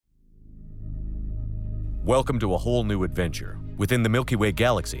Welcome to a whole new adventure within the Milky Way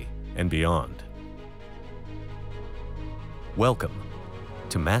galaxy and beyond. Welcome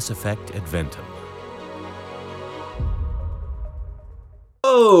to Mass Effect Adventum.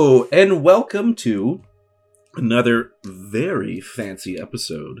 Oh, and welcome to another very fancy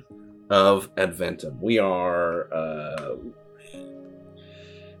episode of Adventum. We are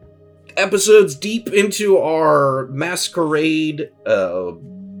episodes deep into our Masquerade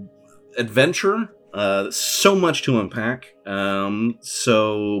adventure. So much to unpack.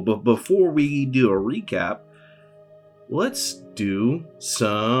 But before we do a recap, let's do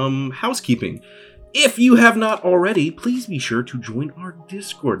some housekeeping. If you have not already, please be sure to join our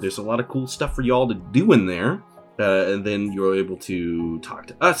Discord. There's a lot of cool stuff for y'all to do in there. And then you're able to talk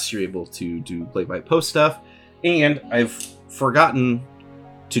to us. You're able to do play-by-post stuff. And I've forgotten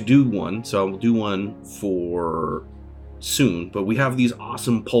to do one, so I'll do one for soon. But we have these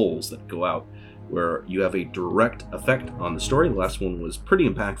awesome polls that go out where you have a direct effect on the story. The last one was pretty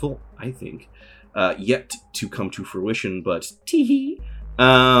impactful, I think. Yet to come to fruition, but tee-hee.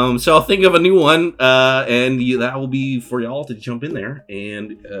 So I'll think of a new one, and that will be for y'all to jump in there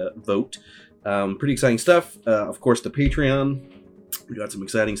and vote. Pretty exciting stuff. Of course, the Patreon. We got some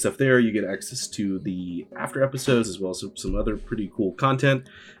exciting stuff there. You get access to the after episodes as well as some other pretty cool content.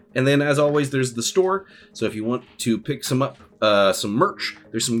 And then, as always, there's the store. So if you want to pick some up, some merch,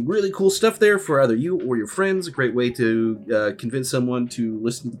 there's some really cool stuff there for either you or your friends. A great way to convince someone to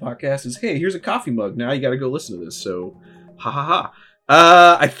listen to the podcast is, hey, here's a coffee mug. Now you got to go listen to this. So, ha ha ha.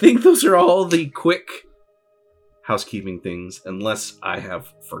 I think those are all the quick housekeeping things, unless I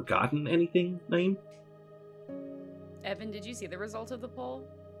have forgotten anything, Naeem. Evan, did you see the result of the poll?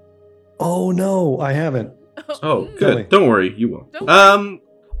 Oh, no, I haven't. Oh, good. Don't worry, you will.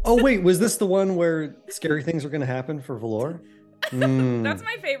 Oh, wait, was this the one where scary things were going to happen for Volor? That's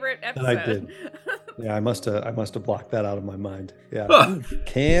my favorite episode. I did. Yeah, I must have blocked that out of my mind. Yeah.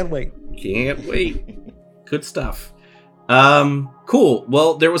 Can't wait. Can't wait. Good stuff. Cool.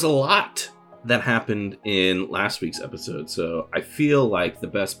 Well, there was a lot that happened in last week's episode, so I feel like the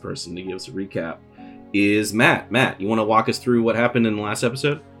best person to give us a recap is Matt. Matt, you want to walk us through what happened in the last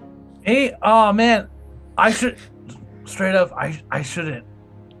episode? Hey, oh man, I should straight up. I shouldn't.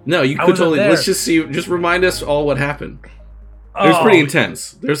 No, you could totally. Let's just see. Just remind us all what happened. It was pretty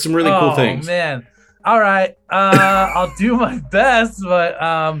intense. There's some really cool things. Oh man. All right. I'll do my best,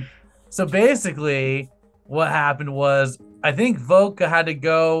 but so basically, what happened was I think Vok had to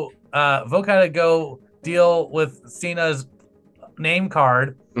go. Vok had to go deal with Cena's name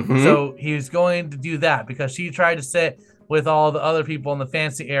card. Mm-hmm. So he was going to do that because she tried to sit with all the other people in the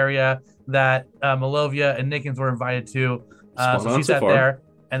fancy area that Malovia and Nickens were invited to. So she sat there,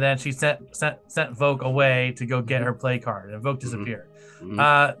 and then she sent Vok away to go get her play card, and Vok disappeared.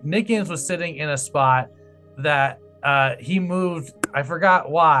 Mm-hmm. Nickens was sitting in a spot that he moved. I forgot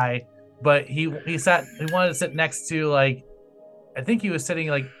why, but he wanted to sit next to, like, I think he was sitting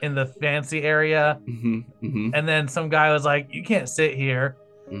like in the fancy area. Mm-hmm. Mm-hmm. And then some guy was like, you can't sit here.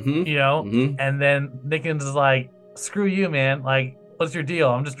 Mm-hmm. You know, mm-hmm. And then Nickens is like, screw you, man. Like, what's your deal?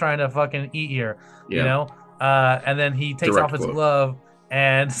 I'm just trying to fucking eat here. Yeah. You know? And then he takes off his glove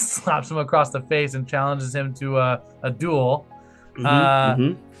and slaps him across the face and challenges him to a duel.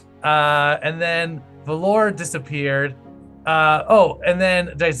 Mm-hmm. And then Volor disappeared. And then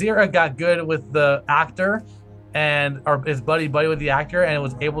Jazeera got good with the actor or his buddy with the actor, and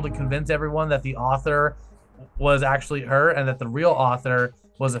was able to convince everyone that the author was actually her and that the real author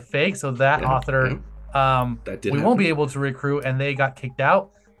was a fake. So that author we won't be able to recruit, and they got kicked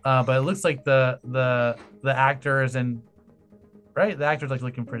out. But it looks like the actors the actor's like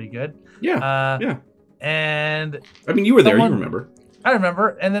looking pretty good. Yeah. And I mean, you were there, you remember. I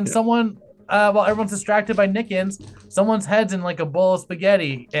remember. And then someone while everyone's distracted by Nickens, someone's head's in like a bowl of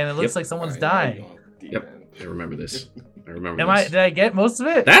spaghetti, and it looks like someone's dying. Yep. I remember this. Did I get most of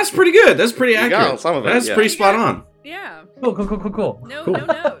it? That's pretty good. That's pretty accurate. Some of it. That's pretty spot on. Yeah. Cool.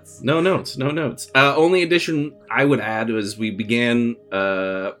 No notes. No notes. Only addition I would add was we began.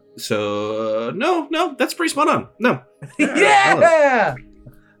 No, that's pretty spot on. No. Yeah.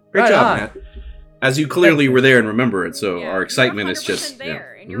 Great job, Matt. As you clearly were there and remember it, so our excitement is just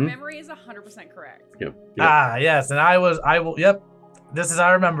there, and your memory is 100% correct. Yep. Yes, and I will. Yep. This is how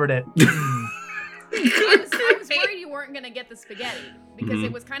I remembered it. I was worried you weren't going to get the spaghetti because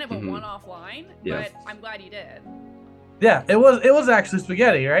it was kind of a one-off line, but I'm glad you did. Yeah, it was actually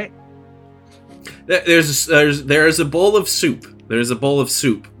spaghetti, right? There's a bowl of soup. There's a bowl of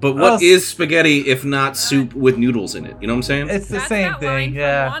soup. But what is spaghetti if not soup with noodles in it? You know what I'm saying? It's the same thing,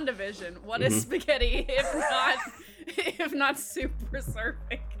 yeah. From WandaVision. What is spaghetti if not soup for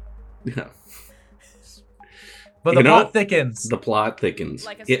serving? Yeah. But the plot thickens. The plot thickens.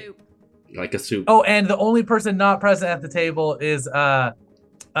 Like a soup. Like a soup. Oh, and the only person not present at the table is the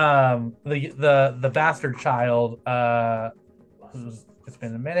bastard child. It's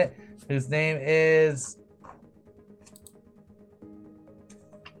been a minute. Whose name is?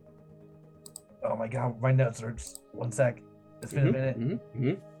 Oh my god, my notes are just 1 sec. It's been a minute.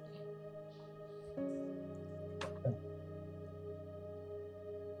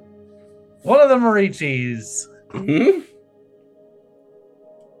 One of the Marichis.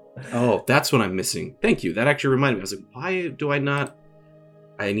 Oh, that's what I'm missing. Thank you. That actually reminded me. I was like, why do I not?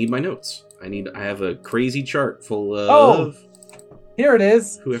 I need my notes. I have a crazy chart full of. Oh, here it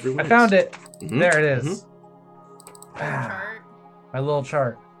is. Who everyone I found it. Mm-hmm. There it is. Chart. My little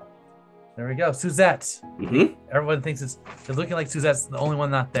chart. There we go. Suzette. Everyone thinks it's looking like Suzette's the only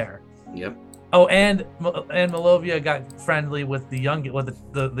one not there. Yep. Oh, and Malovia got friendly with the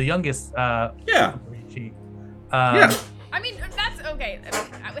youngest. Yeah. Marichi. Yeah. I mean, that's okay.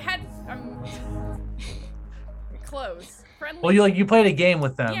 I had close. Friendly. Well, you played a game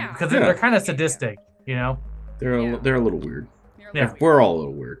with them because they're kind of sadistic, you know. They're a little weird. Yeah. We're all a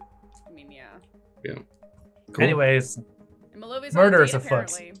little weird. I mean, yeah. Yeah. Cool. Anyways, murder is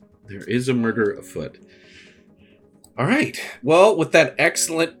afoot. There is a murder afoot. All right. Well, with that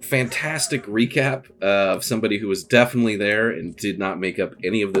excellent, fantastic recap of somebody who was definitely there and did not make up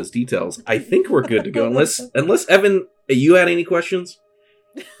any of those details, I think we're good to go. Unless Evan, you had any questions?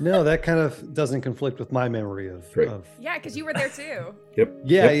 No, that kind of doesn't conflict with my memory of. Right. Yeah, because you were there too. Yep.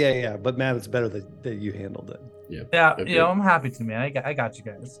 Yeah. But Matt, it's better that you handled it. Yep. Yeah, Yep. I'm happy to, man. I got you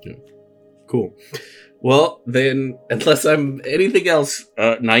guys. Yeah. Cool. Well, then, unless I'm anything else,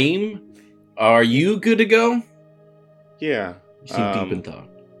 Naeem, are you good to go? Yeah. You seem deep in thought.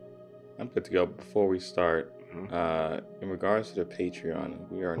 I'm good to go. Before we start, in regards to the Patreon,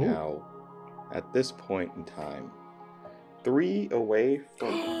 we are now, at this point in time, 3 away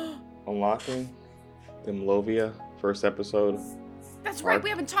from unlocking the Malovia first episode. That's right. We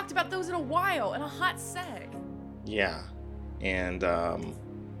haven't talked about those in a while, in a hot sec. Yeah. And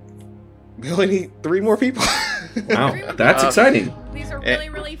we only need 3 more people. Wow, that's exciting. These are really,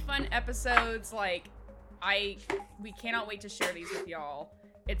 really fun episodes. Like, we cannot wait to share these with y'all.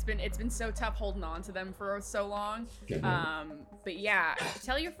 It's been so tough holding on to them for so long. But yeah,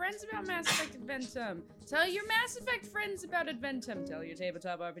 tell your friends about Mass Effect Adventum. Tell your Mass Effect friends about Adventum. Tell your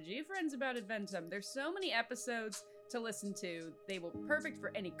tabletop RPG friends about Adventum. There's so many episodes to listen to. They will be perfect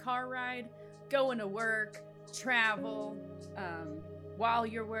for any car ride, going to work, travel, while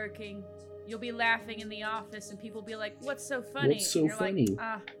you're working. You'll be laughing in the office and people will be like, what's so funny? What's so and you're funny?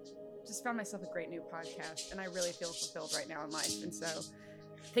 like, just found myself a great new podcast and I really feel fulfilled right now in life. And so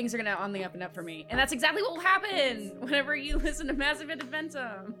things are going to on the up and up for me. And that's exactly what will happen whenever you listen to Mass Effect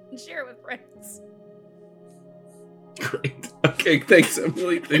Adventum and share it with friends. Great. Okay, thanks,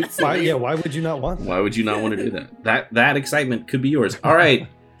 Emily. Thanks. Why would you not want that? Why would you not want to do that? That excitement could be yours. All right.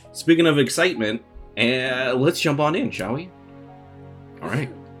 Speaking of excitement, let's jump on in, shall we? All right.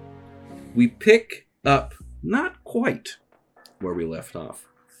 We pick up not quite where we left off.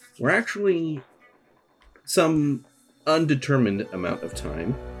 We're actually some undetermined amount of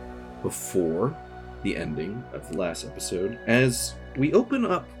time before the ending of the last episode as we open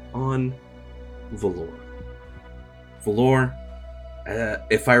up on Volor. Volor,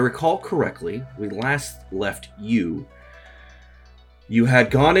 if I recall correctly, we last left you. You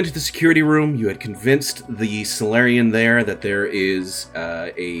had gone into the security room, you had convinced the Solarian there that there is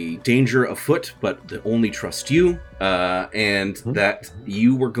a danger afoot, but they only trust you, and that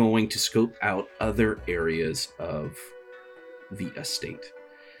you were going to scope out other areas of the estate.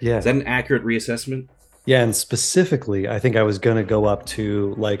 Yeah. Is that an accurate reassessment? Yeah, and specifically, I think I was going to go up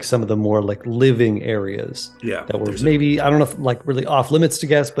to like some of the more like living areas that were maybe, I don't know if like really off limits to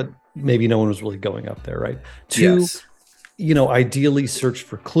guess, but maybe no one was really going up there, right? Yes. Ideally search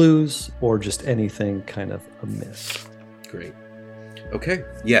for clues or just anything kind of amiss. Great. Okay.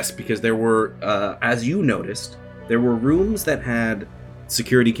 Yes, because there were, as you noticed, there were rooms that had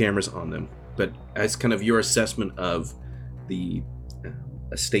security cameras on them, but as kind of your assessment of the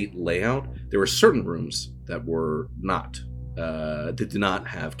estate layout, there were certain rooms that were not, that did not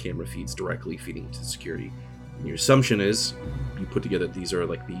have camera feeds directly feeding to security. And your assumption is, you put together these are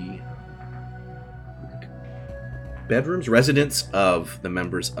like the bedrooms, residence of the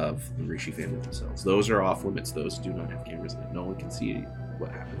members of the Rishi family themselves. Those are off limits. Those do not have cameras in it. No one can see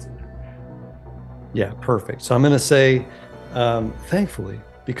what happens in there. Yeah, perfect. So I'm going to say, thankfully,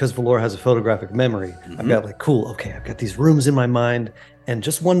 because Volor has a photographic memory, I've got like, cool, okay, I've got these rooms in my mind, and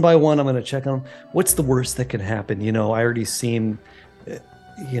just one by one, I'm going to check on them. What's the worst that can happen? I already seem,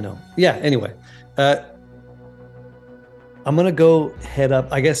 yeah, anyway. I'm gonna go head up.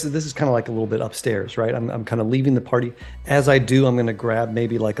 I guess this is kind of like a little bit upstairs, right? I'm kind of leaving the party. As I do, I'm gonna grab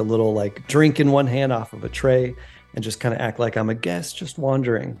maybe like a little like drink in one hand off of a tray, and just kind of act like I'm a guest, just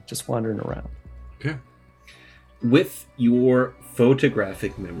wandering around. Okay. With your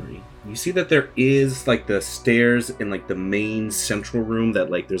photographic memory, you see that there is like the stairs in like the main central room that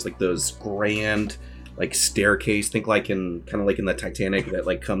like there's like those grand like staircase. Think like in kind of like in the Titanic that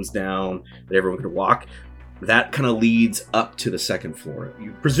like comes down that everyone could walk. That kind of leads up to the second floor.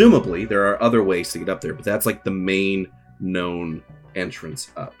 Presumably, there are other ways to get up there, but that's like the main known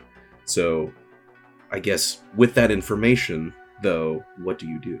entrance up. So, I guess with that information, though, what do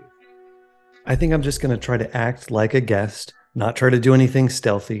you do? I think I'm just going to try to act like a guest, not try to do anything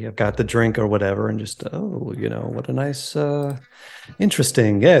stealthy. I've got the drink or whatever, and just, what a nice,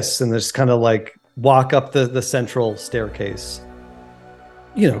 interesting, yes. And just kind of like walk up the central staircase,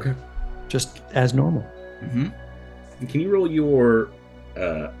 Okay. just as normal. Mm-hmm. Can you roll your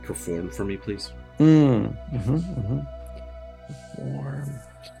perform for me, please? Perform.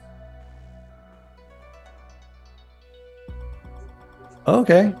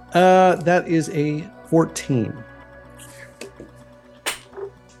 Okay, that is a 14.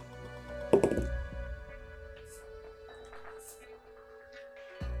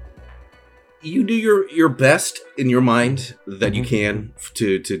 You do your best in your mind that you can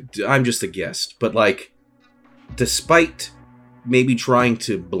to I'm just a guest, but like despite maybe trying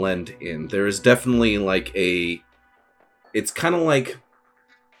to blend in, there is definitely like it's kind of like,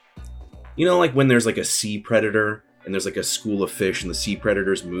 like when there's like a sea predator and there's like a school of fish and the sea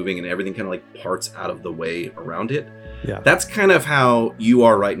predator's moving and everything kind of like parts out of the way around it. Yeah. That's kind of how you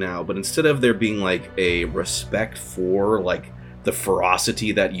are right now, but instead of there being like a respect for like the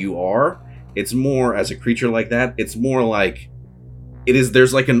ferocity that you are, it's more as a creature like that, it's more like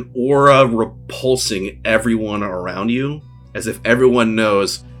there's like an aura repulsing everyone around you, as if everyone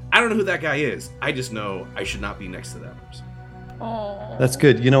knows, I don't know who that guy is. I just know I should not be next to that person. Oh. That's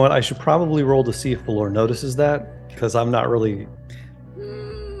good. You know what? I should probably roll to see if Volor notices that, because I'm not really...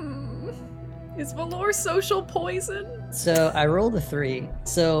 Is Volor social poison? So I rolled a 3.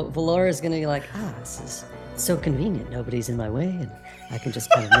 So Volor is going to be like, this is so convenient. Nobody's in my way, and I can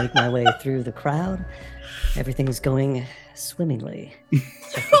just kind of make my way through the crowd. Everything is going swimmingly.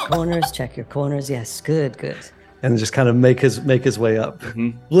 Check your corners. Yes, good. And just kind of make his way up,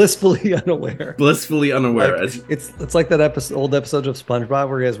 blissfully unaware. Like, it's like that old episode of SpongeBob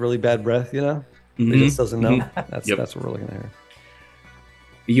where he has really bad breath, He just doesn't know. That's what we're looking at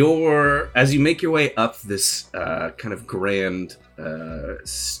here. As you make your way up this kind of grand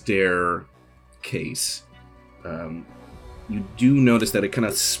staircase, you do notice that it kind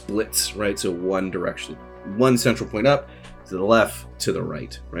of splits, right? So one direction, one central point up, to the left, to the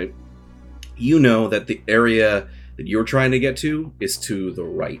right, right? You know that the area that you're trying to get to is to the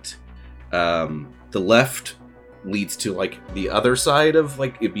right. The left leads to like the other side of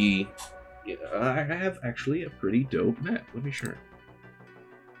like it'd be. I have actually a pretty dope map. Let me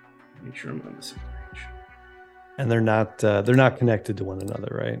make sure I'm on the same page. And they're not connected to one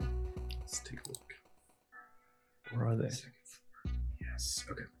another, right? Let's take a look. Where are they? Yes.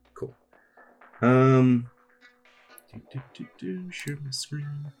 Okay. Cool. Share my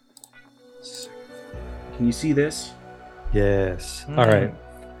screen. Can you see this? Yes. All right.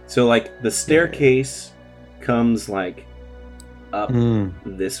 So like the staircase comes like up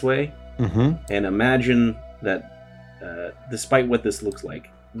this way, and imagine that despite what this looks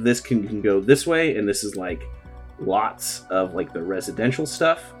like, this can go this way, and this is like lots of like the residential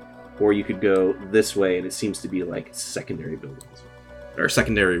stuff, or you could go this way, and it seems to be like secondary buildings or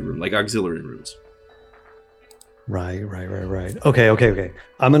secondary room, like auxiliary rooms. Right. Okay.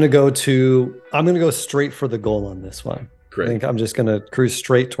 I'm gonna go straight for the goal on this one. Great. I think I'm just gonna cruise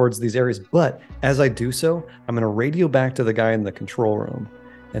straight towards these areas. But as I do so, I'm gonna radio back to the guy in the control room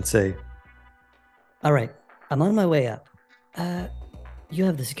and say, all right, I'm on my way up. You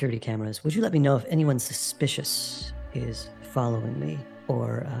have the security cameras. Would you let me know if anyone suspicious is following me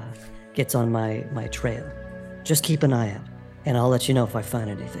or gets on my trail? Just keep an eye out, and I'll let you know if I find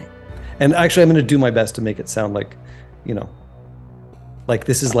anything. And actually, I'm going to do my best to make it sound like, like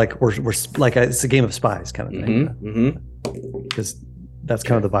this is like we're like it's a game of spies kind of thing. Because that's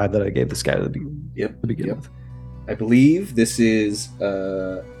kind of the vibe that I gave this guy to begin with. I believe this is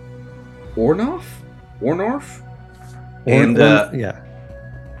Ornoff, and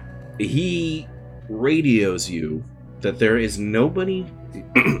he radios you that there is nobody.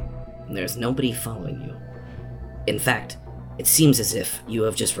 There's nobody following you. In fact, it seems as if you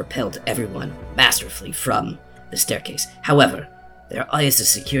have just repelled everyone masterfully from the staircase. However, there is a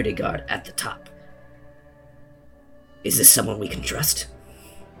security guard at the top. Is this someone we can trust?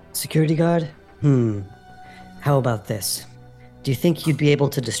 Security guard? How about this? Do you think you'd be able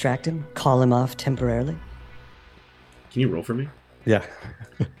to distract him? Call him off temporarily? Can you roll for me? Yeah.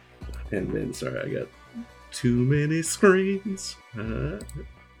 And then, sorry, I got too many screens.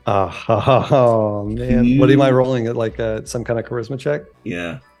 Oh man, what am I rolling at? Like some kind of charisma check?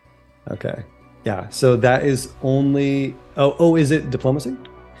 Yeah. Okay. Yeah. So that is only. Oh, is it diplomacy?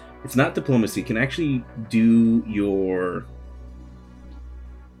 It's not diplomacy. Can actually do your.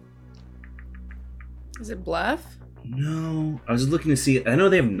 Is it bluff? No, I was looking to see. I know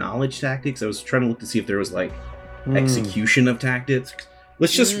they have knowledge tactics. I was trying to look to see if there was like execution of tactics.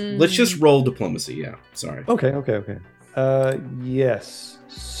 Let's just roll diplomacy. Yeah. Sorry. Okay. Yes.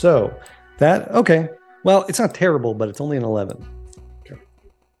 So that okay. Well, it's not terrible, but it's only an 11.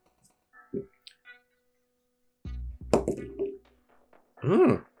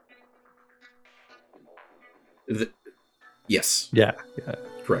 Oh. Yes. Yeah.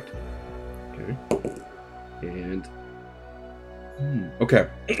 Correct. Okay. And. Okay.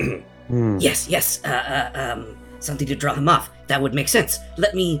 Yes. Something to draw him off. That would make sense.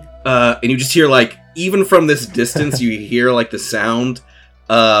 Let me. And you just hear like, even from this distance, you hear like the sound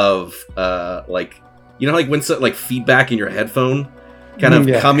of like, you know, like when like feedback in your headphone, kind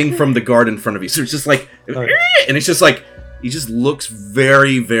of coming from the guard in front of you. So it's just like, and it's just like. He just looks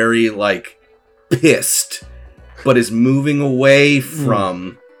very, very, like, pissed, but is moving away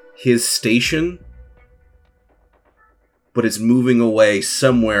from his station, but is moving away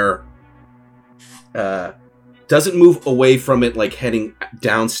somewhere, doesn't move away from it, like, heading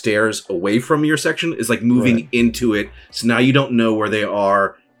downstairs away from your section, is, like, moving into it, so now you don't know where they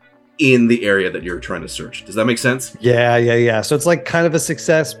are in the area that you're trying to search. Does that make sense? Yeah. So it's like kind of a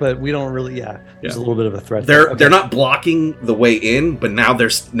success, but we don't really. There's a little bit of a threat. They're not blocking the way in, but now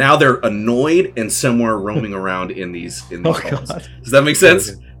they're annoyed and somewhere roaming around in these halls. God. Does that make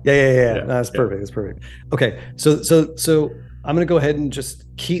sense? Yeah. No, that's perfect. That's perfect. Okay, so I'm gonna go ahead and just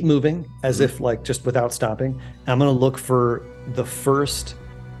keep moving as if like just without stopping. I'm gonna look for the first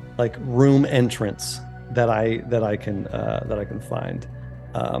like room entrance that I can find.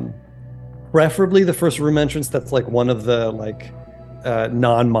 Preferably the first room entrance that's like one of the like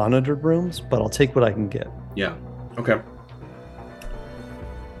non-monitored rooms, but I'll take what I can get. Yeah. Okay.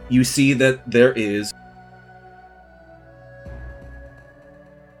 You see that there is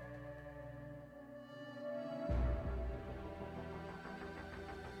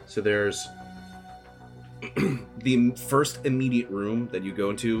there's the first immediate room that you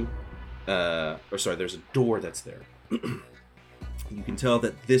go into, there's a door that's there. You can tell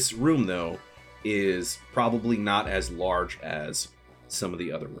that this room, though, is probably not as large as some of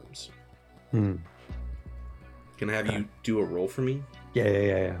the other rooms. Can I have you do a roll for me?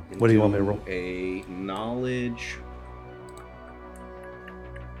 Yeah. What do you want me to roll? A knowledge.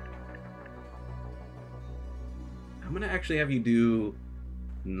 I'm going to actually have you do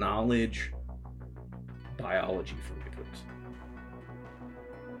knowledge biology for me, please.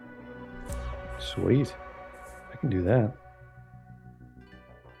 Sweet. I can do that.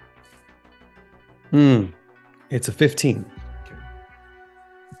 It's a 15. Okay.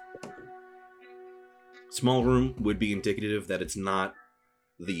 Small room would be indicative that it's not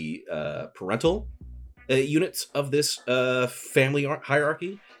the parental units of this family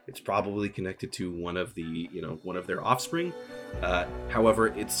hierarchy. It's probably connected to one of their offspring. However,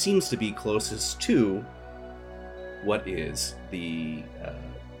 it seems to be closest to what is the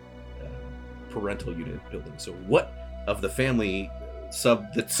parental unit building. So, what of the family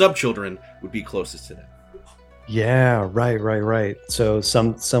sub-children would be closest to that? Yeah, right. So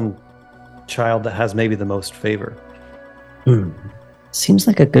some child that has maybe the most favor. Seems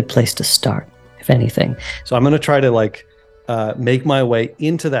like a good place to start, if anything. So I'm going to try to like make my way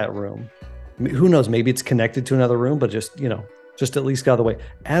into that room. Who knows? Maybe it's connected to another room, but just at least get out of the way.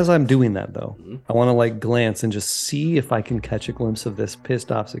 As I'm doing that, though, I want to like glance and just see if I can catch a glimpse of this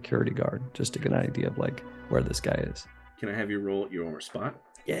pissed off security guard, just to get an idea of like where this guy is. Can I have you roll your spot?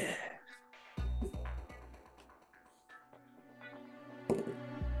 Yeah.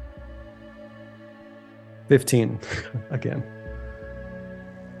 $15 again.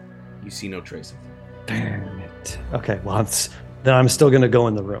 You see no trace of him. Damn it. Okay, well, then I'm still gonna go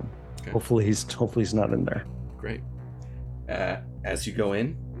in the room. Okay. Hopefully he's not in there. Great. As you go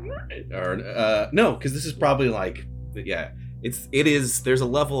in, or no, because this is probably like, yeah, it is. There's a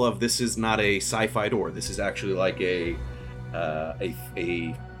level of this is not a sci-fi door. This is actually like a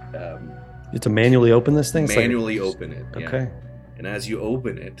you have to manually open this thing. Manually open it. Yeah. Okay. And as you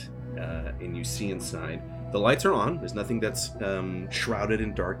open it, and you see inside, the lights are on. There's nothing that's shrouded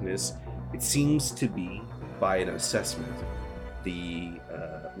in darkness. It seems to be by an assessment, the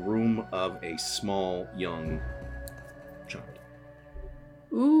room of a small young child.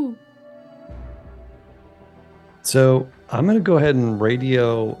 Ooh. So I'm going to go ahead and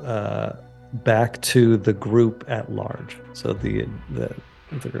radio back to the group at large. So the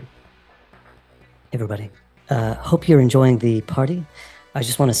group. Everybody, hope you're enjoying the party. I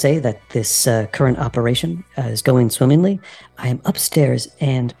just want to say that this current operation is going swimmingly. I am upstairs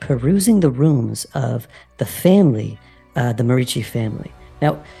and perusing the rooms of the family, the Marici family.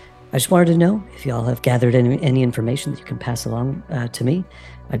 Now, I just wanted to know if y'all have gathered any information that you can pass along to me.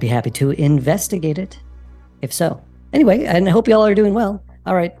 I'd be happy to investigate it, if so. Anyway, and I hope y'all are doing well.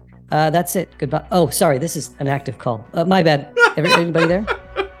 All right, that's it. Goodbye. Oh, sorry, this is an active call. My bad. Anybody there?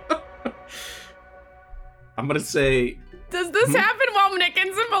 I'm going to say... Does this happen while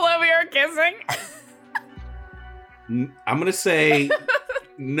Nickens and Malovia are kissing? I'm going to say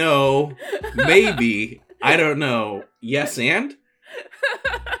no, maybe, I don't know. Yes, and?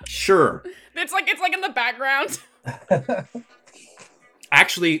 Sure. It's like in the background.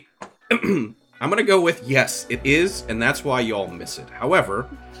 Actually, I'm going to go with yes, it is, and that's why y'all miss it. However,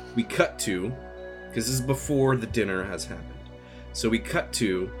 we cut to, because this is before the dinner has happened. So we cut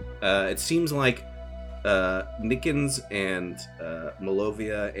to, it seems like Nickens and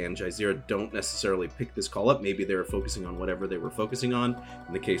Malovia and Jazeera don't necessarily pick this call up. Maybe they were focusing on whatever they were focusing on.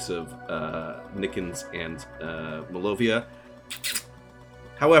 In the case of Nickens and Malovia.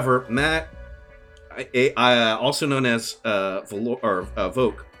 However, Matt, also known as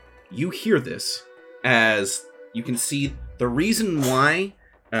Vok, you hear this as you can see the reason why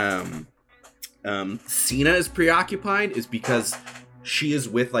Sina is preoccupied is because she is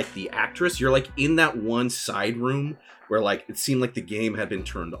with like the actress. You're like in that one side room where like it seemed like the game had been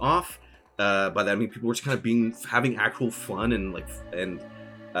turned off. By that I mean people were just kind of having actual fun and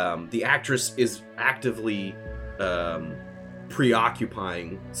the actress is actively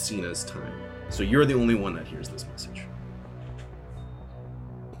preoccupying Sina's time. So you're the only one that hears this message.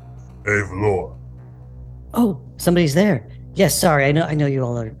 Hey, Volor. Oh, somebody's there. Yes, sorry. I know you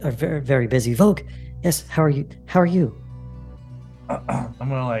all are very, very busy. Vok, yes. How are you? I'm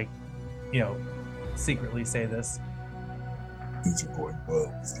gonna secretly say this. Things are going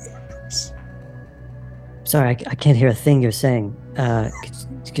well with the actors. Sorry, I can't hear a thing you're saying.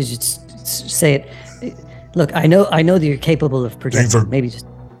 Could you say it? Look, I know that you're capable of projecting. Maybe just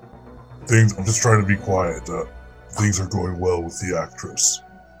things. I'm just trying to be quiet. Things are going well with the actress.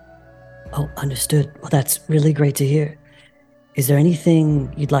 Oh, understood. Well, that's really great to hear. Is there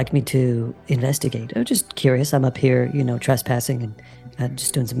anything you'd like me to investigate? I'm just curious. I'm up here, trespassing and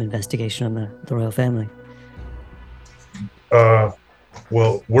just doing some investigation on the royal family. Well,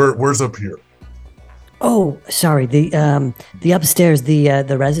 where's up here? Oh, sorry. The upstairs,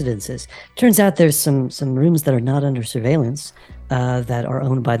 the residences. Turns out there's some rooms that are not under surveillance that are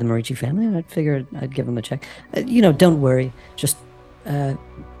owned by the Marici family, and I figured I'd give them a check. Don't worry. Just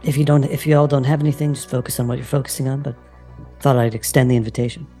if you all don't have anything, just focus on what you're focusing on. But thought I'd extend the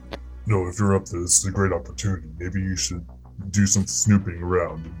invitation. No, if you're up there, this is a great opportunity. Maybe you should do some snooping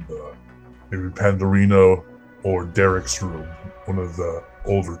around in maybe Pandorino or Derek's room, one of the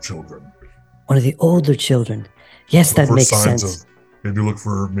older children. One of the older children. Yes, that makes sense. Maybe look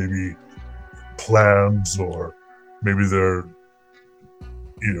for plans, or maybe they're,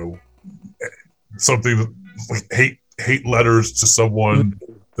 something like hate letters to someone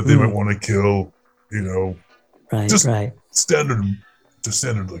that they might want to kill. Right. Standard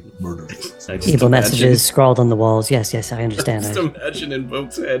murder. Evil messages scrawled on the walls. Yes, I understand. Just imagine in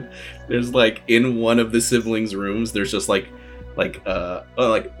Vok's head, there's in one of the siblings' rooms, there's just I'm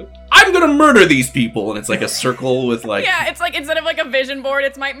gonna murder these people, and it's a circle with yeah, it's instead of a vision board,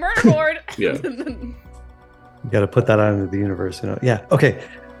 it's my murder board. Yeah. You got to put that out into the universe. Yeah. Okay.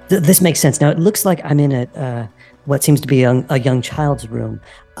 This makes sense. Now it looks like I'm in what seems to be a young child's room.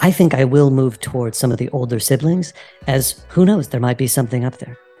 I think I will move towards some of the older siblings, as who knows, there might be something up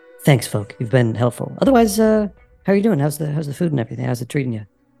there. Thanks, Vok. You've been helpful. Otherwise, how are you doing? How's the food and everything? How's it treating you?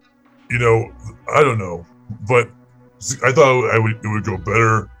 I don't know, but I thought it would go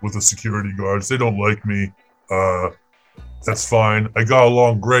better with the security guards. They don't like me. That's fine. I got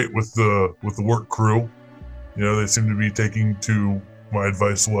along great with the work crew. They seem to be taking to my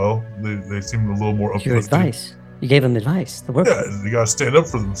advice well. They seem a little more uplifting. Your advice? You gave them advice. The work. Yeah, they gotta stand up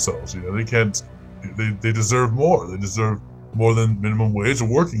for themselves. They can't. They deserve more. They deserve more than minimum wage or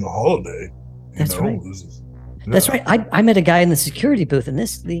working a holiday. That's right. That's right. I met a guy in the security booth, and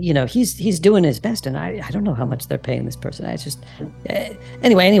he's doing his best, and I don't know how much they're paying this person. It's just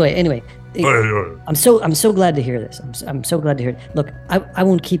anyway. I'm so glad to hear this. I'm so glad to hear it. Look, I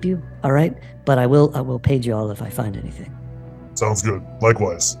won't keep you. All right, but I will page you all if I find anything. Sounds good.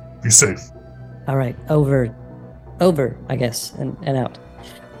 Likewise. Be safe. All right, over, I guess, and out.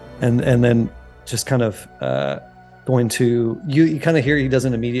 And then just kind of going to you kind of hear he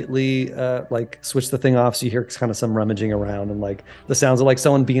doesn't immediately like switch the thing off, so you hear kind of some rummaging around and like the sounds of like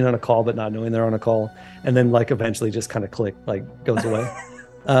someone being on a call but not knowing they're on a call, and then like eventually just kind of click, like goes away.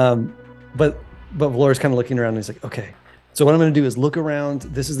 But Volor's kind of looking around and he's like, okay, so what I'm going to do is look around.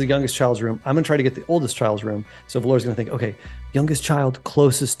 This is the youngest child's room. I'm going to try to get the oldest child's room. So Volor's going to think, okay, youngest child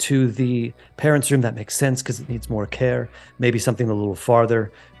closest to the parents' room. That makes sense because it needs more care. Maybe something a little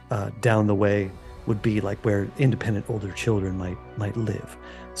farther down the way would be like where independent older children might live.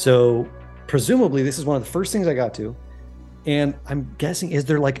 So presumably this is one of the first things I got to. And I'm guessing, is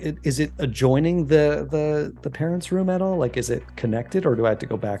it adjoining the parents' room at all? Like, is it connected, or do I have to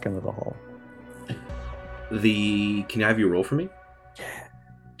go back into the hall? Can I have you roll for me? Yeah.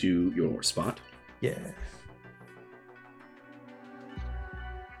 Do your spot. Yeah.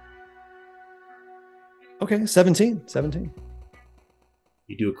 Okay, 17.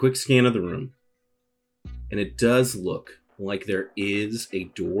 You do a quick scan of the room, and it does look like there is a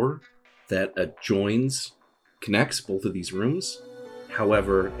door that connects both of these rooms.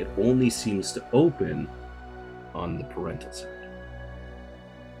 However, it only seems to open on the parental side.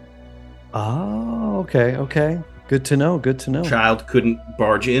 Oh, okay. Good to know. Child couldn't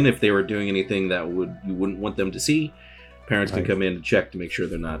barge in if they were doing anything that you wouldn't want them to see. Parents can come in and check to make sure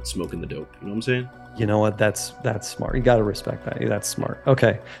they're not smoking the dope. You know what I'm saying? You know what? That's smart. You got to respect that. That's smart.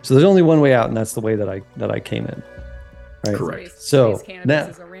 Okay, so there's only one way out, and that's the way that I came in. Right? Correct. So cannabis now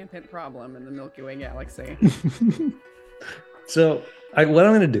is a rampant problem in the Milky Way galaxy. So what I'm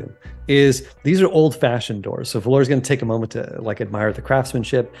going to do is, these are old-fashioned doors. So Volor's going to take a moment to like admire the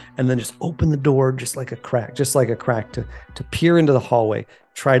craftsmanship, and then just open the door just like a crack to peer into the hallway,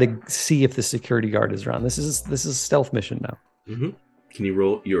 try to see if the security guard is around. This is a stealth mission now. Mm-hmm. Can you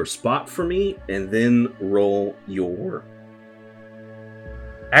roll your spot for me, and then roll your...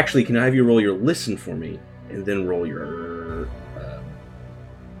 Actually, can I have you roll your listen for me, and then roll your...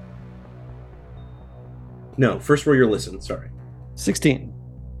 No, first roll your listen, sorry. 16.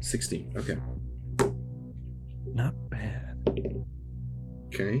 16, okay. Not bad.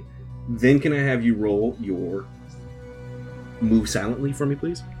 Okay. Then can I have you roll your move silently for me,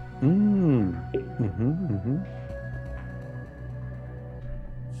 please?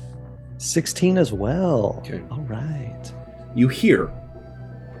 16 as well. Okay. All right. You hear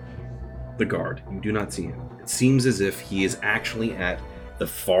the guard. You do not see him. It seems as if he is actually at the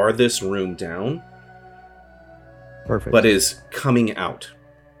farthest room down. Perfect. But is coming out.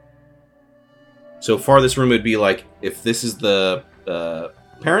 So farthest room would be like, if this is the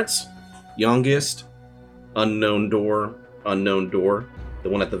parents, youngest, unknown door. The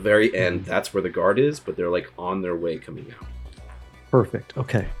one at the very end, that's where the guard is, but they're like on their way coming out. Perfect.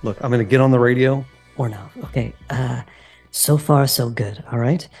 Okay. Look, I'm going to get on the radio. Or no. Okay. So far, so good. All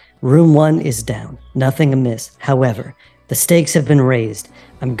right. Room 1 is down. Nothing amiss. However, the stakes have been raised.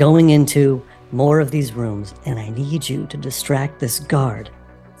 I'm going into more of these rooms, and I need you to distract this guard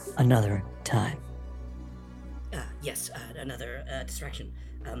another time. Yes, another distraction.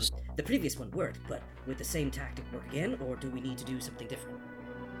 The previous one worked, but would the same tactic work again, or do we need to do something different?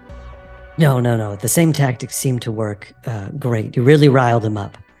 No. The same tactics seem to work great. You really riled him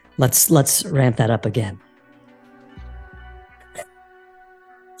up. Let's ramp that up again.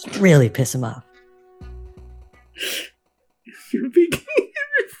 Really piss him off. You're peeking.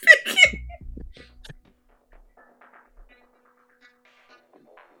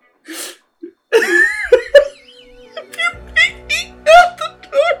 Out the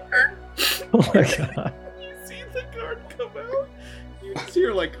door. Oh my god. You see the guard come out. You see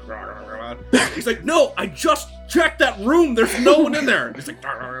her like. He's like, no, I just checked that room. There's no one in there. He's like,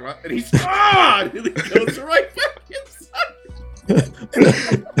 and he's and he goes right back inside.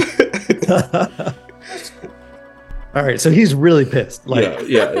 All right, so he's really pissed. Like,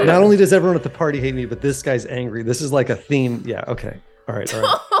 yeah. Not only does everyone at the party hate me, but this guy's angry. This is like a theme. Yeah. Okay. All right.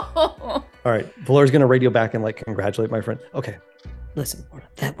 All right. Volor's gonna radio back and like congratulate my friend. Okay. Listen,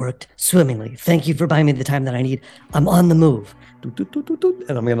 that worked swimmingly. Thank you for buying me the time that I need. I'm on the move.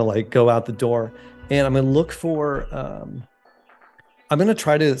 And I'm gonna like go out the door, and I'm gonna look for. I'm gonna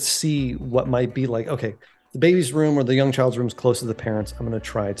try to see what might be like. Okay, the baby's room or the young child's room is close to the parents. I'm gonna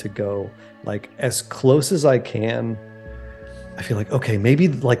try to go like as close as I can. I feel like, okay, maybe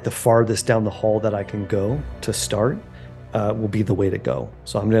like the farthest down the hall that I can go to start will be the way to go.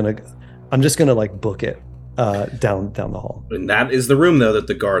 So I'm just gonna like book it down the hall. And that is the room though that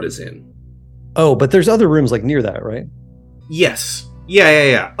the guard is in. Oh, but there's other rooms like near that, right? Yes.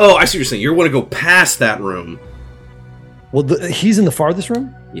 Yeah. Oh, I see what you're saying. You want to go past that room. Well, he's in the farthest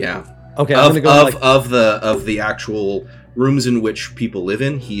room? Yeah. Okay, I'm going to go of the actual rooms in which people live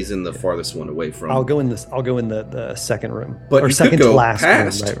in, he's in the farthest one away from. I'll go in the second room. But or you second could go to last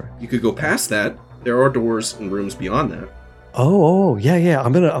past. room. Right. You could go past that. There are doors and rooms beyond that. Oh, yeah.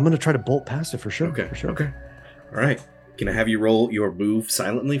 I'm gonna try to bolt past it for sure. Okay. For sure. Okay. All right. Can I have you roll your move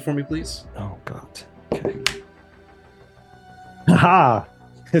silently for me, please? Oh God. Okay. Haha!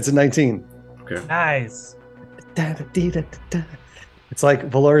 It's a 19. Okay. Nice. It's like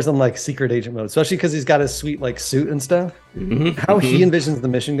Volor's in like secret agent mode, especially because he's got his sweet like suit and stuff. Mm-hmm. How he envisions the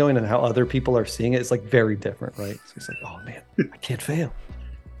mission going and how other people are seeing it is like very different, right? So he's like, oh man, I can't fail.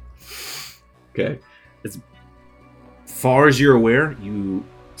 Okay. As far as you're aware, you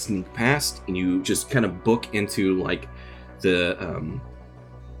sneak past and you just kind of book into like a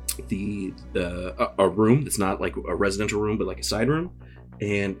room that's not like a residential room, but like a side room,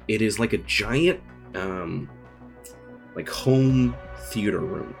 and it is like a giant like home theater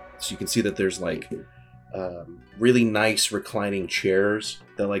room. So you can see that there's like really nice reclining chairs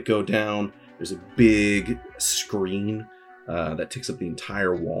that like go down. There's a big screen that takes up the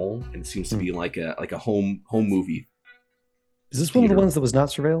entire wall, and it seems to be like a home movie. Is this one of the ones that was not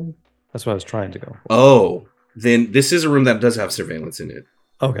surveilled? That's what I was trying to go. Oh, then this is a room that does have surveillance in it.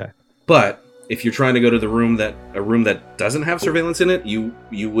 Okay. But if you're trying to go to a room that doesn't have surveillance in it, you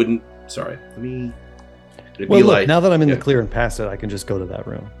wouldn't. Sorry, let me. Well, look, now that I'm in the clear and past it, I can just go to that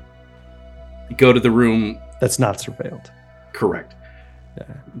room. Go to the room that's not surveilled. Correct.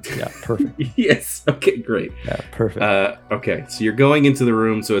 Yeah, perfect. Yes. Okay, great. Yeah, perfect. Okay, so you're going into the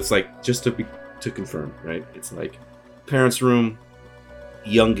room. So it's like just to confirm, right? It's like parents' room,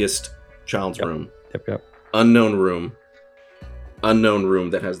 youngest child's room, Yep. unknown room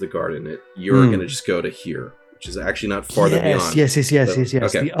that has the guard in it. You're gonna just go to here, which is actually not farther beyond. Yes.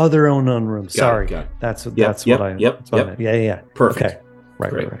 Okay. The other unknown room. Sorry. Got it. That's what I meant. Yeah. Perfect. Okay.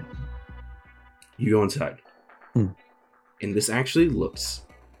 Right. You go inside. Hmm. And this actually looks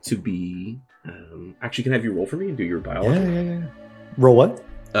to be actually, can I have you roll for me and do your biology? Yeah. Roll what?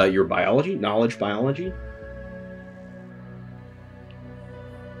 Your biology, knowledge biology.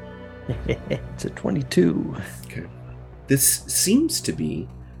 It's a 22. Okay. This seems to be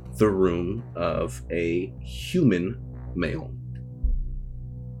the room of a human male.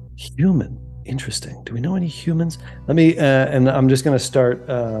 Human. Interesting. Do we know any humans? Let me, and I'm just going to start,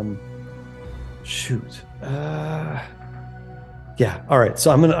 yeah. All right.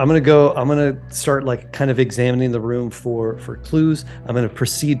 So I'm going to start like kind of examining the room for clues. I'm going to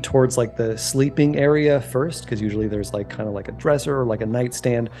proceed towards like the sleeping area first, because usually there's like kind of like a dresser or like a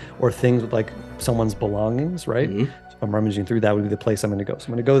nightstand or things with like someone's belongings, right? Mm-hmm. So I'm rummaging through, that would be the place I'm going to go. So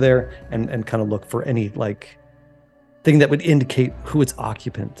I'm going to go there and kind of look for any like thing that would indicate who its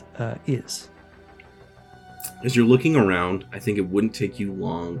occupant is. As you're looking around, I think it wouldn't take you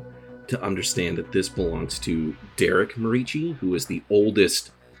long to understand that this belongs to Derek Marici, who is the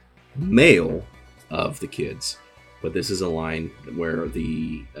oldest male of the kids. But this is a line where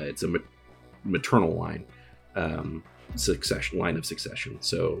it's a maternal line, line of succession.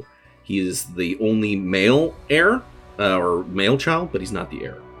 So he is the only male heir or male child, but he's not the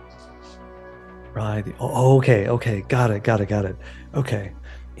heir. Right. Oh, okay. Got it. Okay.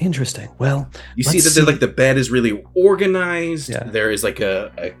 Interesting. Well, you see that like the bed is really organized. Yeah. There is like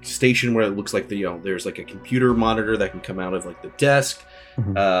a station where it looks like there's like a computer monitor that can come out of like the desk.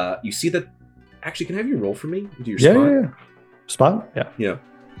 Mm-hmm. You see that. Actually, can I have you roll for me? Do your spot? Yeah. Spot? Yeah.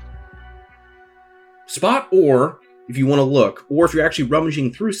 Spot, or if you want to look, or if you're actually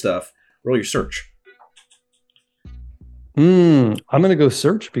rummaging through stuff, roll your search. I'm gonna go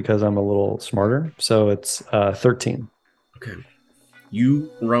search because I'm a little smarter. So it's 13. Okay.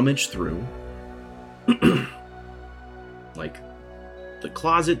 You rummage through, like, the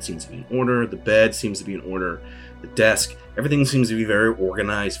closet seems to be in order, the bed seems to be in order, the desk, everything seems to be very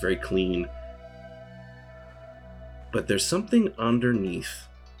organized, very clean. But there's something underneath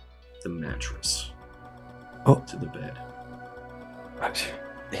the mattress to the bed.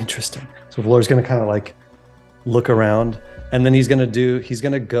 Interesting. So Volor's gonna kind of like look around, and then he's gonna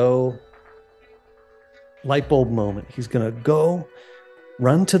go light bulb moment. He's gonna go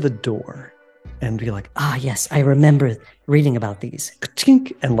run to the door and be like, yes, I remember reading about these.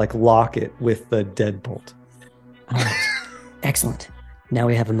 Ka-chink, and like lock it with the deadbolt. All right. Excellent. Now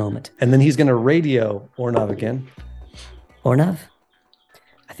we have a moment. And then he's going to radio Ornov again. Ornov,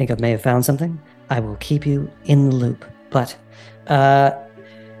 I think I may have found something. I will keep you in the loop. But,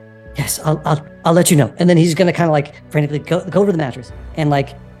 yes, I'll let you know. And then he's going to kind of like frantically go over to the mattress and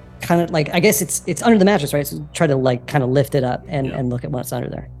like kind of like, I guess it's under the mattress, right? So try to like kind of lift it up and look at what's under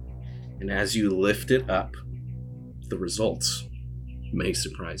there. And as you lift it up, the results may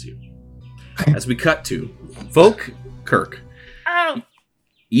surprise you. As we cut to Vok, Kirk. Oh.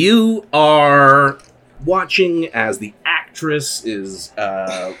 You are watching as the actress is,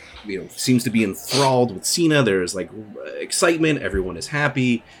 seems to be enthralled with Cena. There's like excitement. Everyone is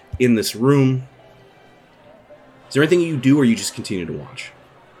happy in this room. Is there anything you do, or you just continue to watch?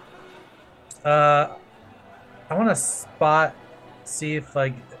 I want to see if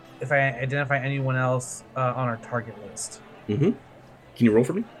I identify anyone else on our target list. Mm-hmm. Can you roll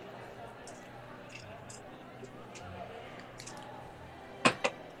for me?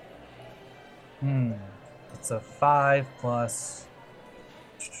 It's a 5 plus.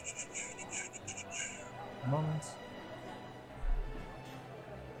 Moment.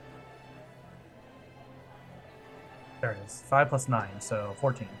 There it is. 5 plus 9, so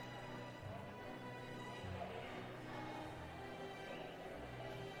 14.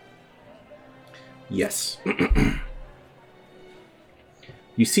 Yes.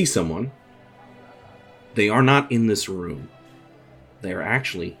 You see someone. They are not in this room. They are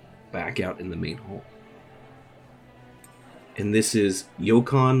actually back out in the main hall. And this is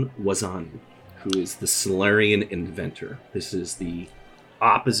Yokon Wazanu, who is the Solarian inventor. This is the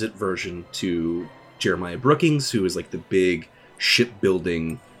opposite version to Jeremiah Brookings, who is like the big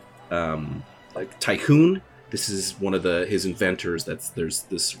shipbuilding like tycoon. This is one of his inventors. There's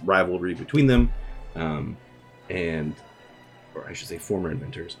this rivalry between them, or I should say former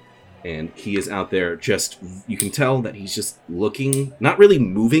inventors. And he is out there you can tell that he's just looking, not really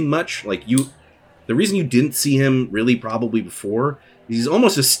moving much. The reason you didn't see him really probably before, he's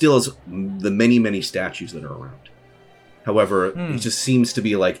almost as still as the many, many statues that are around. However, he just seems to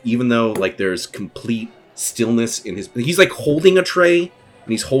be like, even though like there's complete stillness in he's like holding a tray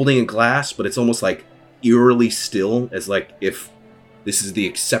and he's holding a glass, but it's almost like eerily still, as like if this is the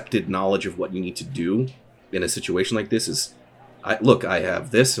accepted knowledge of what you need to do in a situation like this is, I have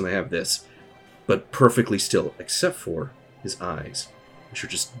this and I have this, but perfectly still, except for his eyes, which are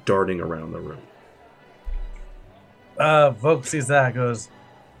just darting around the room. Vok sees that, goes,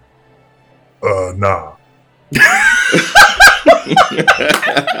 nah.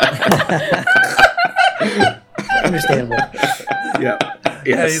 Understandable. Yeah. Yes.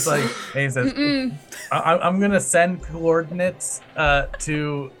 Yeah, he's like, and he says, I'm gonna send coordinates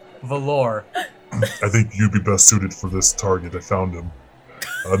to Volor. I think you'd be best suited for this target. I found him.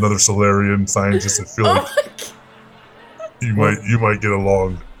 Another Solarian scientist. I feel like you might get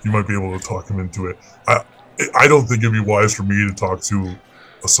along. You might be able to talk him into it. I don't think it'd be wise for me to talk to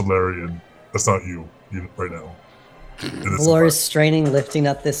a Solarian. That's not you right now. Volor is straining, lifting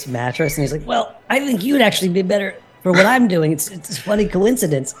up this mattress, and he's like, "Well, I think you'd actually be better for what I'm doing. It's a funny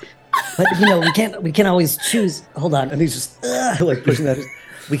coincidence, but we can't always choose. Hold on," and he's just like pushing that.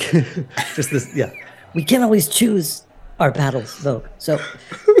 We can we can't always choose our battles, though. So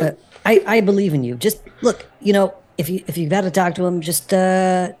I believe in you. Just look, if you've got to talk to him, just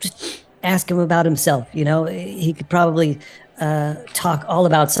ask him about himself. He could probably talk all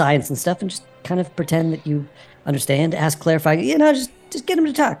about science and stuff, and just kind of pretend that you understand. Ask clarifying. Just get him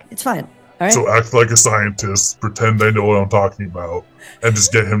to talk. It's fine. All right. So act like a scientist, pretend I know what I'm talking about, and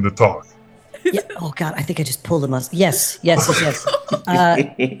just get him to talk. Yeah. Oh God, I think I just pulled him. Yes. Exactly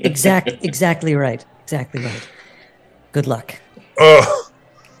right. Exactly right. Good luck. All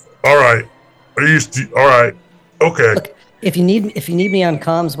right. All right. Okay. Look, if you need me on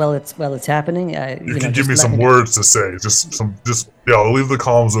comms while it's happening, you can give me some words to say. I'll leave the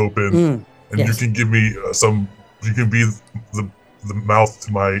comms open, and yes. You can give me some. You can be the mouth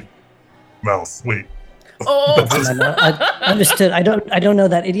to my mouth. Wait. Oh. Understood. I don't know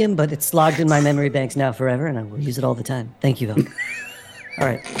that idiom, but it's logged in my memory banks now forever, and I will use it all the time. Thank you, Vok. All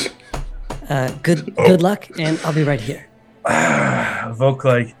right. Good luck, and I'll be right here.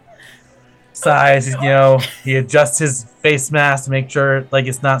 Vok sighs. He adjusts his face mask to make sure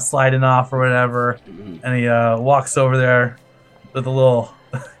it's not sliding off or whatever, and he walks over there with a little.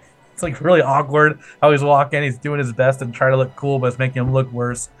 It's really awkward how he's walking. He's doing his best to try to look cool, but it's making him look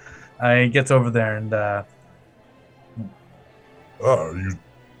worse. He gets over there and. Are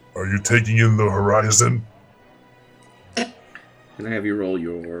you taking in the horizon? Can I have you roll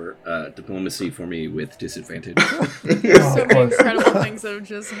your diplomacy for me with disadvantage? So many incredible things that have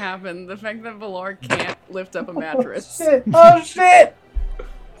just happened. The fact that Volor can't lift up a mattress. Oh shit!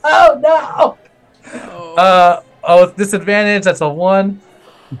 Oh no! With disadvantage, that's a 1.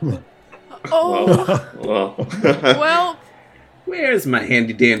 Oh. Well. Where's my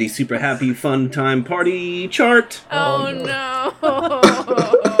handy dandy super happy fun time party chart? Oh no!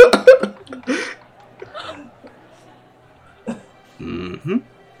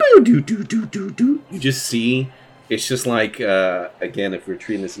 You just see, it's just like, again, if we're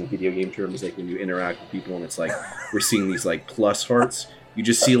treating this in video game terms, like when you interact with people and it's like, we're seeing these like plus hearts, you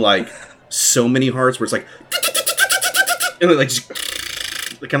just see like so many hearts where it's like, and it like just,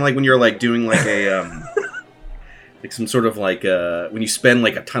 kind of like when you're like doing like a, like some sort of like, when you spend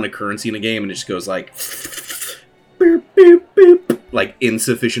like a ton of currency in a game and it just goes like, boop, boop, boop, like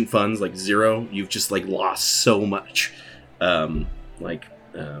insufficient funds, like 0, you've just like lost so much.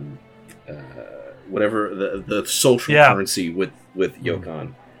 Whatever the social currency with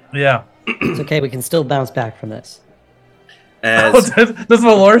Yokon. Yeah. It's okay. We can still bounce back from this. As does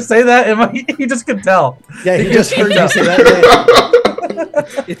Volor say that? He just could tell. Yeah, he just heard you say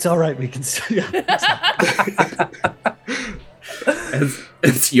that. It's all right. We can still.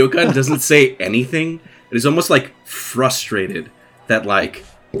 as Yokon doesn't say anything, it is almost like frustrated that like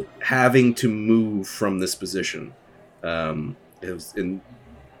having to move from this position. It was in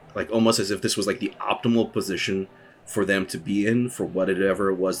like almost as if this was like the optimal position for them to be in for whatever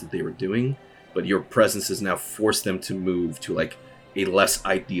it was that they were doing, but your presence has now forced them to move to like a less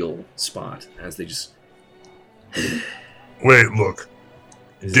ideal spot as they just Wait, look.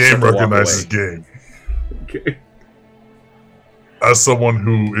 Game recognizes game. Okay. As someone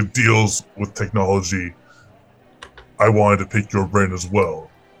who deals with technology, I wanted to pick your brain as well.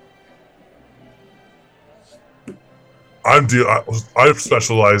 I've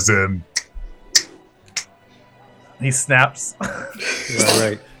specialized in. He snaps.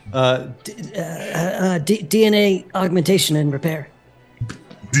 Right. DNA augmentation and repair.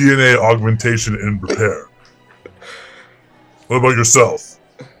 DNA augmentation and repair. What about yourself?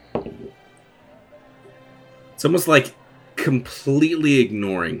 It's almost like completely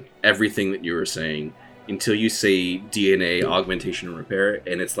ignoring everything that you were saying until you say DNA augmentation and repair,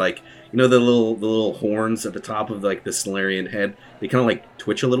 and it's like, you know, the little horns at the top of like the Solarian head, they kind of like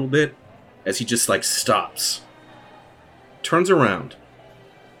twitch a little bit as he just like stops, turns around,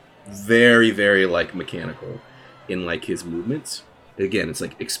 very, very like mechanical in like his movements. Again, it's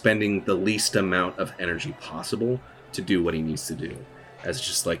like expending the least amount of energy possible to do what he needs to do, as it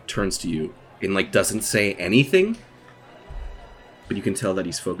just like turns to you and like doesn't say anything, but you can tell that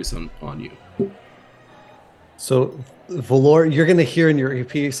he's focused on you. So, Volor, you're going to hear in your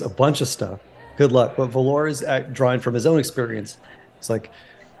earpiece a bunch of stuff. Good luck. But Volor is drawing from his own experience. It's like,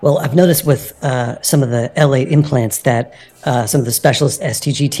 well, I've noticed with some of the L8 implants that some of the specialist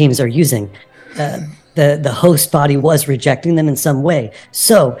STG teams are using, the host body was rejecting them in some way.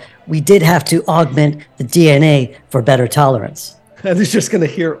 So we did have to augment the DNA for better tolerance. And he's just going to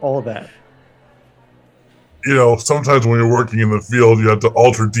hear all that. You know, sometimes when you're working in the field, you have to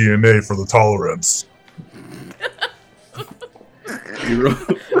alter DNA for the tolerance. You have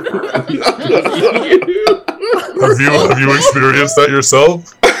you experienced that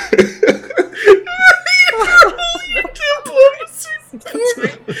yourself?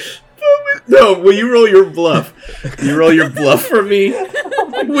 No, will you roll your bluff? You roll your bluff for me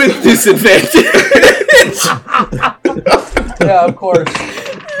with disadvantage. Yeah, of course.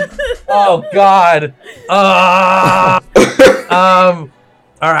 Oh God. All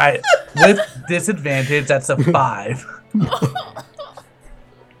right. With disadvantage, that's a 5.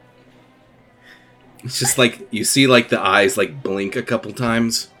 It's just like you see like the eyes like blink a couple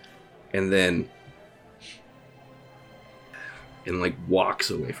times and then like walks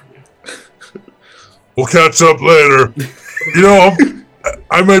away from you. We'll catch up later. You know,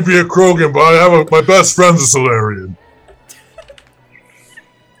 I might be a Krogan, but I have my best friend's a Solarian.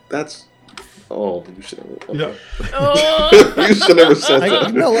 That's... Oh, you should have... Yeah. Oh. You should never said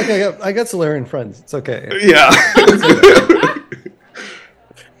that. No, look, I got Solarian friends. It's okay. Yeah.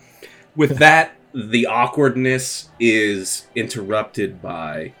 With that, the awkwardness is interrupted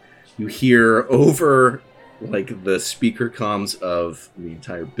by, you hear over like the speaker comms of the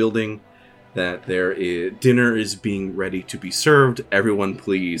entire building that dinner is being ready to be served. Everyone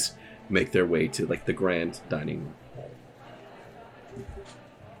please make their way to like the grand dining room.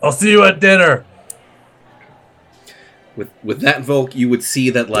 I'll see you at dinner. With that, Volk, you would see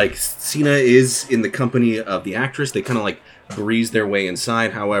that like Cena is in the company of the actress. They kind of like breeze their way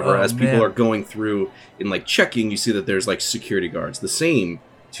inside. However, as people are going through and like checking, you see that there's like security guards, the same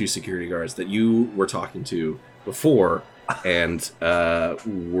 2 security guards that you were talking to before, and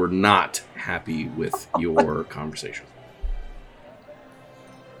were not happy with your conversation.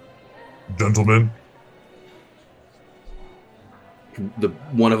 Gentlemen.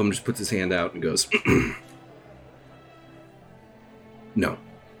 One of them just puts his hand out and goes, no.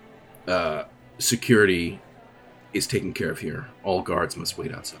 Security is taken care of here. All guards must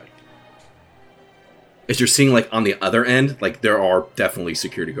wait outside. as you're seeing, like, on the other end, like, there are definitely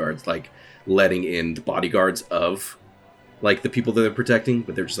security guards, like, letting in the bodyguards of, like, the people that they're protecting,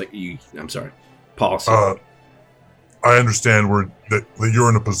 but they're just like, I'm sorry. Policy. I understand that you're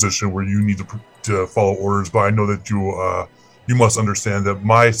in a position where you need to follow orders, but I know that you must understand that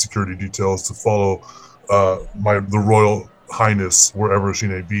my security detail is to follow the Royal Highness wherever she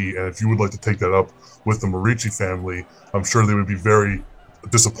may be, and if you would like to take that up with the Marici family, I'm sure they would be very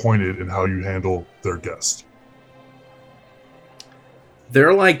disappointed in how you handle their guest.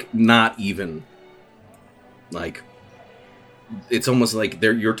 They're, like, not even, like, it's almost like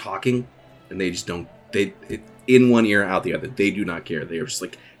you're talking, and they just don't, in one ear, out the other. They do not care. They're just,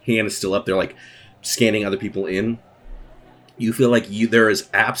 like, hand is still up. They're, like, scanning other people in. You feel like there is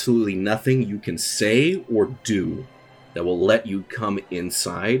absolutely nothing you can say or do that will let you come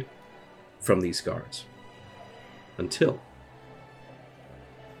inside from these guards. Until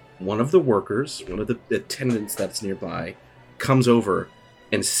one of the workers, one of the attendants that's nearby, comes over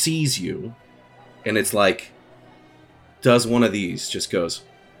and sees you, and it's like, does one of these, just goes...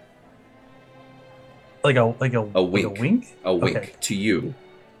 Like a wink. Like a wink? A wink to you.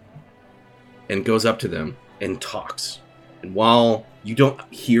 And goes up to them and talks. And while you don't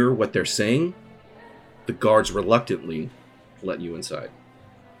hear what they're saying, the guards reluctantly let you inside.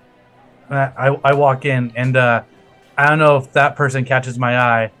 I walk in, and I don't know if that person catches my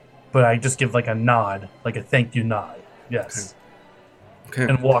eye, but I just give like a nod, like a thank you nod. Yes. Okay.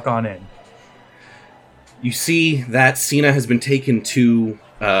 And walk on in. You see that Cena has been taken to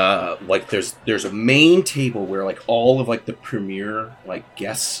like there's a main table where like all of like the premier like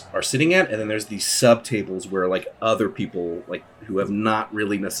guests are sitting at, and then there's these sub tables where like other people like who have not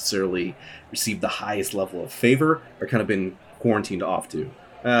really necessarily received the highest level of favor are kind of been quarantined off to,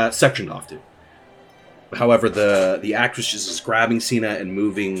 sectioned off to. However, the actress is grabbing Cena and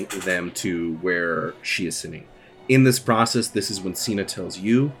moving them to where she is sitting. In this process, this is when Cena tells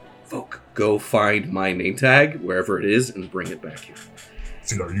you, Vok, go find my name tag wherever it is and bring it back here.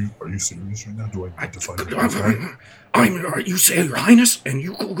 Cena, are you serious right now? Do I need to find your name tag? You say Your Highness, and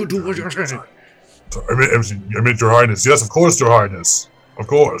you go do what you're saying. I meant Your Highness. Yes, of course, Your Highness. Of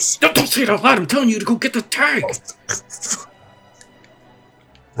course. Don't say it out loud. I'm telling you to go get the tag.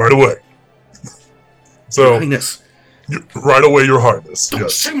 Right away. So, Your Highness. Right away, Your Highness. Don't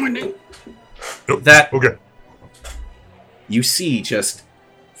yes. say my name. Okay. You see just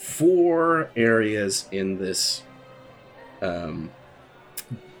 4 areas in this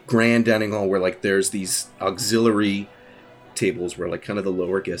grand dining hall where like there's these auxiliary tables where like kind of the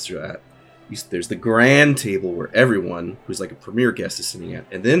lower guests are at. There's the grand table where everyone who's like a premier guest is sitting at,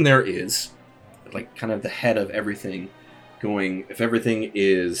 and then there is like kind of the head of everything going, if everything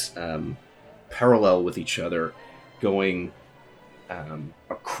is parallel with each other, going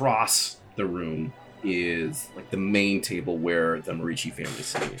across the room is like the main table where the Marici family is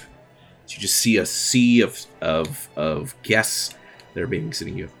sitting at. So you just see a sea of guests that are being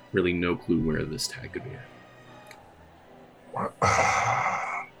sitting. You have really no clue where this tag could be at.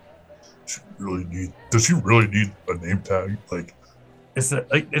 Does she really need a name tag? Like, is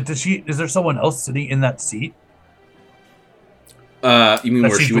there someone else sitting in that seat? You mean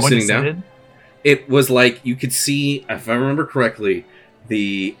where she was sitting down? It was like you could see, if I remember correctly,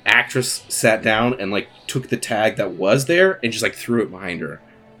 the actress sat down and like took the tag that was there and just like threw it behind her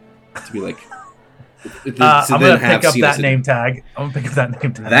to be like. I'm gonna pick up that name tag.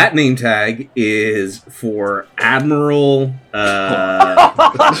 That name tag is for Admiral.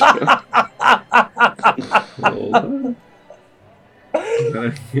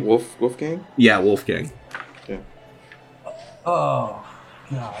 Wolfgang? Yeah, Wolfgang. Yeah. Oh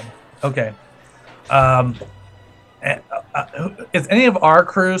God. Okay. Is any of our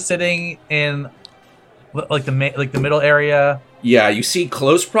crew sitting in like the middle area? Yeah, you see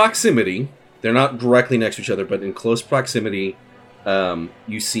close proximity. They're not directly next to each other, but in close proximity,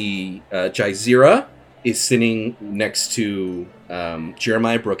 you see Jaizira is sitting next to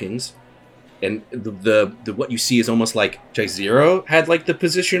Jeremiah Brookings, and the what you see is almost like Jaizira had like the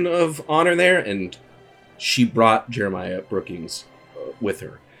position of honor there, and she brought Jeremiah Brookings with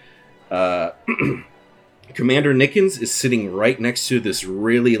her. Commander Nickens is sitting right next to this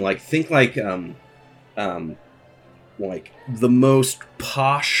really like the most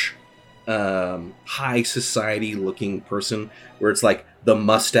posh, high society looking person, where it's like the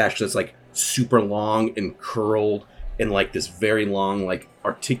mustache that's like super long and curled, and like this very long, like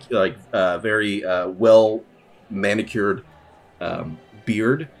very well manicured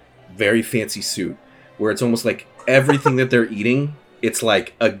beard, very fancy suit, where it's almost like everything that they're eating, it's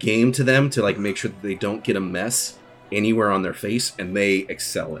like a game to them to like make sure that they don't get a mess anywhere on their face, and they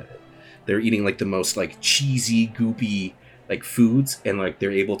excel at it. they're eating like the most like cheesy, goopy like foods, and like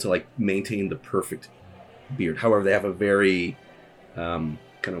they're able to like maintain the perfect beard. However, they have a very kind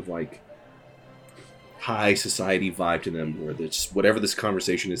of like high society vibe to them, where there's whatever this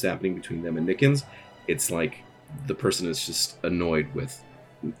conversation is happening between them and Nickens, it's like the person is just annoyed with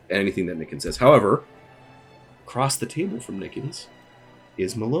anything that Nickens says. However, across the table from Nickens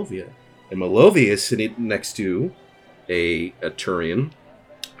is Malovia. And Malovia is sitting next to a Turian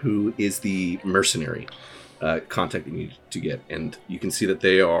who is the mercenary contact you need to get. And you can see that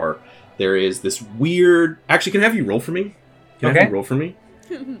there is this weird... Actually, can I have you roll for me? Can I have you roll for me?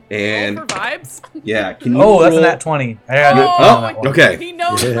 And roll for vibes? Yeah. Can you that's a nat 20. Okay. He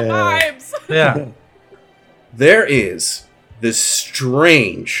knows the vibes. Yeah. There is this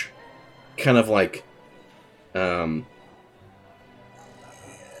strange kind of like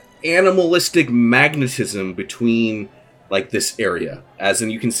animalistic magnetism between like this area, as in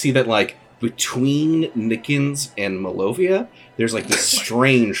you can see that like between Nickens and Malovia there's like this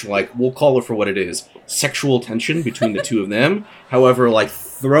strange, like, we'll call it for what it is, sexual tension between the two of them. However, like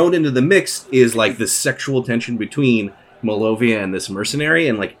thrown into the mix is like this sexual tension between Malovia and this mercenary,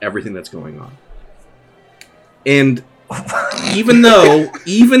 and like everything that's going on. And even though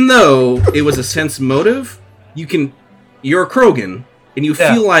it was a sense motive, you're a Krogan, and you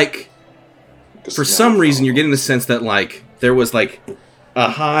feel like, for some reason, you're getting the sense that, like, there was, like,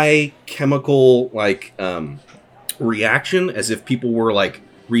 a high chemical, like, reaction, as if people were, like,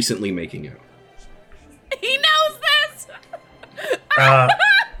 recently making out. He knows this!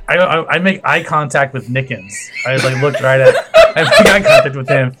 I make eye contact with Nickens. I, like, look right at... I make eye contact with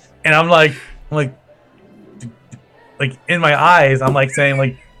him, and I'm like, in my eyes, I'm, like, saying,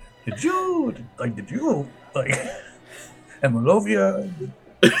 like, did you, like, and Malovia.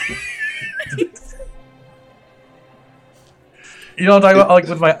 You know what I'm talking about? Like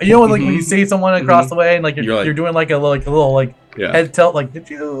with my, you know, like when you see someone across the way and like you're doing like a little head tilt, like did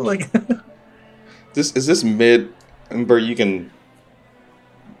you like? Is this mid? Ember, you can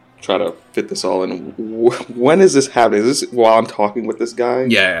try to fit this all in. When is this happening? Is this while I'm talking with this guy?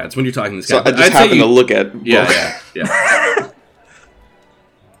 Yeah, it's when you're talking to this guy. So I just happen to look at. Yeah.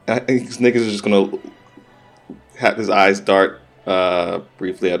 I think Nick is just gonna have his eyes dart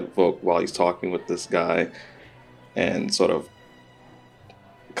briefly at Vok while he's talking with this guy, and sort of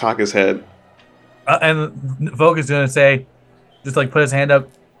cock his head. And Vok is gonna say, just like put his hand up.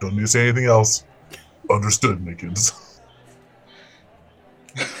 Don't need to say anything else. Understood, Nickens.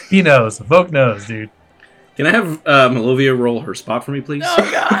 He knows. Vok knows, dude. Can I have Malovia roll her spot for me, please?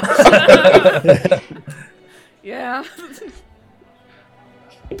 Oh, God. Yeah.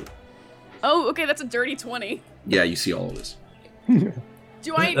 Oh, okay, that's a dirty 20. Yeah, you see all of this.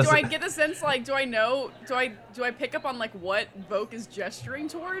 Do I get the sense, like, do I pick up on, like, what Vok is gesturing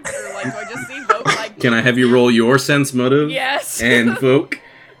towards? Or, like, do I just see Vok, like... Can I have you roll your sense motive? Yes. And Vok,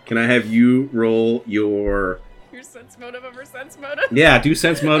 can I have you roll your... Your sense motive over sense motive? Yeah, do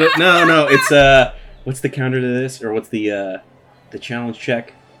sense motive. No, it's, what's the counter to this? Or what's the challenge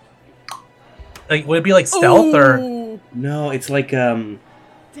check? Like, would it be, like, stealth, or... No, it's like,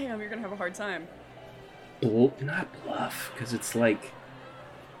 Damn, you're gonna have a hard time. Not bluff, because it's like...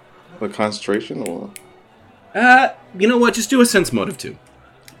 The concentration, or... You know what? Just do a sense motive, too.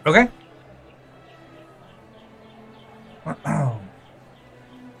 Okay.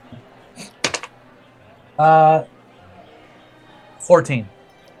 14.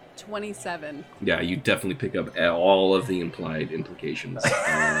 27. Yeah, you definitely pick up all of the implied implications.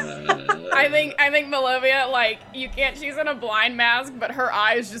 I think Malovia, like, she's in a blind mask, but her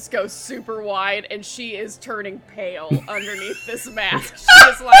eyes just go super wide, and she is turning pale underneath this mask. She's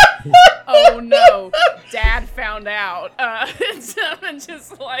just like, oh no, Dad found out. And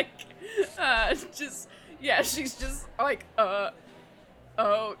just like, she's just like, oh,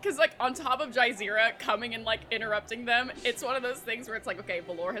 because, like, on top of Jazeera coming and, like, interrupting them, it's one of those things where it's like, okay,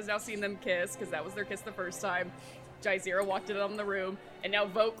 Volor has now seen them kiss, because that was their kiss the first time. Jazeera walked in on the room, and now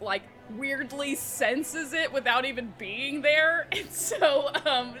Vok, like, weirdly senses it without even being there, and so,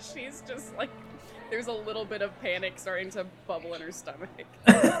 she's just, like, there's a little bit of panic starting to bubble in her stomach.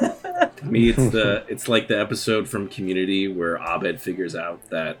 To me, it's like the episode from Community where Abed figures out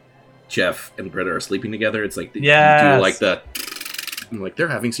that Jeff and Britta are sleeping together. It's like, you do, like, I'm like, they're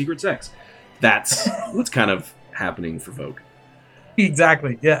having secret sex. That's what's kind of happening for Vok.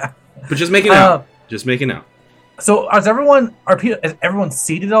 Exactly, yeah. But just make it out. Just make it out. So is everyone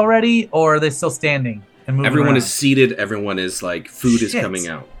seated already, or are they still standing and moving Everyone around? is seated. Everyone is like, food is coming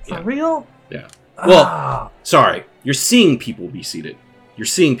out. For real? Yeah. Well, sorry. You're seeing people be seated. You're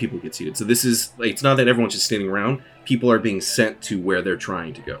seeing people get seated. So this is, like, it's not that everyone's just standing around. People are being sent to where they're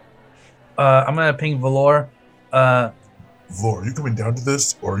trying to go. I'm gonna ping Volor. Vlor, are you coming down to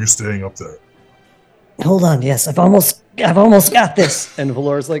this, or are you staying up there? Hold on. Yes, I've almost got this. And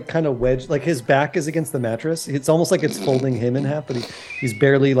Valor's like kind of wedged, like his back is against the mattress. It's almost like it's folding him in half, but he's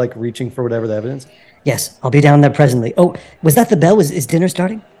barely like reaching for whatever the evidence. Yes, I'll be down there presently. Oh, was that the bell? Is dinner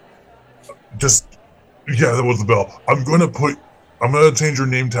starting? Yeah, that was the bell. I'm gonna change your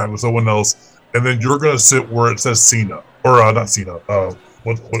name tag with someone else, and then you're gonna sit where it says Cena, or not Cena.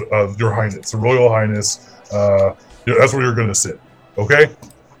 Your Highness, the Royal Highness. That's where you're gonna sit. Okay.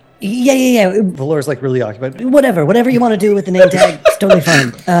 Yeah. Valor's like really occupied. Whatever you want to do with the name tag, it's totally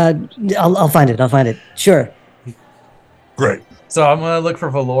fine. I'll find it. Sure. Great. So I'm gonna look for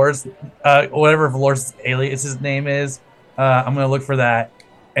Valor's, whatever Valor's alias his name is. I'm gonna look for that,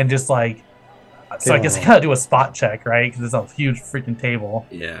 and just like, so I guess I gotta do a spot check, right? Because it's a huge freaking table.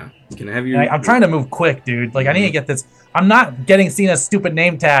 Yeah. Can I have you? I'm trying to move quick, dude. Like I need to get this. I'm not getting Cena's stupid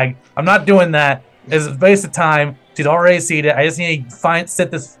name tag. I'm not doing that. It's a waste of time. She's already seated. I just need to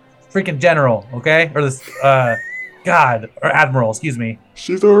sit this freaking general, okay? Or this, or admiral, excuse me.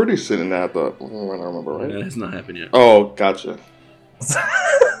 She's already sitting at the. I remember, right? That has not happened yet. Oh, gotcha.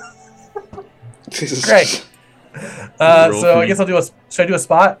 Jesus. Great. So I guess I'll do a. Should I do a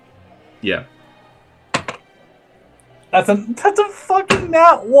spot? Yeah. That's a fucking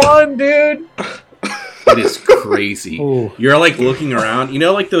nat 1, dude. It is crazy. Ooh. You're like looking around. You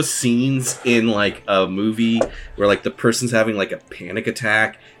know, like those scenes in like a movie where like the person's having like a panic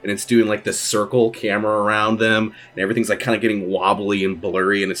attack and it's doing like the circle camera around them and everything's like kind of getting wobbly and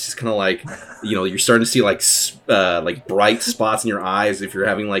blurry and it's just kind of like, you know, you're starting to see like bright spots in your eyes if you're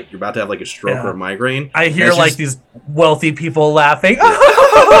having like you're about to have like a stroke or a migraine. I hear like these wealthy people laughing.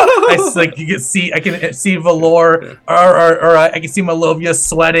 I can see Volor or I can see Malovia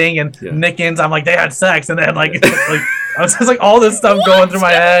sweating and Nickens. I'm like, they had sex, and then like I was just like all this stuff going through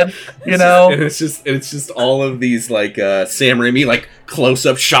my head, you know. And it's just all of these like Sam Raimi like close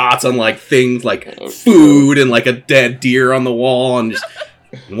up shots on like things like food and like a dead deer on the wall, and just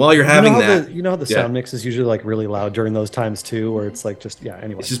and while you're having that, you know how the sound mix is usually like really loud during those times too, where it's like just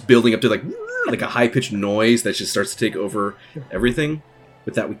anyway. It's just building up to like a high pitched noise that just starts to take over everything.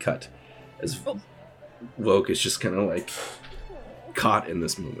 With that, we cut as Vok is just kind of like caught in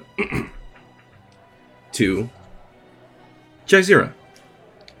this moment. To Jazeera.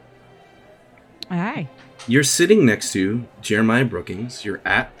 Hi. You're sitting next to Jeremiah Brookings. You're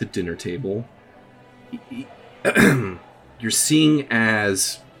at the dinner table. You're seeing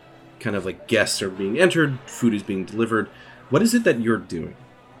as kind of like guests are being entered, food is being delivered. What is it that you're doing?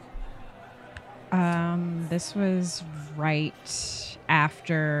 This was right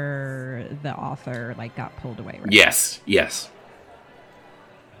after the author like got pulled away, right? Yes.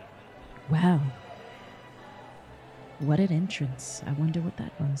 Wow. What an entrance. I wonder what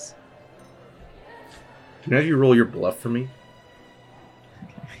that was. Can I have you roll your bluff for me?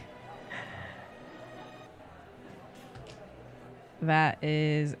 Okay. That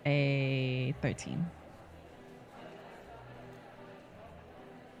is a 13.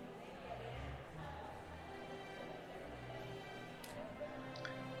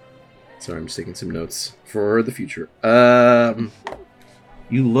 Sorry, I'm just taking some notes for the future.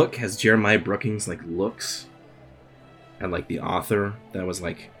 You look as Jeremiah Brookings like looks at like the author that was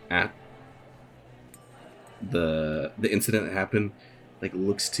like at the incident that happened, like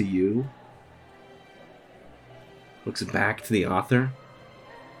looks to you, looks back to the author,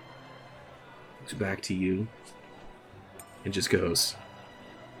 looks back to you, and just goes,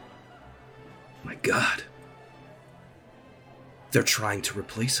 "My God, they're trying to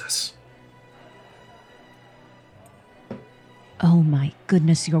replace us." Oh my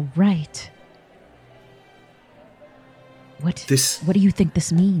goodness, you're right. What do you think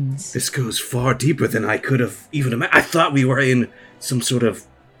this means? This goes far deeper than I could have even imagined. I thought we were in some sort of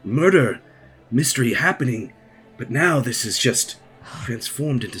murder mystery happening, but now this is just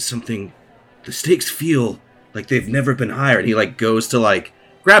transformed into something. The stakes feel like they've never been higher. And he like goes to like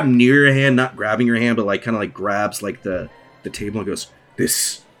grab near your hand, not grabbing your hand, but like kind of like grabs like the table and goes,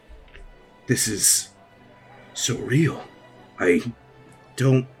 This is so real. I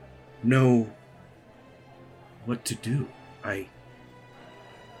don't know what to do. I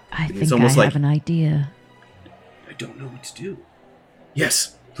think I have an idea. I don't know what to do.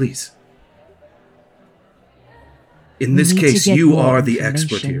 Yes, please. In this case, you are the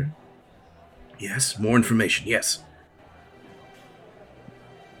expert here. Yes, more information, yes.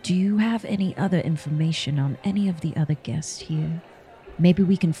 Do you have any other information on any of the other guests here? Maybe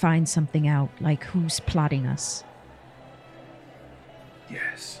we can find something out, like who's plotting us.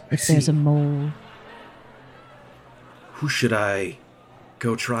 Yes. If there's a mole. Who should I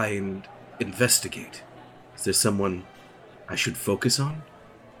go try and investigate. Is there someone I should focus on?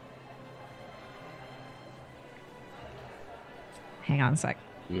 Hang on a sec.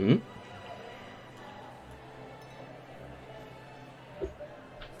 Mm-hmm.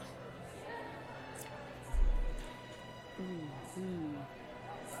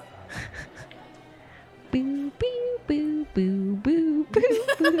 Boo, boo, boo, boo, boo, boo,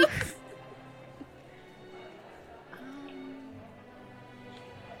 boo.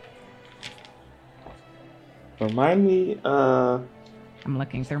 Remind me, I'm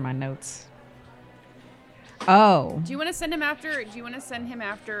looking through my notes. Oh. Do you want to send him after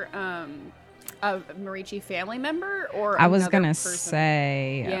a Marici family member or I was another gonna person?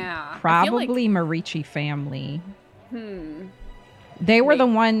 say Yeah. probably Marici family. Hmm. They were the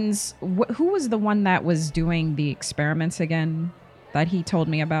ones. Who was the one that was doing the experiments again that he told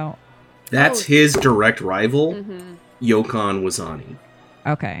me about? That's his direct rival, Yokon Wazani.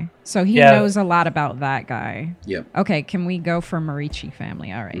 Okay, so he knows a lot about that guy. Yep. Okay, can we go for Marici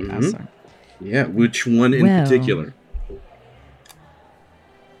family? All right, awesome. Yeah, which one in particular?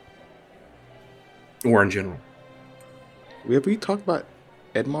 Or in general? Have we talked about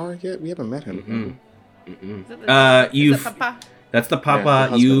Edmar yet? We haven't met him. That's the Papa. Yeah,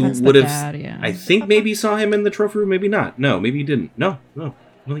 the you husband. would have. Dad, yeah. I think maybe you saw him in the trophy room. Maybe not. No, maybe you didn't. No.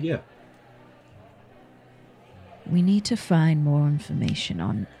 Yeah. We need to find more information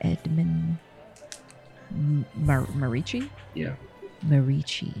on Edmund Marici? Yeah.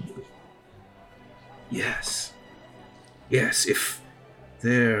 Marici. Yes. Yes, if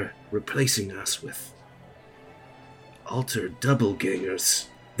they're replacing us with altered doublegangers,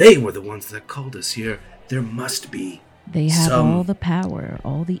 they were the ones that called us here. There must be They have all the power,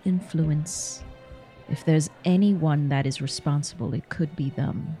 all the influence. If there's anyone that is responsible, it could be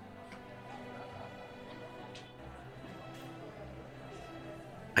them.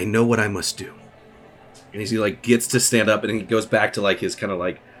 I know what I must do. And he gets to stand up and he goes back to his kind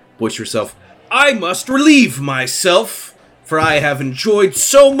of boisterous self. I must relieve myself, for I have enjoyed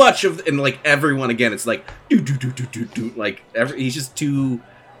so much of, and everyone again, it's he's just too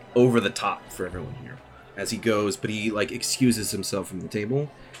over the top for everyone here. As he goes, but he excuses himself from the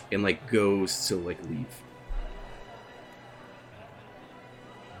table and goes to leave.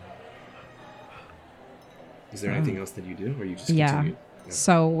 Is there anything else that you do, or you just continue?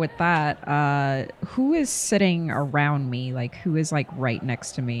 So with that, who is sitting around me? Who is right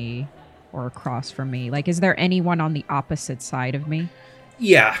next to me or across from me? Is there anyone on the opposite side of me?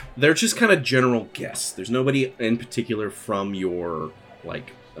 Yeah, they're just kind of general guests. There's nobody in particular from your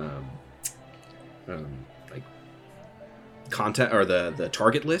contact or the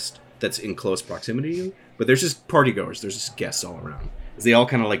target list that's in close proximity to you. But there's just party goers. There's just guests all around. As they all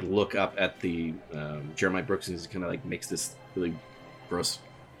kind of look up at the Jeremiah Brooks and kind of makes this really gross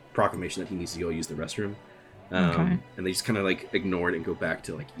proclamation that he needs to go use the restroom. Okay. And they just kind of ignore it and go back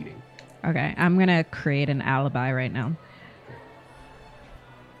to eating. Okay, I'm gonna create an alibi right now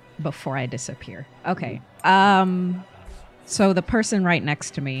before I disappear. Okay. So the person right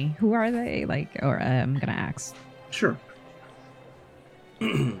next to me, who are they? I'm gonna ask. Sure.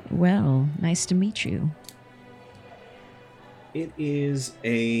 Well, nice to meet you. It is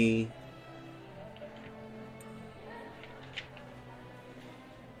a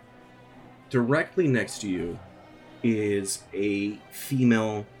directly next to you is a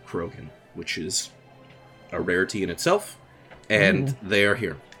female Krogan, which is a rarity in itself, and they are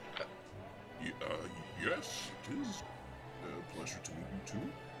here. Yes, it is a pleasure to meet you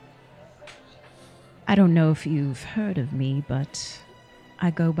too. I don't know if you've heard of me, but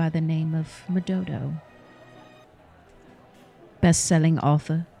I go by the name of Madodo. Best-selling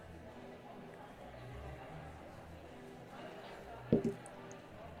author.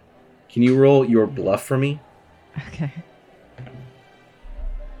 Can you roll your bluff for me? Okay.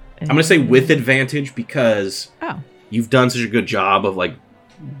 I'm going to say with advantage because you've done such a good job of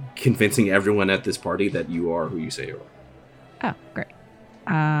convincing everyone at this party that you are who you say you are. Oh, great.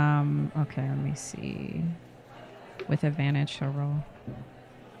 Okay, let me see. With advantage, I'll roll.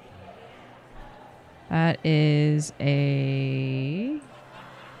 That is a...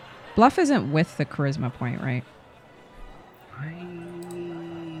 Bluff isn't with the charisma point, right?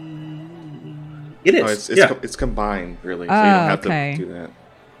 It is. It's combined, really. So you don't have to do that.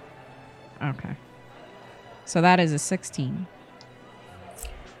 Okay. So that is a 16.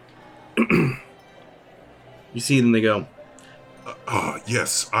 You see them, they go,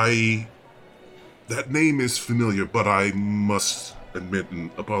 yes, that name is familiar, but I must admit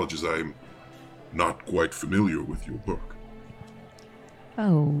and apologize, I'm not quite familiar with your work.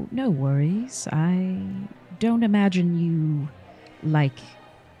 Oh, no worries. I don't imagine you,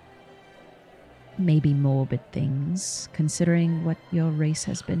 maybe morbid things, considering what your race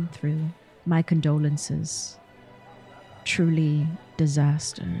has been through. My condolences. Truly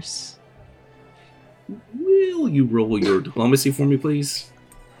disasters. Will you roll your diplomacy for me, please?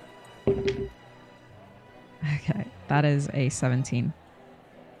 Okay, that is a 17.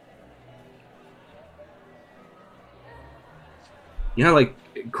 You know, like,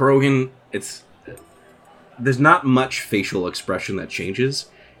 Krogan, there's not much facial expression that changes.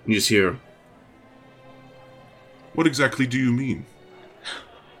 You just hear, What exactly do you mean?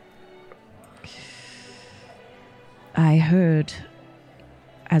 I heard,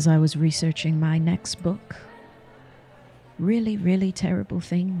 as I was researching my next book, really, really terrible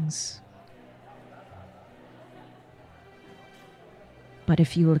things. But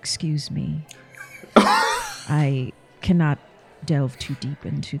if you will excuse me, I cannot delve too deep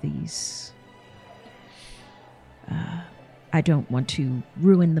into these. I don't want to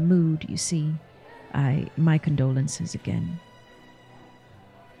ruin the mood, you see. My condolences again.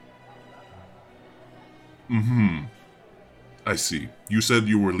 Mm-hmm. I see. You said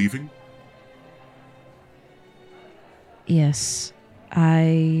you were leaving? Yes,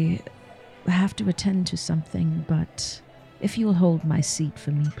 I have to attend to something, but if you will hold my seat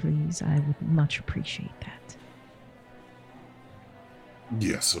for me, please, I would much appreciate that.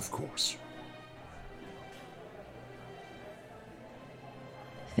 Yes, of course.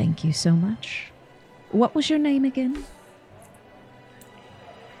 Thank you so much. What was your name again?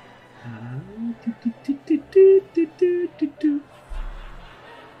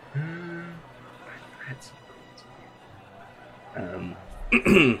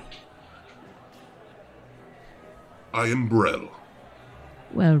 I am Brel.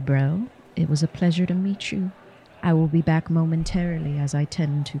 Well, bro, it was a pleasure to meet you. I will be back momentarily as I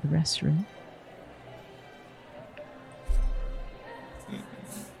tend to the restroom.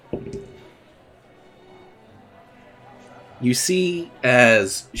 you see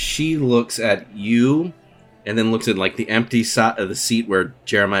as she looks at you and then looks at like the empty side of the seat where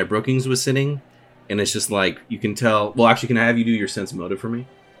Jeremiah Brookings was sitting, and it's just like you can tell. Well, actually, can I have you do your sense motive for me?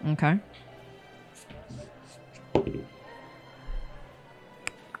 Okay.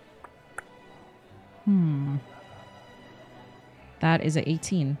 That is a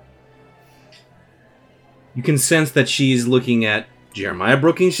 18. You can sense that she's looking at Jeremiah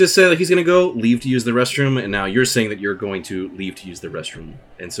Brookings just said he's going to go leave to use the restroom, and now you're saying that you're going to leave to use the restroom.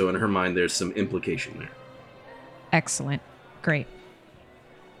 And so in her mind, there's some implication there. Excellent. Great.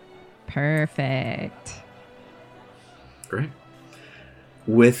 Perfect. Great.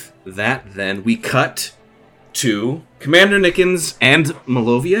 With that, then, we cut to Commander Nickens and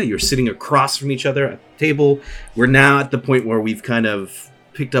Malovia. You're sitting across from each other at the table. We're now at the point where we've kind of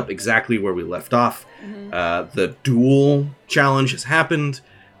picked up exactly where we left off. The duel challenge has happened.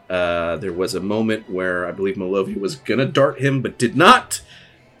 There was a moment where I believe Malovia was going to dart him, but did not.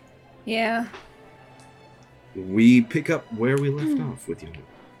 Yeah. We pick up where we left off with you.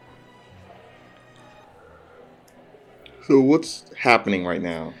 So what's happening right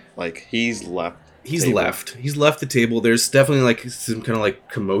now? Like, he's left. He's table. left. He's left the table. There's definitely like some kind of like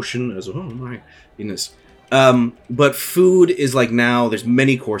commotion as oh my goodness. But food is like now there's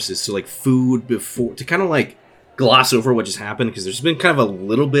many courses, so like food before to kind of like gloss over what just happened because there's been kind of a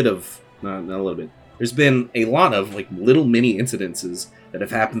little bit of not a little bit. There's been a lot of like little mini incidences that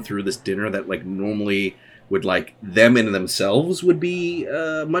have happened through this dinner that like normally would like them in themselves would be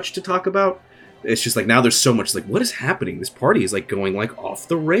much to talk about. It's just like now there's so much like what is happening? This party is like going like off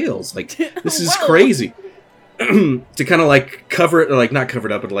the rails. Like this is crazy. To kind of like cover it, or like not cover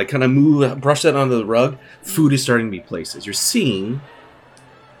it up, but like kind of brush that onto the rug. Food is starting to be placed. As you're seeing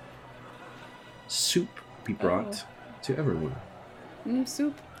soup be brought to everyone.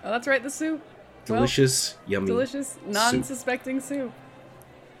 Soup. Oh, that's right, the soup. Delicious, yummy. Delicious, non-suspecting soup.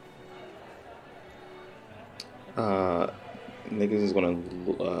 Niggas is gonna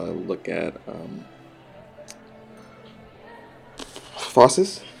look at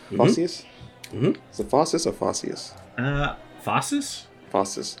Fossis. Fossius. Mm-hmm. Is it Fossis or Fossius? Fossis?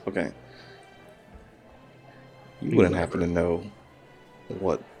 Fossis. Okay. You wouldn't happen to know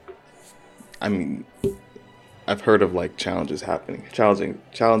what? I mean, I've heard of like challenges happening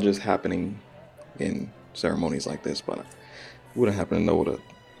in ceremonies like this, but I wouldn't happen to know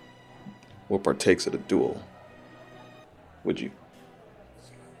what partakes of the duel. Would you?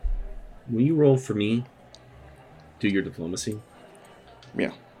 When you roll for me, do your diplomacy.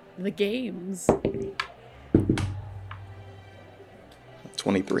 Yeah. The games.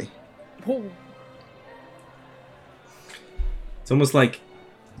 23. Oh. It's almost like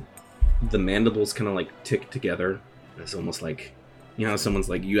the mandibles kind of like tick together. It's almost like You know how someone's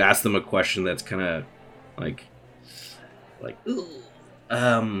like, you ask them a question that's kind of like, ooh,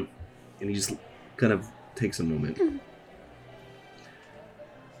 and he just kind of takes a moment.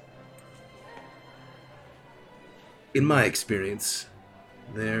 In my experience,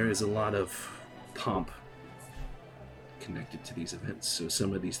 there is a lot of pomp connected to these events, so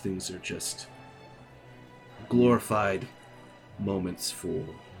some of these things are just glorified moments for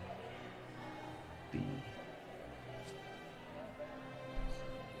the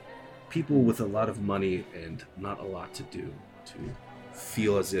people with a lot of money and not a lot to do, to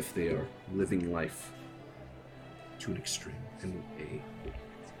feel as if they are living life to an extreme and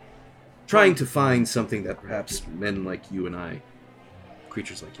trying to find something that perhaps men like you and I,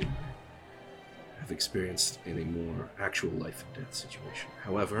 creatures like you and I, have experienced in a more actual life and death situation.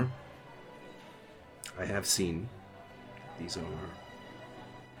 However, I have seen these are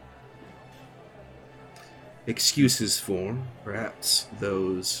excuses for perhaps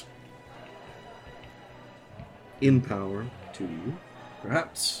those in power to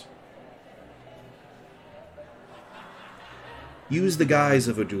perhaps use the guise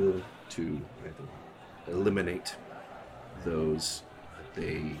of a duel to either eliminate those that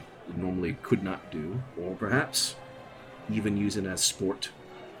they normally could not do, or perhaps even use it as sport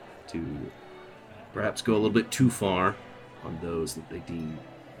to perhaps go a little bit too far on those that they deem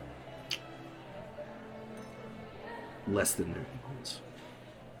less than their equals.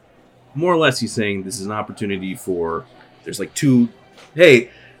 More or less, he's saying this is an opportunity for, there's like two, hey,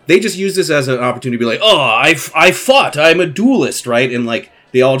 they just use this as an opportunity to be like, oh, I fought, I'm a duelist, right? And like,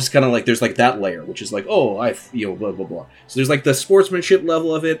 they all just kind of like, there's like that layer, which is like, oh, blah, blah, blah. So there's like the sportsmanship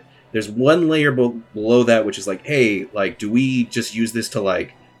level of it. There's one layer below that, which is like, hey, like, do we just use this to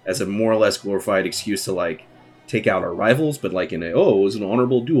like, as a more or less glorified excuse to like, take out our rivals, but like in a, oh, it was an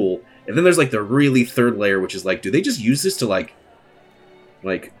honorable duel. And then there's like the really third layer, which is like, do they just use this to like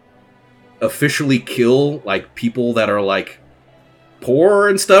officially kill like people that are like poor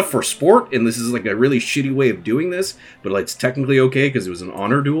and stuff for sport? And this is like a really shitty way of doing this, but like, it's technically okay because it was an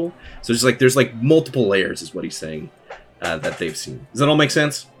honor duel. So just like there's like multiple layers is what he's saying that they've seen. Does that all make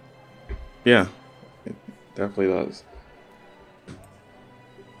sense? Yeah, it definitely does.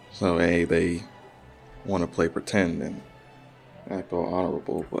 So they want to play pretend and act all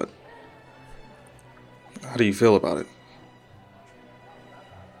honorable, but how do you feel about it?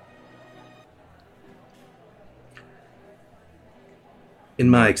 In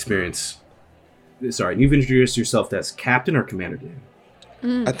my experience, sorry, you've introduced yourself as Captain or Commander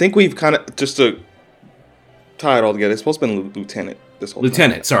Dan? I think we've kind of, just to tie it all together, it's supposed to be Lieutenant this whole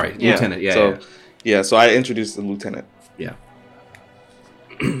Lieutenant, time. sorry. Yeah. Lieutenant, yeah. So, yeah, so I introduced the Lieutenant. Yeah.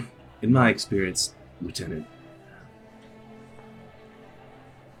 In my experience, Lieutenant,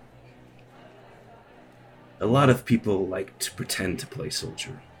 a lot of people like to pretend to play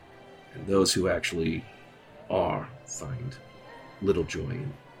soldier, and those who actually are find little joy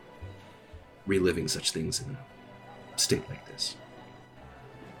in reliving such things in a state like this.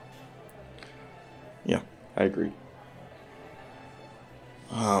 Yeah, I agree.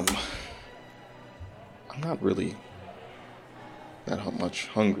 I'm not really that much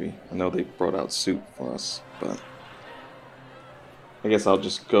hungry. I know they brought out soup for us, but I guess I'll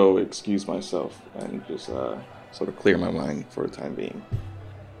just go excuse myself and just sort of clear my mind for the time being.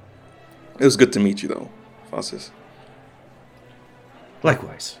 It was good to meet you, though, Fossis.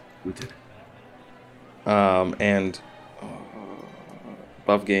 Likewise, Lieutenant. And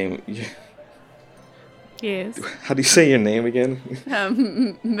Buff Game. Yes. How do you say your name again?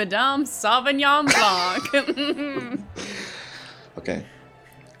 Madame Sauvignon Blanc. Okay.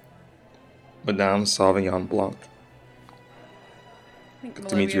 Madame Sauvignon Blanc. Good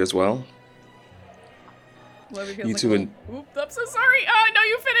to meet you as well. You two and... Oop, I'm so sorry. No,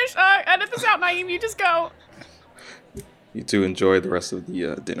 you finish. Edit this out, Naeem. You just go. You two enjoy the rest of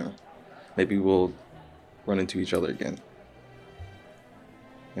the dinner. Maybe we'll run into each other again.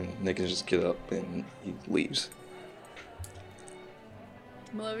 And Nick can just get up and he leaves.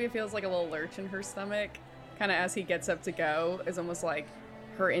 Malovia feels like a little lurch in her stomach, kind of as he gets up to go. It's almost like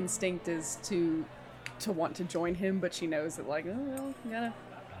her instinct is to want to join him, but she knows that like, oh well, you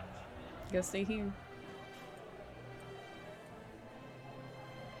gotta stay here.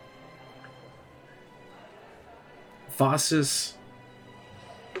 Fossis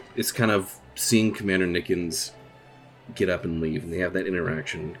is kind of seeing Commander Nickens get up and leave, and they have that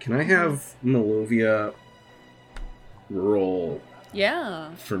interaction. Can I have Malovia roll?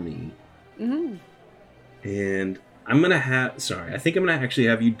 Yeah. For me. Mm-hmm. And I'm gonna have. Sorry, I think I'm gonna actually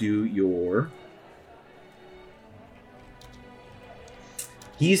have you do your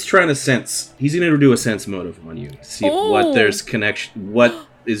He's trying to sense. He's going to do a sense motive on you. See what there's connection. What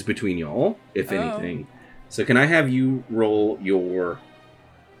is between y'all, if anything. So can I have you roll your...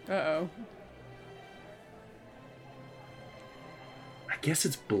 Uh-oh. I guess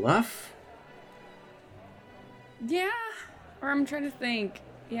it's bluff? Yeah. Or I'm trying to think.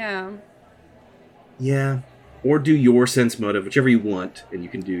 Yeah. Yeah. Or do your sense motive, whichever you want, and you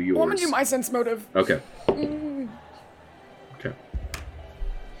can do yours. Well, I'm going to do my sense motive. Okay. Okay.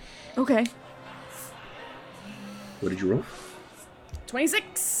 Okay. What did you roll?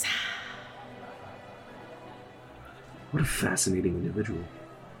 26. What a fascinating individual.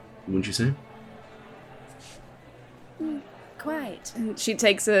 Wouldn't you say? Quite. And she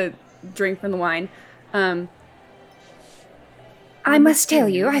takes a drink from the wine. I must tell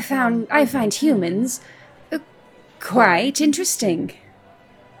you, I find humans quite interesting.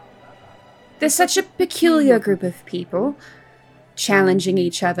 They're such a peculiar group of people, challenging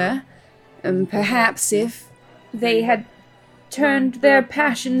each other. Perhaps if they had turned their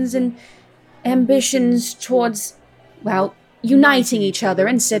passions and ambitions towards, well, uniting each other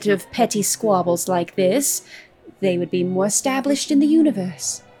instead of petty squabbles like this, they would be more established in the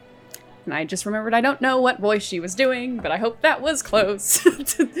universe. And I just remembered I don't know what voice she was doing, but I hope that was close.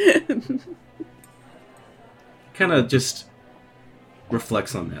 Kind of just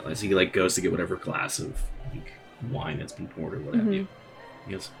reflects on that as he goes to get whatever glass of wine that's been poured or what have you.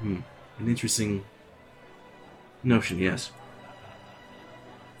 He goes, an interesting notion, yes.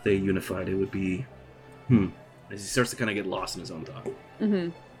 If they unified, it would be, As he starts to kind of get lost in his own thought.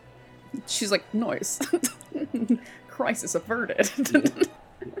 She's like, noise. Crisis averted.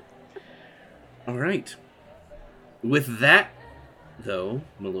 All right. With that, though,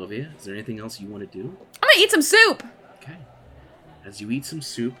 Malovia, is there anything else you want to do? I'm gonna eat some soup. Okay. As you eat some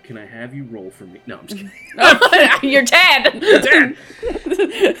soup, can I have you roll for me? No, I'm just kidding. You're dead. You're dead.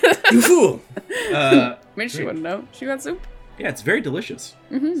 You fool. Maybe she wouldn't know. She got soup. Yeah, it's very delicious.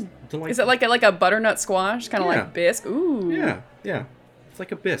 Delightful. Is it like a butternut squash, kind of like bisque? Ooh. Yeah. It's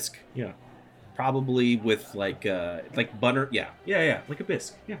like a bisque. Yeah. Probably with like butter. Yeah. Like a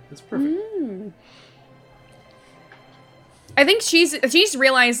bisque. Yeah, that's perfect. I think she's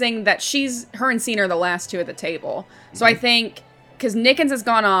realizing that her and Cena are the last two at the table. So I think because Nickens has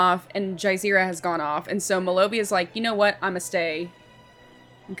gone off and Jazeera has gone off, and so Malovia's like, you know what, I'ma stay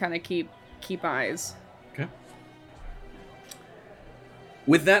and kind of keep eyes. Okay.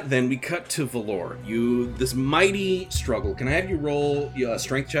 With that, then we cut to Volor. This mighty struggle. Can I have you roll a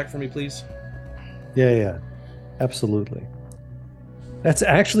strength check for me, please? Yeah, absolutely. That's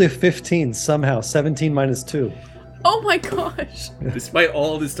actually a 15 somehow. 17 minus 2. Oh my gosh. Despite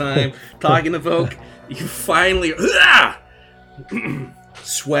all this time talking to Vok, you finally...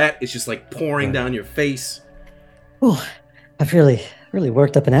 Sweat is just pouring down your face. Oh, I've really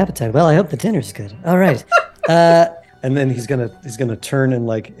worked up an appetite. Well, I hope the dinner's good. All right. And then he's gonna turn and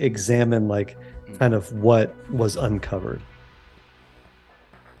examine kind of what was uncovered.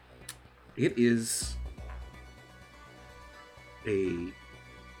 It is a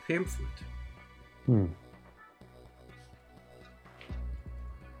pamphlet.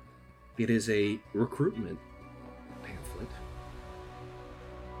 It is a recruitment pamphlet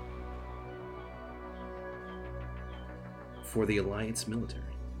for the Alliance military.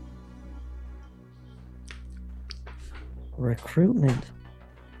 Recruitment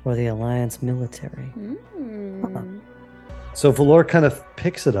for the Alliance military. So Volor kind of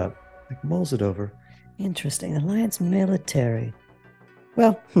picks it up, mulls it over. Interesting. Alliance military.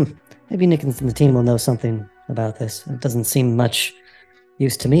 Well, maybe Nickens and the team will know something about this. It doesn't seem much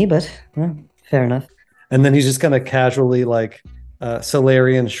use to me, but fair enough. And then he's just kind of casually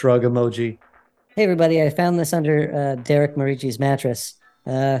Solarian shrug emoji. Hey everybody, I found this under Derek Marici's mattress.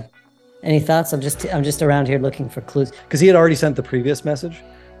 Any thoughts? I'm just around here looking for clues. Because he had already sent the previous message.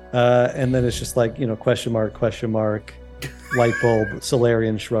 And then it's just question mark, light bulb,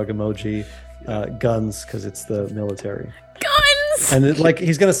 Solarian shrug emoji, guns, because it's the military. Guns! And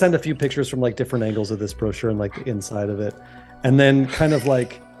he's going to send a few pictures from different angles of this brochure and the inside of it. And then kind of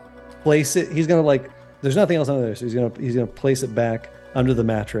place it. He's going to there's nothing else under there. So he's going to place it back under the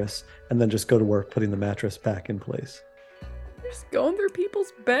mattress and then just go to work putting the mattress back in place. Just going through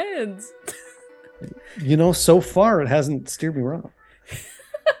people's beds. So far it hasn't steered me wrong.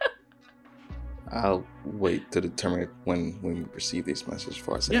 I'll wait to determine when we receive these messages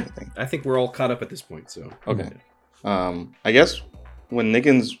before I say anything. I think we're all caught up at this point, so. Okay. I guess when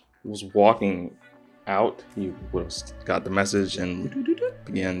Nickens was walking out, he would have got the message and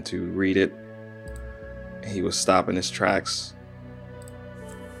began to read it. He was stopping his tracks,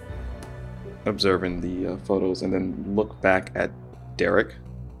 observing the photos, and then look back at Derek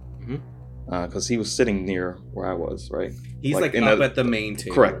Because he was sitting near where I was, right? He's like up at the main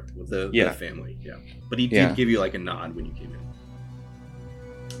table. Correct. With the family, yeah. But he did Yeah. give you like a nod when you came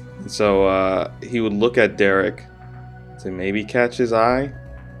in. So he would look at Derek to maybe catch his eye.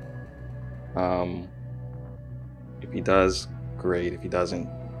 If he does, great. If he doesn't,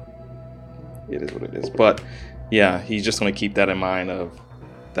 it is what it is. But yeah, he's just going to keep that in mind of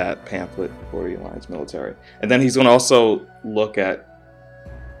that pamphlet for the Alliance military. And then he's going to also look at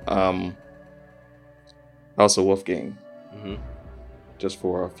also Wolfgang, just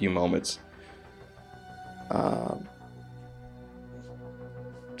for a few moments.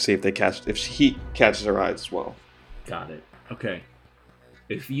 See if he catches her eye as well. Got it. Okay.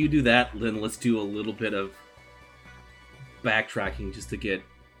 If you do that, then let's do a little bit of backtracking just to get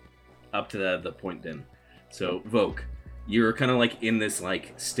up to the point then. So, Vok, you're kind of like in this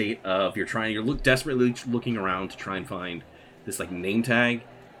like state of you're desperately looking around to try and find this like name tag,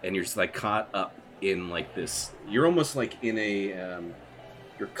 and you're just like caught up in like this. You're almost like in a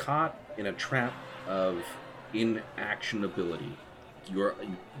you're caught in a trap of inactionability. You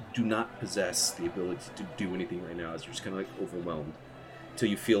do not possess the ability to do anything right now, as you're just kind of like overwhelmed until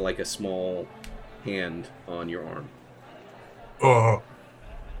you feel like a small hand on your arm.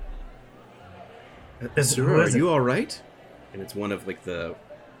 Sir, are you all right? And it's one of like the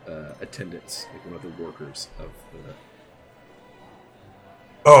attendants, like one of the workers of the.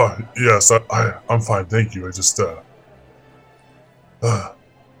 Oh yes, I'm fine, thank you. I just I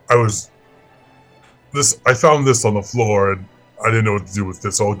found this on the floor and I didn't know what to do with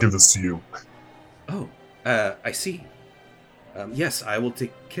this, so I'll give this to you. Oh, I see. Yes, I will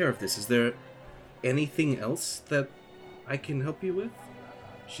take care of this. Is there anything else that I can help you with?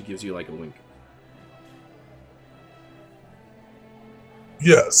 She gives you like a wink.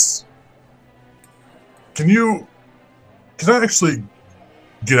 Yes. Can I actually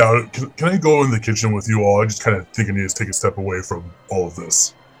get out? Can I go in the kitchen with you all? I just kind of think I need to take a step away from all of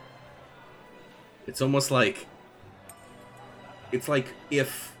this. It's almost like it's like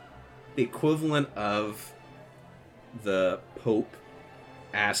if the equivalent of the Pope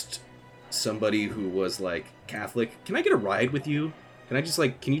asked somebody who was like Catholic, "Can I get a ride with you? Can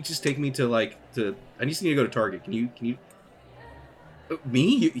you just take me to I just need to go to Target. Can you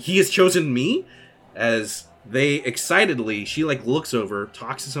me? He has chosen me?" As they excitedly, she like looks over,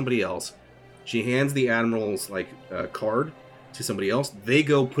 talks to somebody else. She hands the Admiral's card to somebody else. They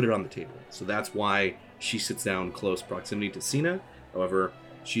go put it on the table. So that's why she sits down close proximity to Cena. However,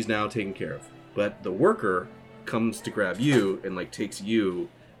 she's now taken care of. But the worker comes to grab you and takes you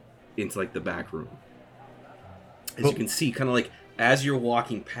into the back room. As you can see, kind of as you're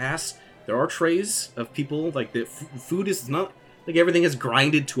walking past, there are trays of people. The food is not everything is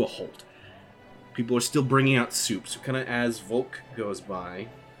grinded to a halt. People are still bringing out soup. So kind of as Vok goes by,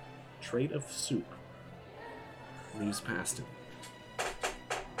 tray of soup moves past him.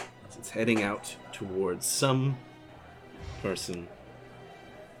 As it's heading out towards some person.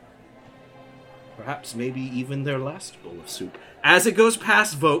 Perhaps maybe even their last bowl of soup. As it goes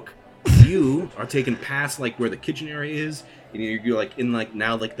past Vok, you are taken past where the kitchen area is, and you're in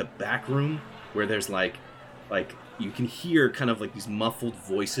now the back room where there's you can hear kind of these muffled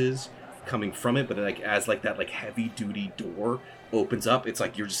voices coming from it, but as that heavy duty door opens up, it's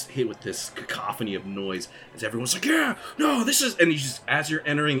you're just hit with this cacophony of noise as everyone's yeah, no, this is, and you just, as you're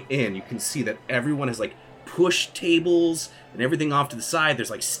entering in, you can see that everyone has pushed tables and everything off to the side.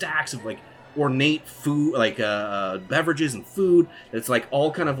 There's stacks of ornate food, beverages and food. It's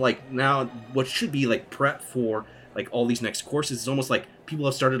all kind of now what should be prep for all these next courses. It's almost people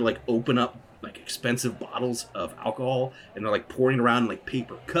have started to open up expensive bottles of alcohol, and they're pouring around in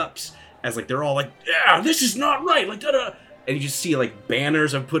paper cups as they're all yeah, this is not right, da-da. And you just see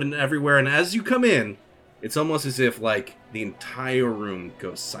banners are put in everywhere, and as you come in, it's almost as if the entire room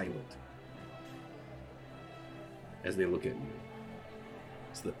goes silent as they look at you.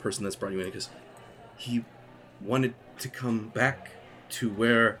 So the person that's brought you in, because he wanted to come back to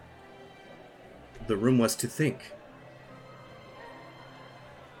where the room was to think.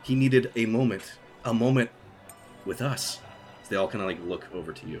 He needed a moment with us. So they all kind of look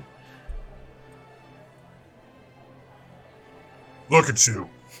over to you. Look at you.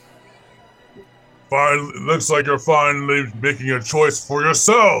 Looks like you're finally making a choice for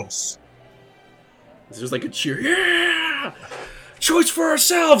yourselves. There's a cheer. Yeah! Choice for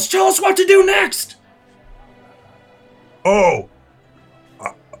ourselves! Tell us what to do next! Oh,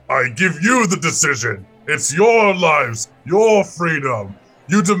 I give you the decision. It's your lives, your freedom.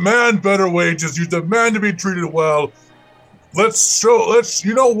 You demand better wages. You demand to be treated well.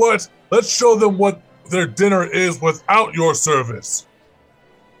 You know what? Let's show them what their dinner is without your service.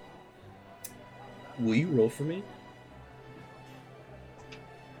 will you roll for me?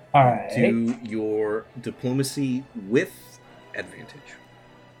 All right. Do your diplomacy with advantage.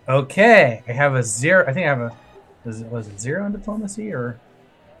 Okay, I have a 0. I think I have a. Was it 0 in diplomacy or?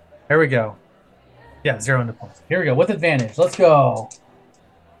 Here we go. Yeah, 0 in diplomacy. Here we go with advantage. Let's go.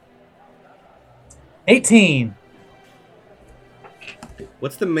 18.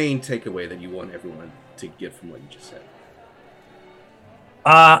 What's the main takeaway that you want everyone to get from what you just said?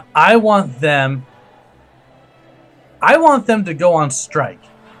 I want them to go on strike.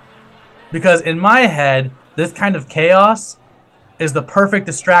 Because in my head, this kind of chaos is the perfect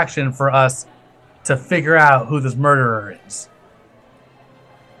distraction for us to figure out who this murderer is.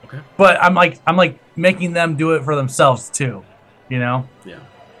 Okay. But I'm like making them do it for themselves too, you know? Yeah.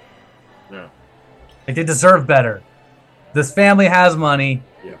 Yeah. Like they deserve better. This family has money.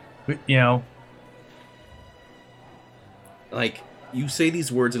 Yeah. You know. Like you say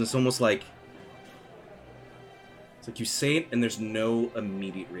these words and it's almost like you say it and there's no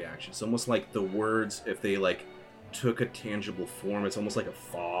immediate reaction. It's almost like the words, if they like took a tangible form, it's almost like a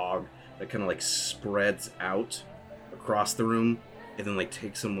fog that kind of like spreads out across the room and then like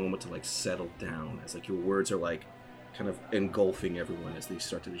takes a moment to like settle down as like your words are like kind of engulfing everyone as they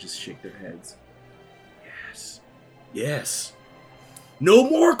start to just shake their heads. Yes. Yes. No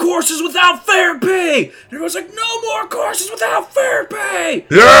more courses without fair pay! And everyone's like, no more courses without fair pay!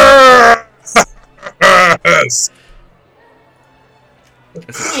 Yeah! Yes!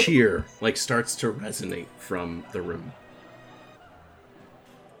 As a cheer like starts to resonate from the room.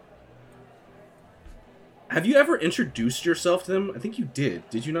 Have you ever introduced yourself to them? I think you did.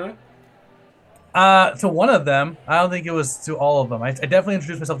 Did you not? To one of them. I don't think it was to all of them. I definitely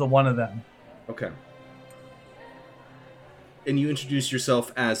introduced myself to one of them. Okay. And you introduced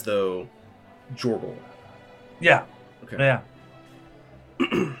yourself as though Jorgel. Yeah. Okay. Yeah.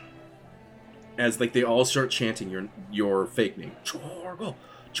 As like they all start chanting your fake name. Jorgel,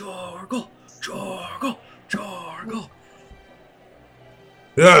 Jorgel, Jorgel, Jorgel.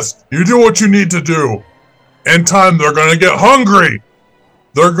 Yes, you do what you need to do. In time, they're gonna get hungry.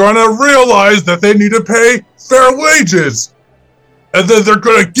 They're gonna realize that they need to pay fair wages. And then they're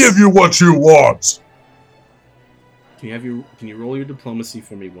gonna give you what you want. Can you roll your diplomacy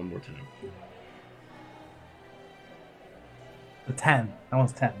for me one more time? The 10. That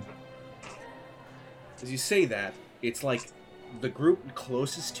one's 10. As you say that, it's like the group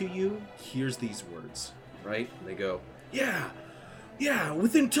closest to you hears these words, right? And they go, yeah,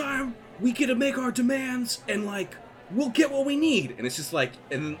 within time, we get to make our demands, and, like, we'll get what we need. And it's just like,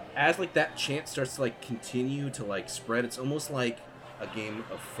 and then as, like, that chant starts to, like, continue to, like, spread, it's almost like a game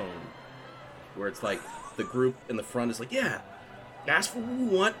of phone, where it's like, the group in the front is like, yeah, ask for what we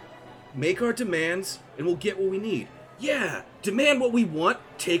want, make our demands, and we'll get what we need. Yeah, demand what we want,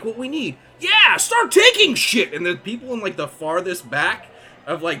 take what we need. Yeah, start taking shit! And the people in, like, the farthest back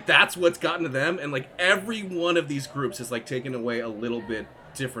of, like, that's what's gotten to them, and, like, every one of these groups has, like, taken away a little bit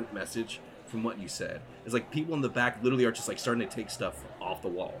different message from what you said. It's like people in the back literally are just, like, starting to take stuff off the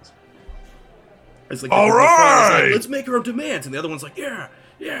walls. It's like, all right! Like, let's make our demands, and the other one's like,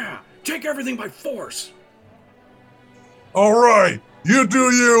 yeah, take everything by force. All right, you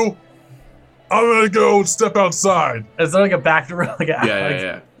do you. I'm gonna go step outside. Is there like a back room? Like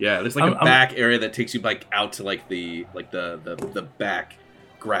yeah. There's like a back area that takes you like out to like the back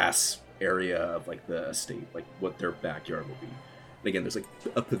grass area of like the estate, like what their backyard will be. And again, there's like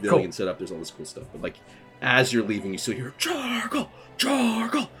a pavilion set up. There's all this cool stuff. But like as you're leaving, you still hear Jorgel,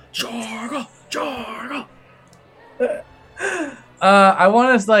 Jorgel, Jorgel, Jorgel. I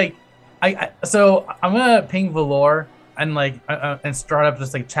want to like, so I'm gonna ping Volor. And like, and start up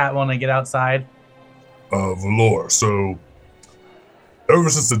just like chat when I get outside. Volor. So, ever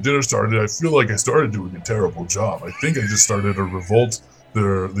since the dinner started, I feel like I started doing a terrible job. I think I just started a revolt.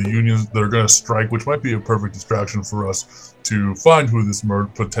 The unions, they're going to strike, which might be a perfect distraction for us to find who this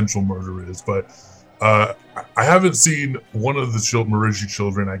potential murderer is. But I haven't seen one of the Marishi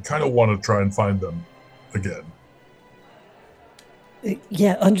children. I kind of want to try and find them again.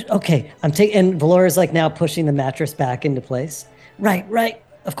 Yeah, okay. I'm taking, and Volor is like now pushing the mattress back into place. Right.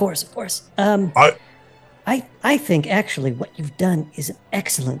 Of course. I think actually what you've done is an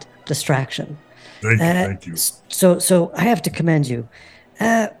excellent distraction. Thank you. So I have to commend you.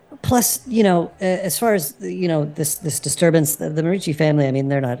 Plus, as far as this disturbance, the Marici family, I mean,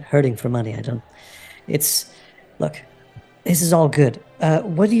 they're not hurting for money. Look, this is all good.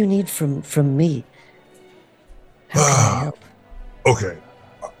 What do you need from me? How can I help? Okay,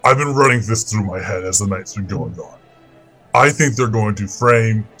 I've been running this through my head as the night's been going on. I think they're going to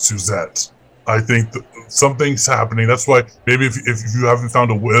frame Suzette. I think something's happening. That's why maybe if you haven't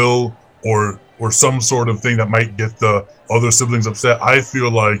found a will or or some sort of thing that might get the other siblings upset. I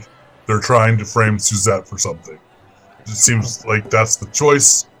feel like they're trying to frame Suzette for something. It seems like that's the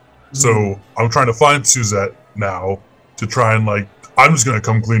choice. So I'm trying to find Suzette now to try and I'm just going to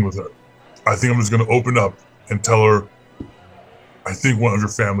come clean with her. I think I'm just going to open up and tell her, I think one of your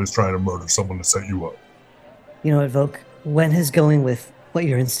family is trying to murder someone to set you up. You know what, Vok? When his going with what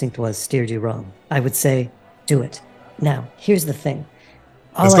your instinct was steered you wrong, I would say, do it. Now, here's the thing.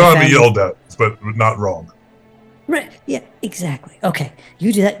 It's going to be yelled at, but not wrong. Right. Yeah, exactly. Okay.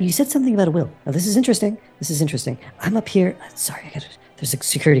 You do that. You said something about a will. Now, this is interesting. I'm up here. Sorry, there's a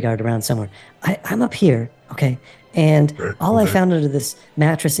security guard around somewhere. I'm up here, okay? And all I found under this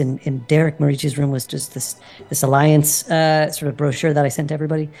mattress in Derek Marici's room was just this Alliance sort of brochure that I sent to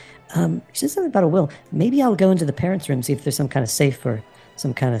everybody. He said something about a will. Maybe I'll go into the parents' room, see if there's some kind of safe or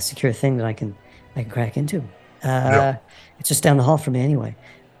some kind of secure thing that I can crack into. It's just down the hall from me anyway.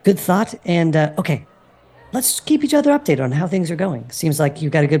 Good thought. And okay, let's keep each other updated on how things are going. Seems like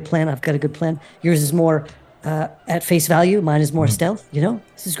you've got a good plan. I've got a good plan. Yours is more at face value. Mine is more stealth.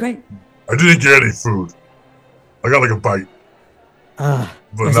 This is great. I didn't get any food. I got a bite. But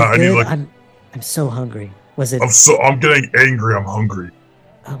I need I'm so hungry. Was it? I'm getting angry. I'm hungry.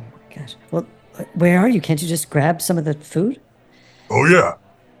 Oh my gosh. Well, where are you? Can't you just grab some of the food? Oh yeah.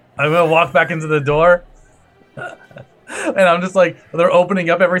 I'm gonna walk back into the door, and I'm just they're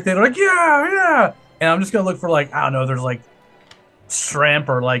opening up everything. They're yeah, and I'm just gonna look for I don't know. There's shrimp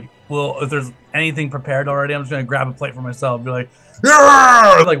or if there's anything prepared already. I'm just gonna grab a plate for myself. And be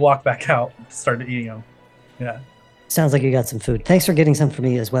yeah. Walk back out, start eating them. Yeah. Sounds like you got some food. Thanks for getting some for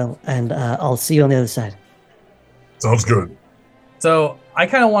me as well, and I'll see you on the other side. Sounds good. So I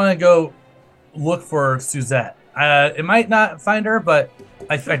kind of want to go look for Suzette. It might not find her, but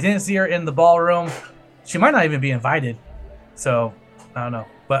I didn't see her in the ballroom. She might not even be invited. So I don't know.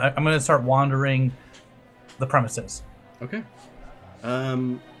 But I'm going to start wandering the premises. Okay.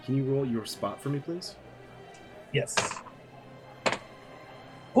 Can you roll your spot for me, please? Yes.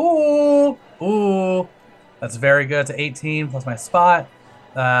 Ooh. That's very good. It's 18 plus my spot.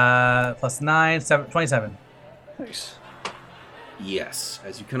 Plus 9, 27. Nice. Yes.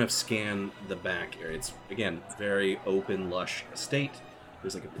 As you kind of scan the back area, it's, again, very open, lush estate.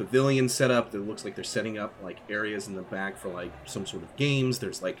 There's a pavilion set up that looks like they're setting up areas in the back for some sort of games.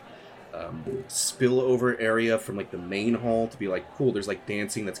 There's spillover area from the main hall to be cool. There's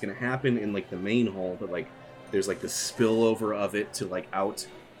dancing that's going to happen in the main hall, but there's the spillover of it to out.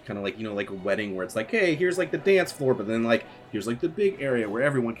 Kind of like a wedding where it's hey, here's the dance floor, but then here's the big area where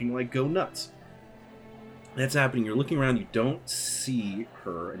everyone can go nuts. That's happening. You're looking around, you don't see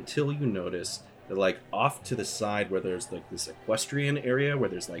her until you notice that off to the side where there's this equestrian area where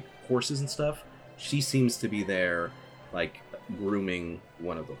there's horses and stuff, she seems to be there grooming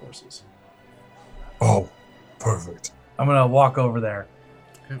one of the horses. Oh, perfect. I'm gonna walk over there,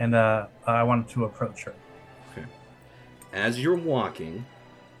 and I wanted to approach her. Okay. As you're walking,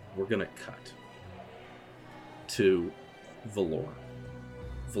 we're gonna cut to Volor.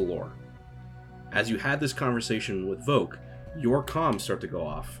 As you had this conversation with Vok, your comms start to go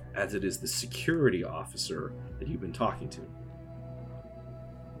off, as it is the security officer that you've been talking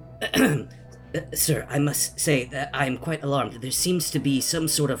to. Sir, I must say that I am quite alarmed. There seems to be some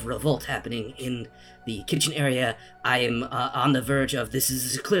sort of revolt happening in the kitchen area. I am on the verge of this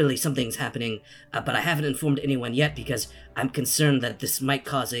is clearly something's happening, but I haven't informed anyone yet because I'm concerned that this might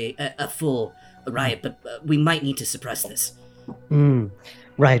cause a full riot, but we might need to suppress this.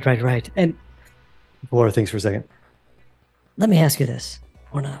 Right. And Laura thinks for a second. Let me ask you this,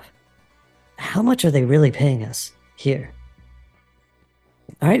 Ornov. How much are they really paying us here?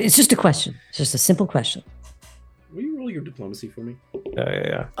 All right, it's just a question. It's just a simple question. Will you roll your diplomacy for me?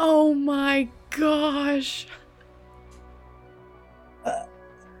 Yeah. Oh my gosh. One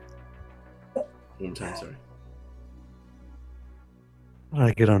more time, sorry. How did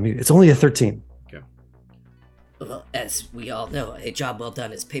I get on mute? It's only a 13. Okay. Well, as we all know, a job well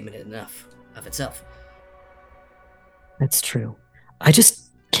done is payment enough of itself. That's true. I just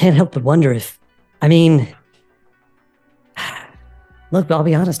can't help but wonder if... Look, I'll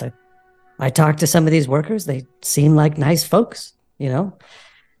be honest. I talked to some of these workers. They seem like nice folks,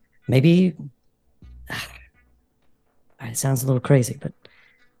 Maybe... It sounds a little crazy, but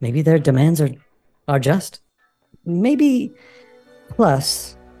maybe their demands are just. Maybe...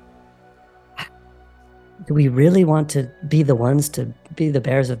 Plus... Do we really want to be the ones to be the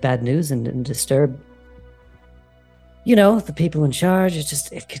bearers of bad news and disturb, the people in charge?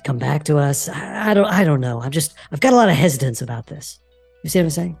 It could come back to us. I don't know. I've got a lot of hesitance about this. You see what I'm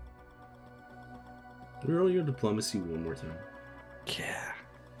saying? Roll your diplomacy one more time. Yeah.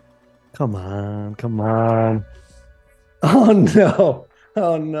 Come on, come on. Oh no.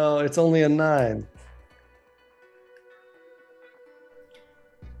 Oh no, it's only a 9.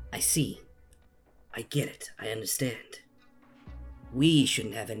 I see. I get it. I understand. We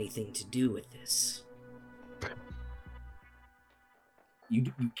shouldn't have anything to do with this.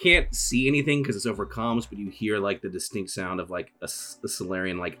 You can't see anything because it's over comms, but you hear like the distinct sound of like a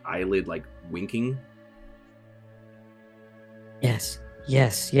Solarian like eyelid like winking. Yes.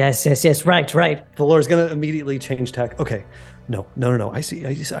 Right. Volor's gonna immediately change tack. Okay. No. I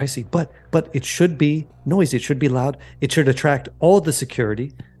see. But it should be noisy. It should be loud. It should attract all the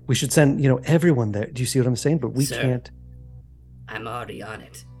security. We should send, everyone there. Do you see what I'm saying? But we can't. I'm already on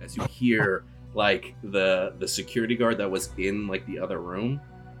it. As you hear like the security guard that was in like the other room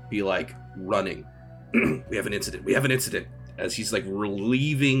be like running. We have an incident. As he's like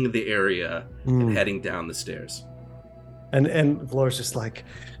relieving the area and heading down the stairs. And Volor's just like,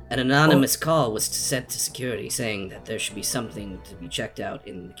 an anonymous call was sent to security saying that there should be something to be checked out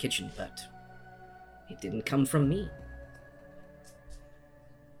in the kitchen, but it didn't come from me.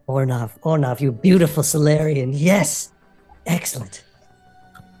 Ornov, you beautiful Solarian. Yes. Excellent.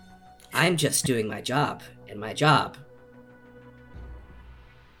 I'm just doing my job, and my job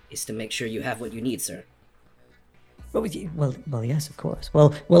is to make sure you have what you need, sir. Well, yes, of course.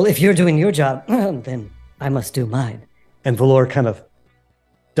 Well, if you're doing your job, then I must do mine. And Volor kind of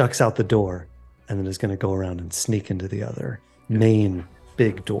ducks out the door and then is going to go around and sneak into the other main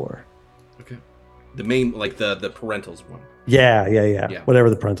big door. Okay. The main, like the parentals one. Yeah.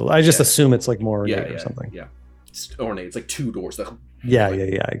 Whatever the parental. I just assume it's like more ornate or something. Yeah. It's ornate. It's like 2 doors. Yeah,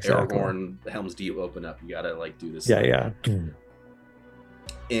 exactly. Aragorn, Helm's Deep open up. You gotta like do this. Yeah.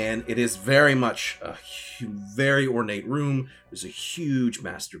 And it is very much a very ornate room. There's a huge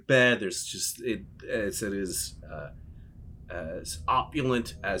master bed. There's just it is as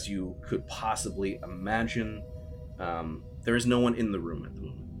opulent as you could possibly imagine. There is no one in the room at the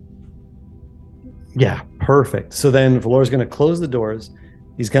moment. Yeah, perfect. So then Volor's going to close the doors.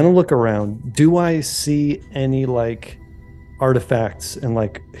 He's going to look around. Do I see any like artifacts and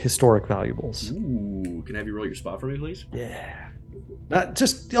like historic valuables? Ooh, can I have you roll your spot for me, please? Yeah. Not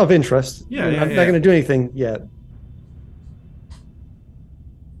just of interest. I'm not going to do anything yet.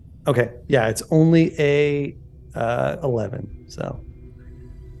 Okay. Yeah, it's only a 11. So.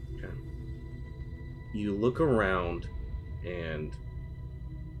 Okay. You look around and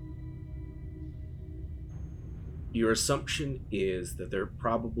your assumption is that there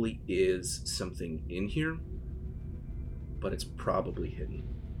probably is something in here, but it's probably hidden.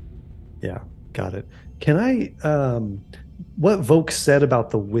 Yeah, got it. Can I, what Vok said about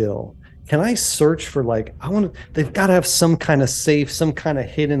the will, can I search for like, they've got to have some kind of safe, some kind of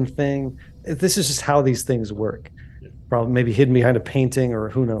hidden thing. This is just how these things work. Yeah. Probably maybe hidden behind a painting or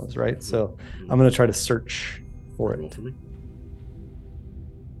who knows, right? Mm-hmm. So I'm going to try to search for it. For me.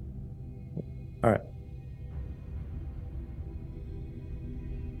 All right.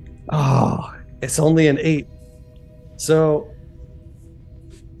 Oh, it's only an 8. So,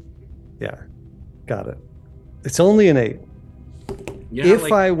 yeah, got it. It's only an 8. Yeah,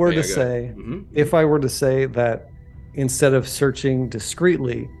 if I were to say that instead of searching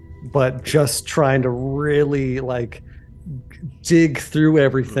discreetly, but just trying to really like dig through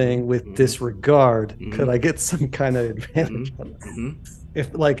everything with disregard, could I get some kind of advantage on this?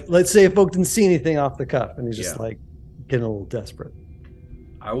 If like, let's say if Vok didn't see anything off the cuff and he's just like getting a little desperate.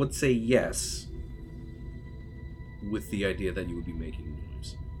 I would say yes, with the idea that you would be making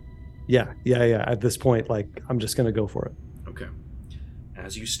moves. Yeah. At this point, like, I'm just going to go for it. Okay.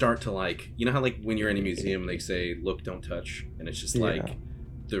 As you start to like, you know how like when you're in a museum, they say, look, don't touch. And it's just like,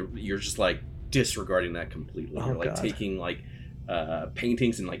 you're just like disregarding that completely. You're like taking like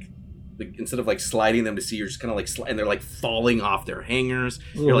paintings and like, instead of like sliding them to see, you're just kind of like, and they're like falling off their hangers.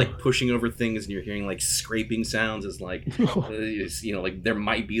 Ugh. You're like pushing over things and you're hearing like scraping sounds as like, like there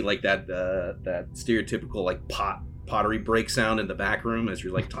might be like that stereotypical like pottery break sound in the back room as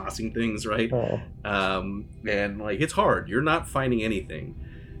you're like tossing things, right? And like it's hard. You're not finding anything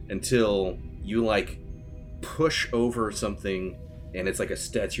until you like push over something and it's like a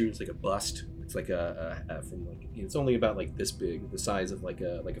statue. It's like a bust. It's like from like it's only about like this big, the size of like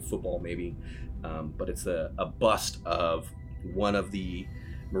a football maybe, but it's a bust of one of the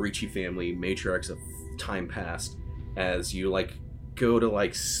Marici family matriarchs of time past. As you like go to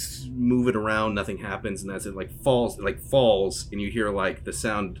like move it around, nothing happens, and as it falls, and you hear like the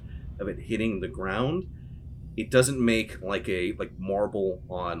sound of it hitting the ground. It doesn't make like a marble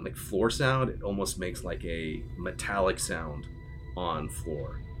on like floor sound. It almost makes like a metallic sound on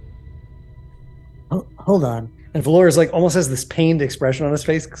floor. Hold on. And Volor is like almost has this pained expression on his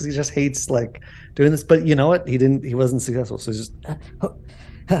face because he just hates like doing this. But you know what? He wasn't successful. So he's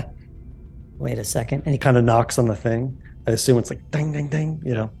just Wait a second. and he kind of knocks on the thing. I assume it's like ding, ding, ding,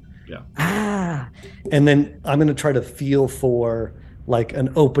 you know? Yeah. Ah, And then I'm going to try to feel for like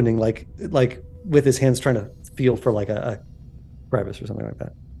an opening, like with his hands trying to feel for like a crevice or something like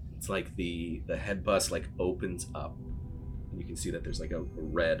that. It's like the head bust like opens up, and you can see that there's like a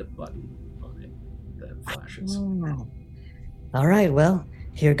red button on it that flashes. all right. Well,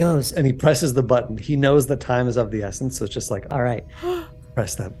 here goes. And he presses the button. He knows the time is of the essence. So it's just like, all right,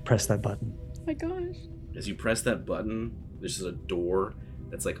 press that button. Oh my gosh. As you press that button, there's just a door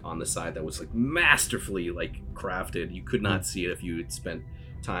that's like on the side that was like masterfully like crafted. You could not see it if you had spent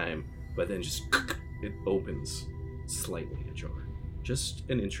time, but then just it opens slightly ajar, just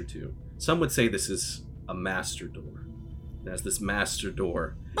an inch or two. Some would say this is a master door. And as this master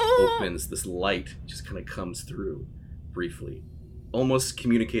door opens, this light just kind of comes through briefly, almost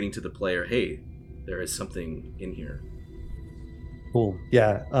communicating to the player, hey, there is something in here. Cool.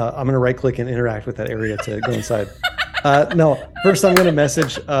 Yeah. I'm going to right click and interact with that area to go inside. No, first I'm going to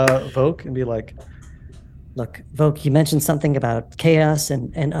message Vok and be like, Look, Vok, you mentioned something about chaos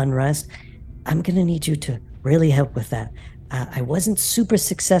and unrest. I'm going to need you to really help with that. I wasn't super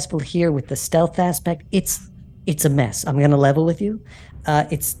successful here with the stealth aspect. It's a mess. I'm going to level with you.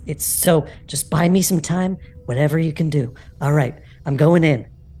 It's so just buy me some time, whatever you can do. All right, I'm going in.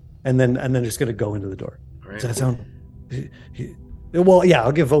 and then just going to go into the door. All right. Does that sound? Well, yeah,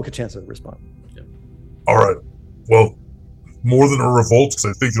 I'll give Vok a chance to respond. All right. Well, more than a revolt, because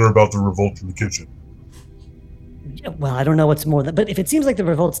I think they're about to revolt in the kitchen. Well, I don't know what's more than, but if it seems like the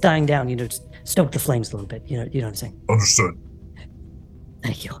revolt's dying down, just stoke the flames a little bit. You know what I'm saying? Understood.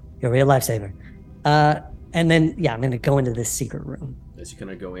 Thank you. You're a real lifesaver. And then, yeah, I'm going to go into this secret room. As you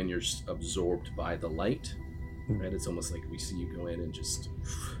kind of go in, you're just absorbed by the light. Right? It's almost like we see you go in and just...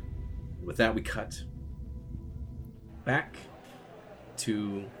 With that, we cut back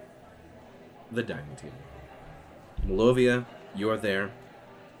to the dining table. Malovia, you're there.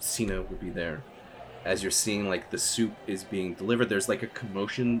 Sina will be there. As you're seeing, like, the soup is being delivered, there's, like, a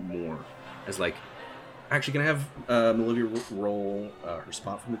commotion more. As, like... Actually, can I have Malovia roll her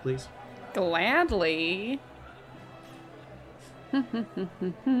spot for me, please? Gladly.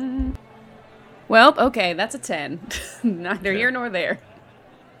 Well, okay, that's a 10. Neither here nor there.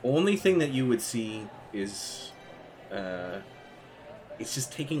 Only thing that you would see is it's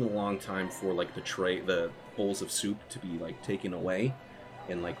just taking a long time for like the bowls of soup to be like taken away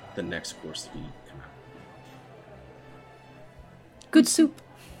and like the next course to be come out. Good soup.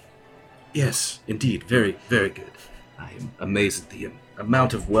 Yes, indeed, very, very good. I am amazed at the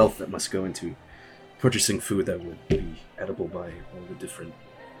amount of wealth that must go into purchasing food that would be edible by all the different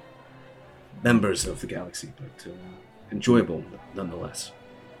members of the galaxy, but enjoyable nonetheless.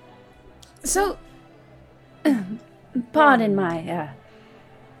 So, pardon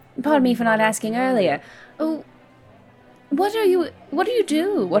me for not asking earlier. Oh, what do you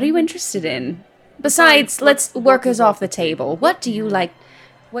do? What are you interested in? Besides, let's workers off the table. What do you like?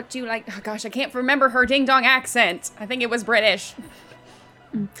 Oh gosh, I can't remember her ding-dong accent. I think it was British.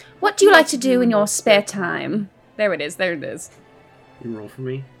 What do you like to do in your spare time? There it is. You roll for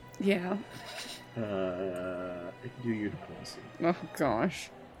me? Yeah. I can do your diplomacy. Oh gosh.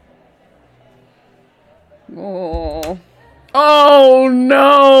 Oh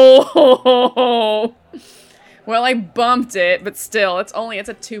no! Well, I bumped it, but still, it's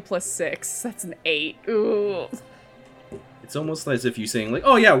a 2 + 6. That's an 8. Ooh. It's almost as if you're saying, like,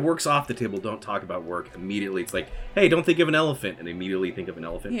 oh yeah, work's off the table, don't talk about work. Immediately, it's like, hey, don't think of an elephant, and immediately think of an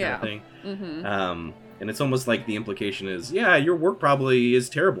elephant kind of thing. Mm-hmm. And it's almost like the implication is, yeah, your work probably is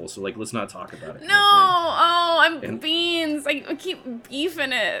terrible, so, like, let's not talk about it. No! Oh, I'm beans! I keep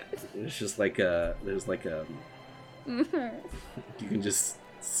beefing it. It's just like there's like a... You can just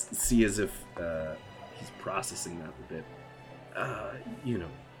see as if he's processing that a bit.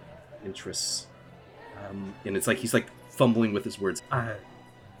 Interests. And it's like he's like fumbling with his words.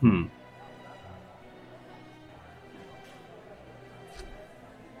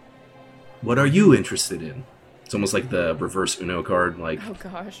 What are you interested in? It's almost like the reverse Uno card, like... Oh,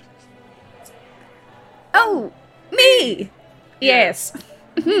 gosh. Oh, me! Yes.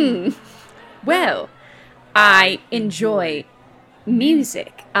 Well, I enjoy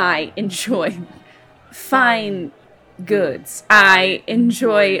music. I enjoy fine goods. I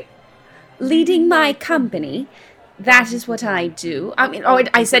enjoy leading my company. That is what I do. I mean,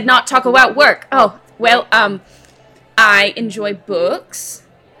 I said not talk about work. Oh, well, I enjoy books.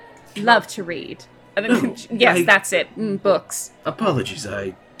 Love to read. And then, No, yes, that's it. Books. Apologies,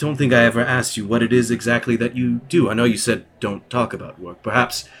 I don't think I ever asked you what it is exactly that you do. I know you said don't talk about work.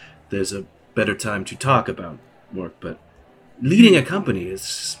 Perhaps there's a better time to talk about work, but leading a company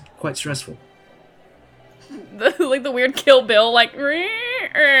is quite stressful. Like the weird Kill Bill, like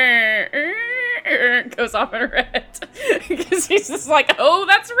goes off in her head because he's just like, oh,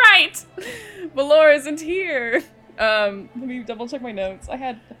 that's right, Volor isn't here. Let me double check my notes.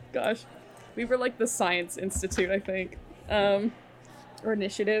 We were like the Science Institute, I think, or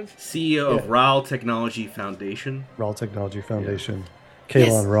initiative. CEO of RAL Technology Foundation. RAL Technology Foundation. Yeah.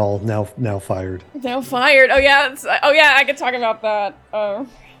 Kaelon RAL now fired. Now fired. Oh yeah. I could talk about that.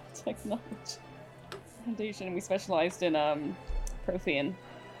 Technology Foundation. We specialized in Prothean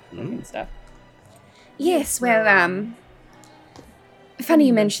stuff. Yes, well, funny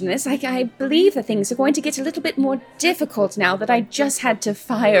you mention this. I believe that things are going to get a little bit more difficult now that I just had to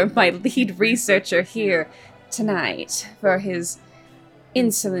fire my lead researcher here tonight for his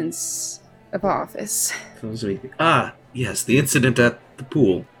insolence of office. Yes, the incident at the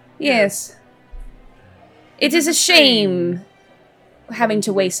pool. Yes. It is a shame having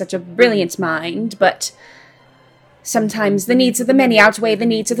to waste such a brilliant mind, but sometimes the needs of the many outweigh the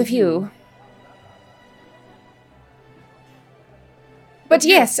needs of the few. But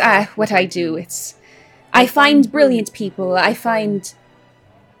yes, what I do, I find brilliant people, I find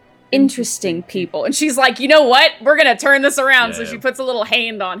interesting people. And she's like, you know what? We're gonna turn this around. Yeah. So she puts a little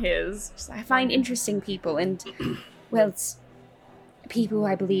hand on his. I find interesting people, and, well, it's people,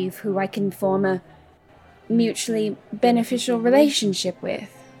 I believe, who I can form a mutually beneficial relationship with.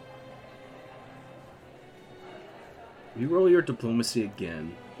 You roll your diplomacy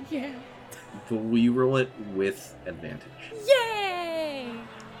again. Yeah. But will you roll it with advantage? Yay!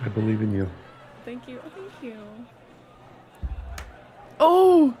 I believe in you. Thank you.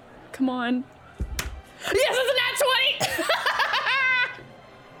 Oh, come on. Yes, it's a nat 20!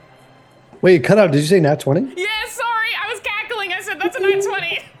 Wait, cut out. Did you say nat 20? Yeah, sorry. I was cackling. I said that's a nat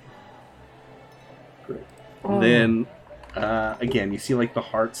 20. Great. Oh. Then, again, you see like the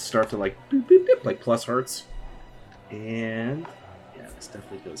hearts start to like boop, boop, boop, like plus hearts. And, yeah, this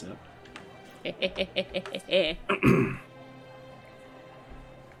definitely goes up.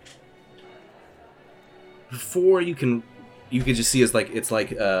 Before you can just see it's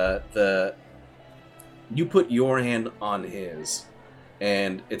like you put your hand on his,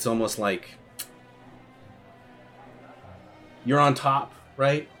 and it's almost like you're on top,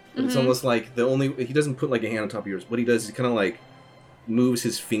 right? Mm-hmm. It's almost like he doesn't put like a hand on top of yours. What he does is he kind of like moves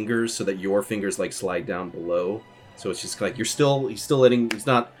his fingers so that your fingers like slide down below. So it's just like he's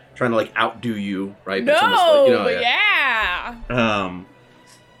not trying to like outdo you, right? No, it's almost like, but yeah.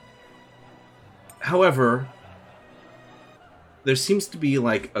 However, there seems to be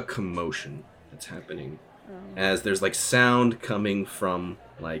like a commotion that's happening as there's like sound coming from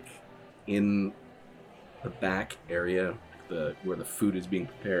like in the back area, where the food is being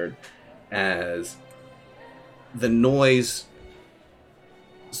prepared, as the noise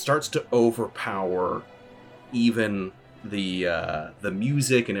starts to overpower even the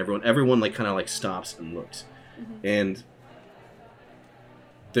music, and everyone like kind of like stops and looks. Mm-hmm. And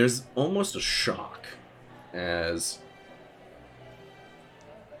there's almost a shock as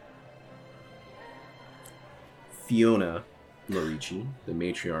Fiona Lorici, the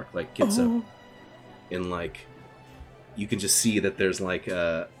matriarch, like gets up, and like you can just see that there's like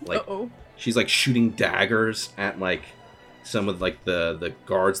she's like shooting daggers at like some of like the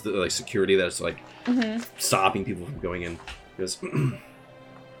guards, the like security that's like stopping people from going in. Because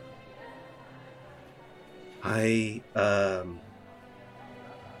I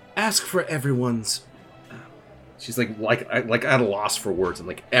ask for everyone's. She's like at a loss for words, and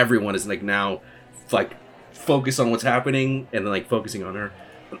like everyone is like now like focused on what's happening, and then like focusing on her.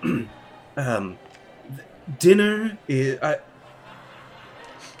 Dinner is.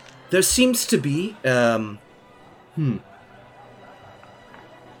 There seems to be.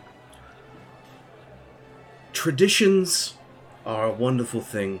 Traditions are a wonderful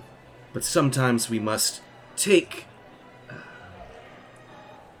thing, but sometimes we must take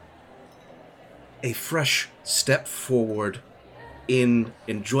a fresh step forward in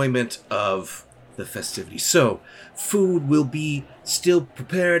enjoyment of the festivities. So, food will be still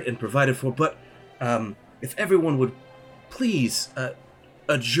prepared and provided for, but if everyone would please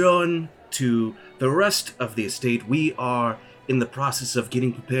adjourn to the rest of the estate. We are in the process of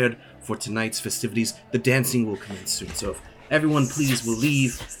getting prepared for tonight's festivities. The dancing will commence soon, so if everyone please will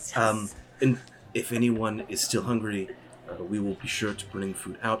leave. And if anyone is still hungry, we will be sure to bring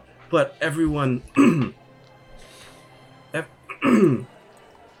food out. But everyone...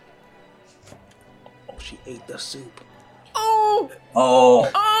 she ate the soup. Oh! Oh!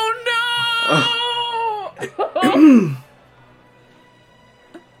 Oh no!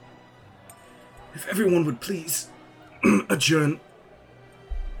 If everyone would please adjourn,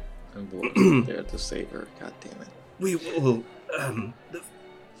 And Volor's there to save her. God damn it. we will.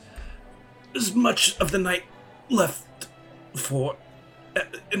 There's much of the night left for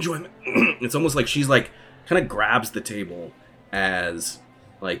enjoyment. It's almost like she's like kind of grabs the table as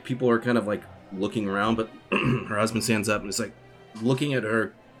like people are kind of like looking around, but her husband stands up and is like looking at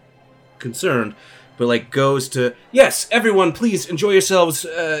her concerned, but like goes to, yes, everyone, please enjoy yourselves.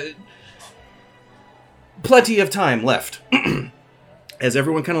 Plenty of time left. As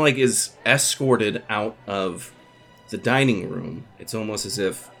everyone kind of like is escorted out of the dining room, it's almost as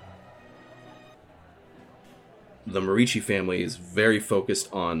if the Marici family is very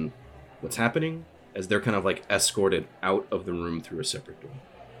focused on what's happening as they're kind of like escorted out of the room through a separate door.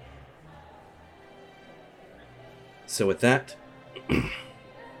 So with that, so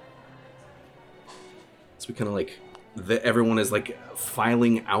we kind of like, everyone is like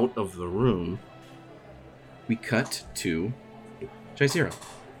filing out of the room. We cut to Jaizira.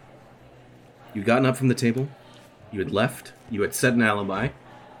 You'd gotten up from the table. You had left. You had set an alibi.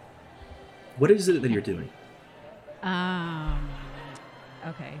 What is it that you're doing?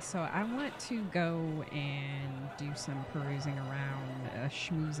 Okay, so I want to go and do some perusing around,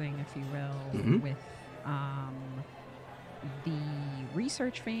 schmoozing, if you will, with the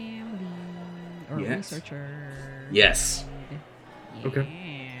research family or researcher. Yes. Yeah.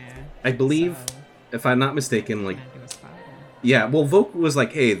 Okay. I believe, if I'm not mistaken, like, do a spot. yeah, well, Vok was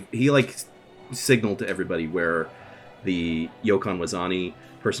like, hey, he like signaled to everybody where the Yokon Wazani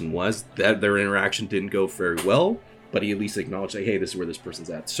person was. That their interaction didn't go very well, but he at least acknowledged, like, hey, this is where this person's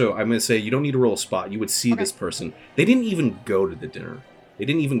at. So I'm going to say you don't need to roll a spot. You would see this person. They didn't even go to the dinner. They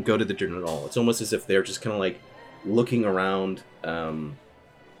didn't even go to the dinner at all. It's almost as if they're just kind of like looking around,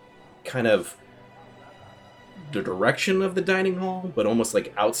 kind of the direction of the dining hall, but almost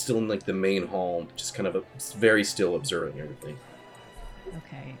like out still in like the main hall, just kind of very still observing everything.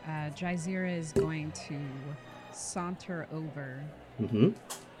 Okay, Jaizira is going to saunter over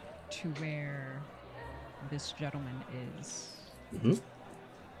to where this gentleman is.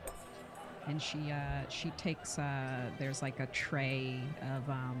 And she takes there's like a tray of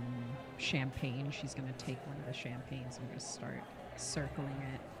champagne. She's gonna take one of the champagnes and just start circling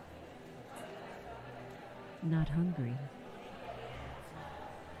it. Not hungry.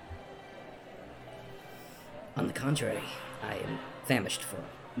 On the contrary, I am famished for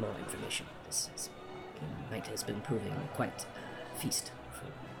more information. This night has been proving quite a feast for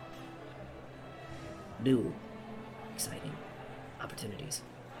new, exciting opportunities.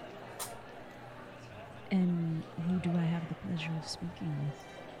 And who do I have the pleasure of speaking with?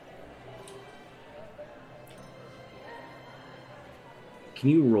 Can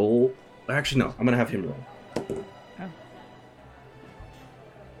you roll? Actually, no. I'm going to have him roll. Oh.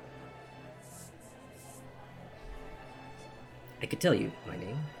 I could tell you my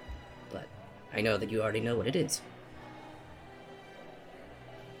name, but I know that you already know what it is.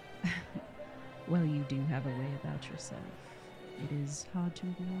 Well, you do have a way about yourself. It is hard to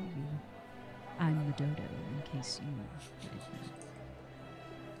ignore you. I'm the dodo, in case you didn't know.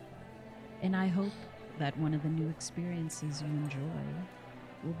 And I hope that one of the new experiences you enjoy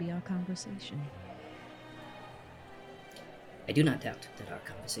will be our conversation. I do not doubt that our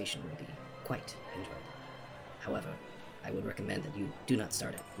conversation will be quite enjoyable. However, I would recommend that you do not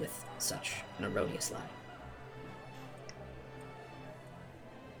start it with such an erroneous lie.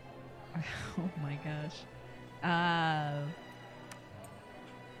 Oh my gosh.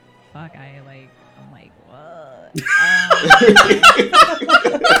 Fuck, I'm like, what?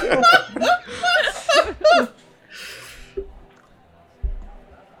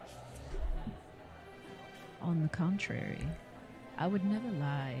 On the contrary, I would never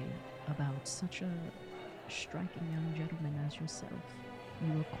lie about such a striking young gentleman as yourself.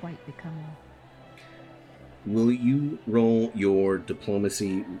 You are quite becoming. Will you roll your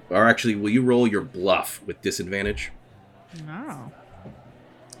diplomacy, or actually, will you roll your bluff with disadvantage? No.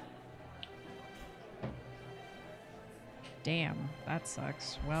 Damn, that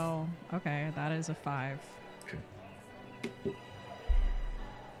sucks. Well, okay, that is a 5.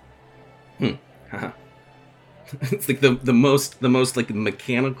 Haha. It's like the most like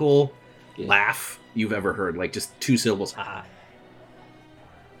mechanical laugh you've ever heard. Like just 2 syllables. Haha.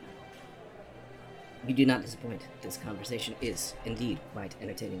 You do not disappoint. This conversation is indeed quite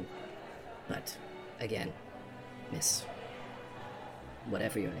entertaining. But, again, Miss,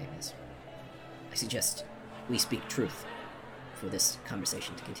 whatever your name is, I suggest we speak truth for this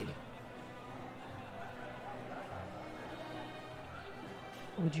conversation to continue.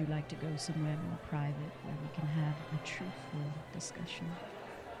 Would you like to go somewhere more private where we can have a truthful discussion?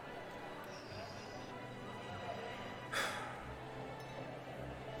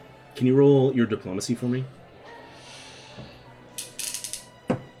 Can you roll your diplomacy for me?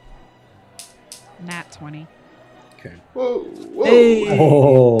 Nat 20. Okay. Whoa, whoa. Hey.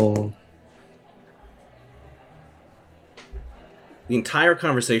 Oh. The entire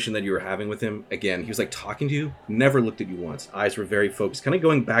conversation that you were having with him, again, he was like talking to you, never looked at you once. Eyes were very focused, kind of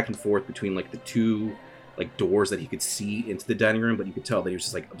going back and forth between like the two like doors that he could see into the dining room, but you could tell that he was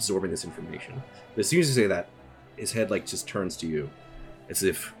just like absorbing this information. But as soon as you say that, his head like just turns to you, as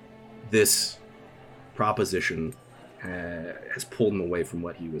if this proposition has pulled him away from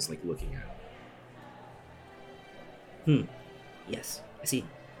what he was like looking at. Yes, I see.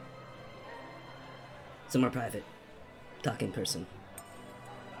 Somewhere private. Talk in person.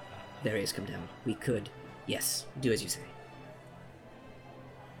 Barriers come down. We could, yes, do as you say.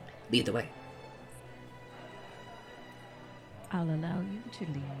 Lead the way. I'll allow you to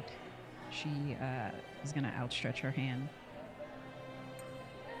lead. She is gonna outstretch her hand.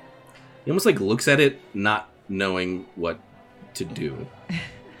 He almost like looks at it, not knowing what to do.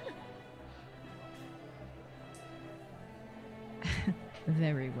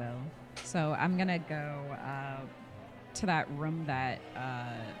 Very well. So I'm gonna go to that room that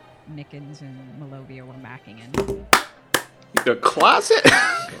Nickens and Malovia were macking in. The closet?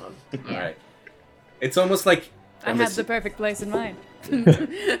 All right. It's almost like I had the perfect place in mind.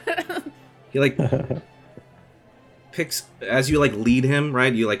 he like picks as you like lead him,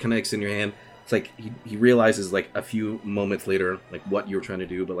 right? You like kind of extend your hand. It's like he realizes like a few moments later like what you're trying to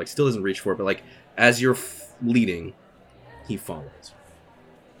do, but like still doesn't reach for it. But like as you're leading, he follows.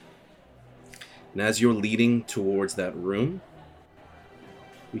 And as you're leading towards that room,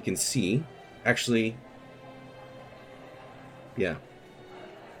 we can see, actually, yeah.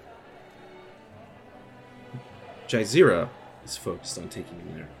 Jaizira is focused on taking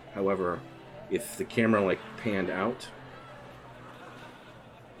him there. However, if the camera like panned out,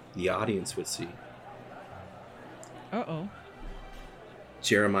 the audience would see Uh-oh.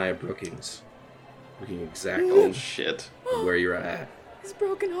 Jeremiah Brookings looking exactly shit where you're at. His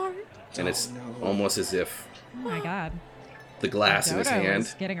broken heart. And it's almost as if Oh my god. the glass in his Dodo hand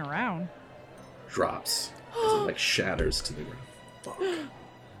is getting around. drops as it like shatters to the ground. Fuck.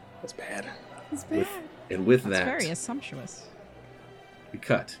 That's bad. It's bad. And with That's that, very assumptuous. we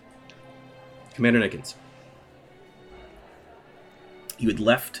cut. Commander Nickens, you had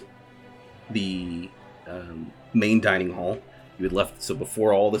left the main dining hall. You had left, so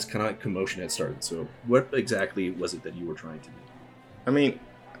before all this kind of commotion had started. So what exactly was it that you were trying to do? I mean,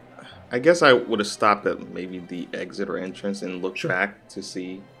 I guess I would have stopped at maybe the exit or entrance and looked back to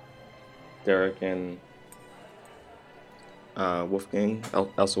see Derek and Wolfgang,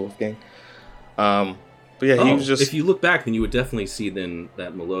 Elsa Wolfgang. But yeah, he was just... If you look back, then you would definitely see then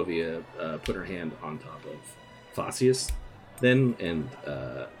that Malovia put her hand on top of Fasius then, and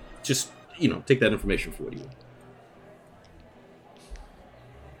just, take that information for what you want.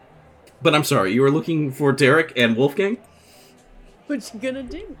 But I'm sorry, you were looking for Derek and Wolfgang? What you gonna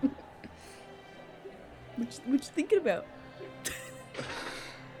do? What you thinking about?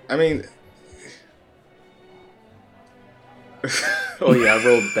 I mean... oh yeah, I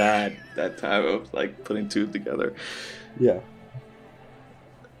rolled bad that time of like putting two together. Yeah.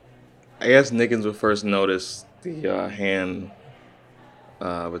 I guess Nickens would first notice the hand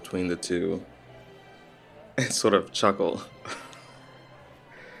between the two and sort of chuckle.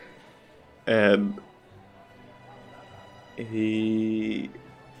 And he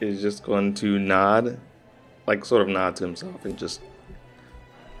is just going to nod, like sort of nod to himself and just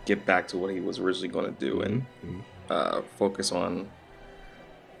get back to what he was originally going to do and focus on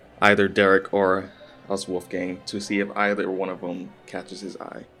either Derek or us Wolfgang to see if either one of them catches his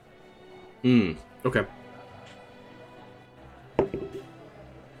eye. Okay.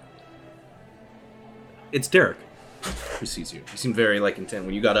 It's Derek who sees you. You seem very intent.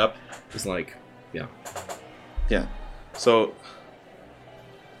 When you got up, it's like, yeah. Yeah. So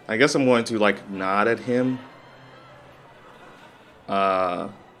I guess I'm going to nod at him,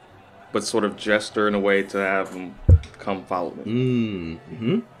 but sort of gesture in a way to have him come follow me.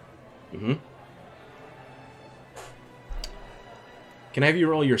 Can I have you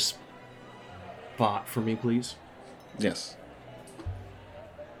roll your spot for me, please? Yes.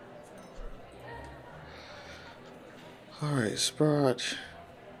 All right, spot.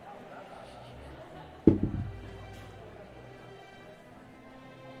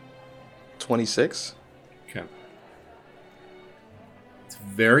 $26. Okay. It's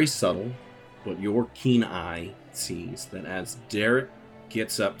very subtle, but your keen eye sees that as Derek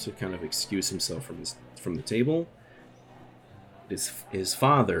gets up to kind of excuse himself from the table. His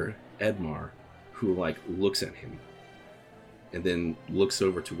father, Edmar, who like looks at him and then looks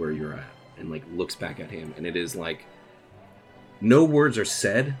over to where you're at and like looks back at him, and it is like no words are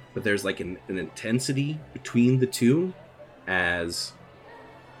said, but there's like an intensity between the two. As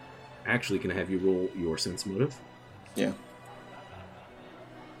actually, can I have you roll your sense motive? Yeah.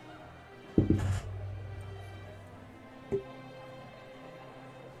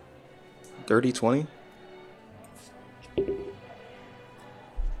 Dirty 20.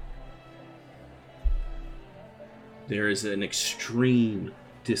 There is an extreme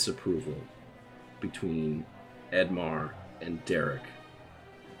disapproval between Edmar and Derek.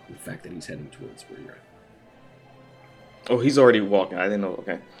 The fact that he's heading towards where you're at. Oh, he's already walking. I didn't know.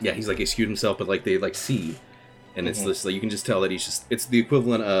 Okay. Yeah, he's like excused himself, but like they like see, and it's just like you can just tell that he's just. It's the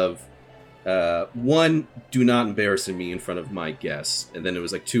equivalent of, one, do not embarrass me in front of my guests, and then it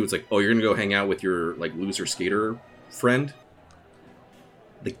was like two. It's like, oh, you're gonna go hang out with your like loser skater friend.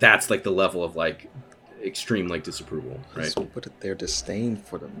 Like that's like the level of like extreme like disapproval, right? So, but their disdain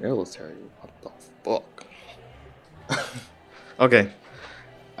for the military. What the fuck? Okay,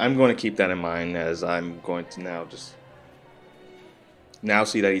 I'm going to keep that in mind as I'm going to now just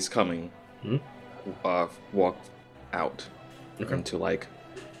see that he's coming. Walk out into like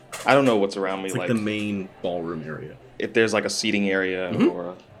I don't know what's around me. It's like the main ballroom area. If there's like a seating area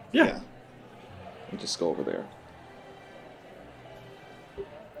or yeah, and just go over there.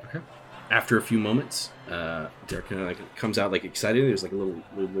 After a few moments, Derek kind of like comes out like excited. There's like a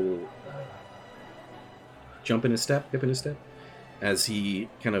little jump in his step, hip in his step, as he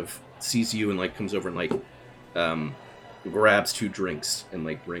kind of sees you and like comes over and like grabs 2 drinks and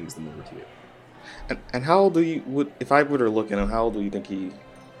like brings them over to you. And how old do you if I were to look at him? How old do you think he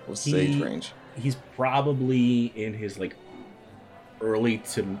was age range? He's probably in his like early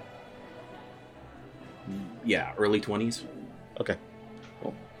 20s. Okay.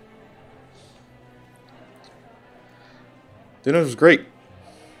 Cool. Dinner was great.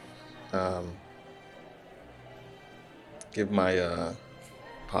 Give my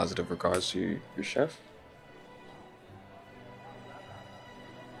positive regards to your chef.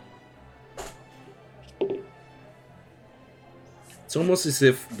 It's almost as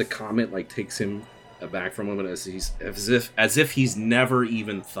if the comment like takes him aback for a moment, as if he's never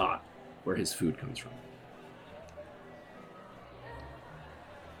even thought where his food comes from.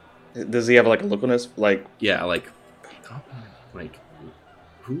 Does he have like a look on his like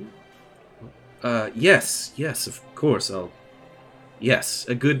who? Yes, of course. Yes,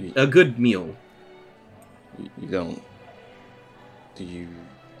 a good meal. You don't. Do you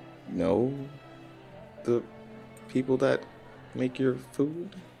know the people that make your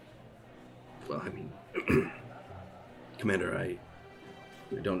food? Well, I mean, Commander, I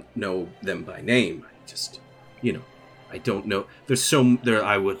don't know them by name. I just, I don't know.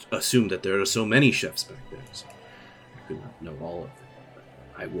 I would assume that there are so many chefs back there, so I could not know all of them. But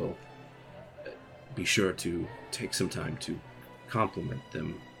I will be sure to take some time to compliment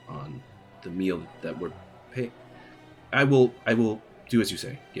them on the meal that we're paying. I will do as you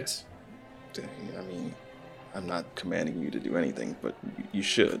say. Yes. I mean, I'm not commanding you to do anything, but you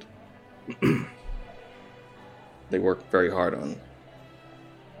should. They work very hard on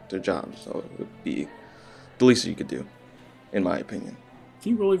their jobs, so it would be the least you could do, in my opinion.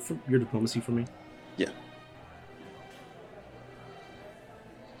 Can you roll for your diplomacy for me? Yeah.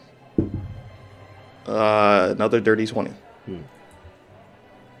 Another dirty 20.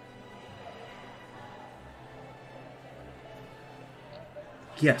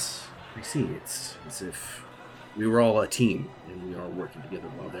 Yes, I see. It's as if we were all a team, and we are working together,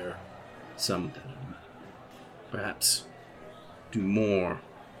 while there are some that perhaps do more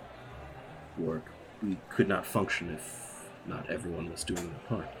work. We could not function if not everyone was doing their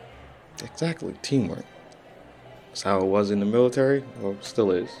part. Exactly, teamwork. That's how it was in the military, or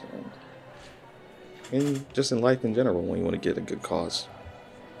still is. And just in life in general, when you want to get a good cause.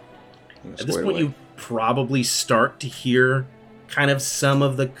 At this point, you probably start to hear kind of some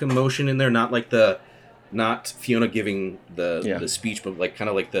of the commotion in there, not Fiona giving the speech, but like kind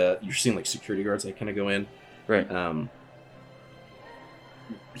of like you're seeing like security guards like kind of go in. Right.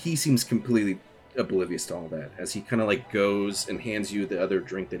 He seems completely oblivious to all that, as he kind of like goes and hands you the other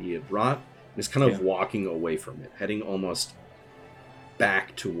drink that he had brought, and is kind of walking away from it, heading almost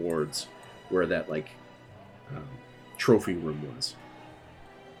back towards where that like trophy room was.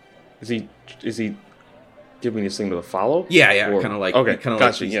 Is he giving this thing to the follow? Yeah, kind of like okay, kind of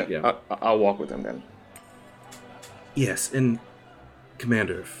gotcha. Like yeah. I'll walk with him then. Yes, and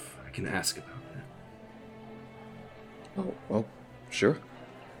Commander, if I can ask about that. Oh well, Sure.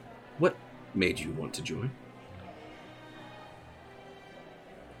 What made you want to join?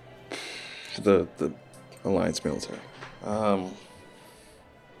 The Alliance military.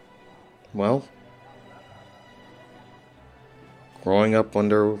 Well, growing up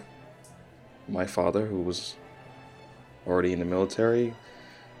under my father, who was already in the military,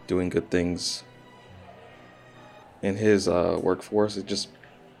 doing good things in his workforce, it just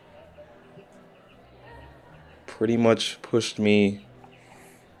pretty much pushed me,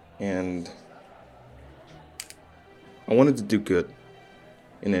 and I wanted to do good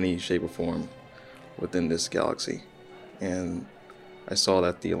in any shape or form within this galaxy. And I saw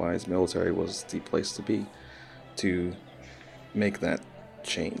that the Alliance military was the place to be to make that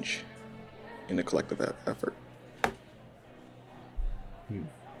change in a collective effort.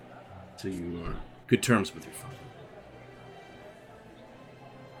 So you are good terms with your father.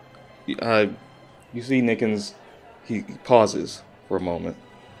 You see Nickens, he pauses for a moment.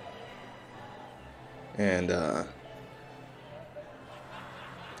 And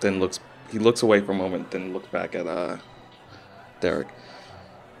then looks away for a moment, then looks back at Derek.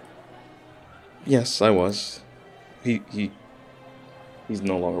 Yes, I was. He's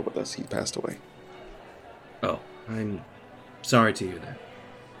no longer with us. He passed away. Oh, I'm sorry to hear that.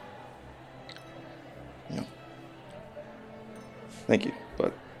 No. Thank you,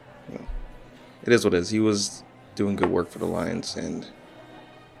 but it is what it is. He was doing good work for the Alliance, and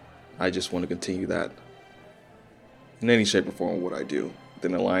I just want to continue that in any shape or form what I do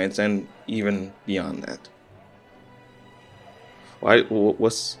within the Alliance and even beyond that.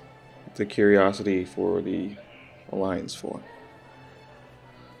 What's the curiosity for the Alliance for?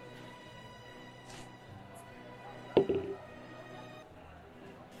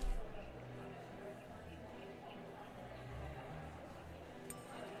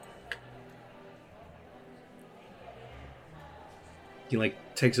 He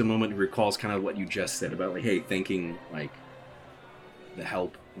takes a moment and recalls kind of what you just said about hey, thanking the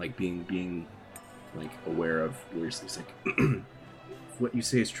help, being aware of where he's like what you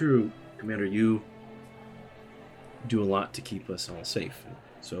say is true, Commander. You do a lot to keep us all safe.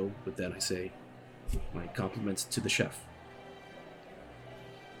 So with that I say my compliments to the chef.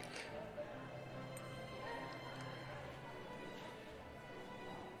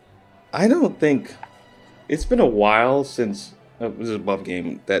 I don't think it's been a while since this is above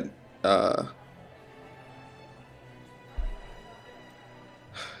game that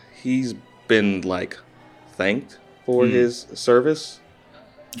he's been thanked for his service,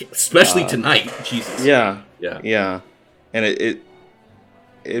 especially tonight. Jesus. Yeah, and it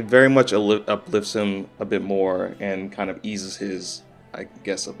very much uplifts him a bit more and kind of eases his, I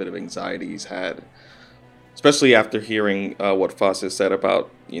guess, a bit of anxiety he's had, especially after hearing what Foss has said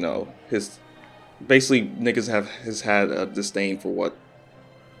about his. Basically, niggas has had a disdain for what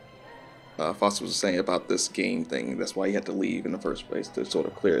Foster was saying about this game thing. That's why he had to leave in the first place, to sort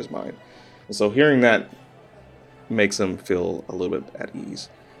of clear his mind. And so hearing that makes him feel a little bit at ease.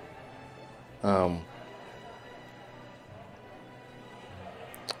 I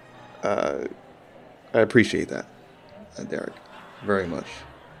appreciate that, Derek, very much.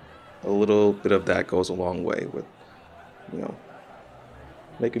 A little bit of that goes a long way with,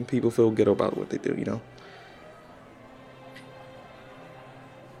 making people feel good about what they do,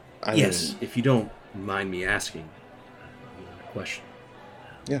 Yes, if you don't mind me asking a question.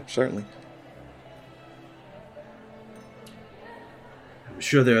 Yeah, certainly. I'm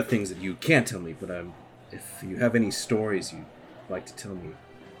sure there are things that you can't tell me, but if you have any stories you'd like to tell me,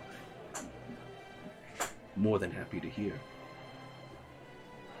 I'm more than happy to hear.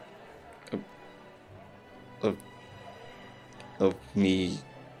 Of me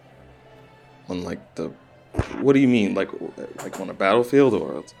on what do you mean, like on a battlefield,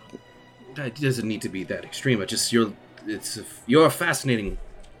 or? It doesn't need to be that extreme. You're a fascinating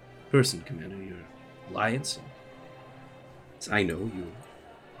person, Commander. You're Alliance. As I know, you're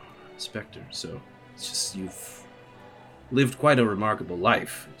Spectre, so it's just you've lived quite a remarkable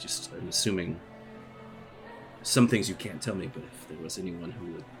life. I'm assuming some things you can't tell me, but if there was anyone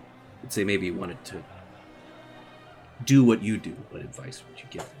who would say maybe wanted to do what you do, what advice would you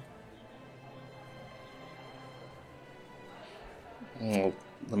give them? Well,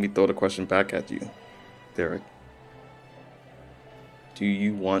 let me throw the question back at you, Derek. Do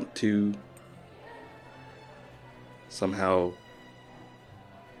you want to somehow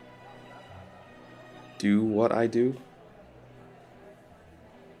do what I do?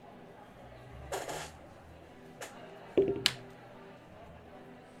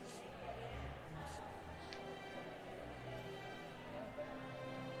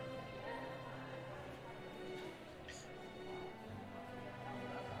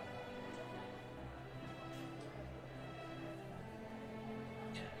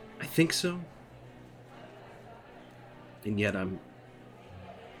 think so. And yet I'm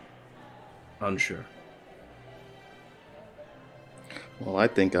unsure. Well, I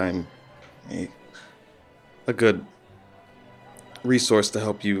think I'm a good resource to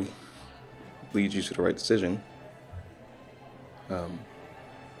help you lead you to the right decision.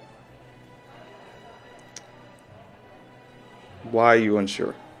 Why are you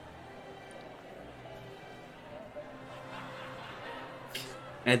unsure?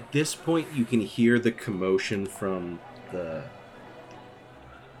 At this point, you can hear the commotion from the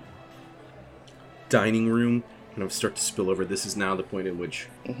dining room kind of start to spill over. This is now the point in which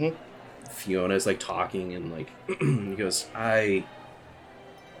Fiona is like talking and like he goes,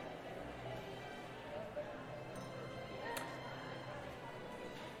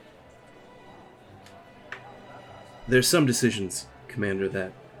 There's some decisions, Commander,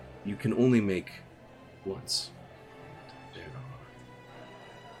 that you can only make once.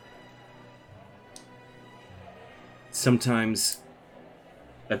 Sometimes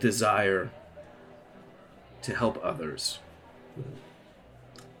a desire to help others will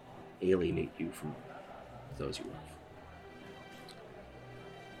alienate you from those you love.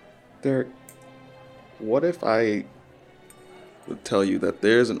 Derek, what if I would tell you that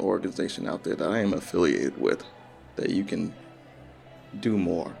there's an organization out there that I am affiliated with that you can do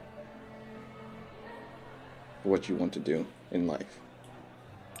more for what you want to do in life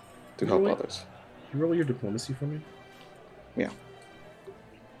to help others? Can you roll your diplomacy for me? Yeah.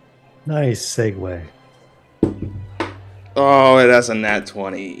 Nice segue. Oh, that's a nat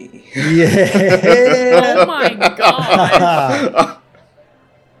 20. Yeah. Oh my god.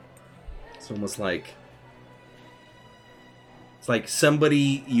 It's almost like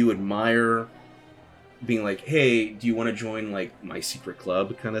somebody you admire being like, hey, do you want to join like my secret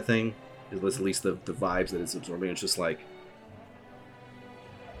club kind of thing? It was at least the vibes that it's absorbing. It's just like,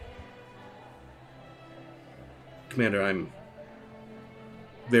 Commander, I'm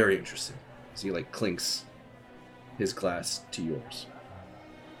very interested. So he like clinks his glass to yours.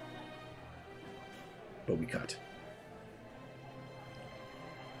 But we cut.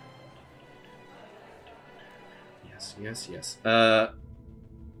 Yes.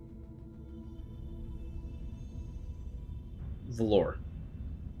 Volor.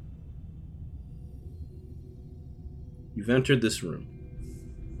 You've entered this room.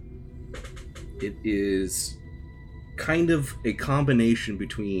 It is kind of a combination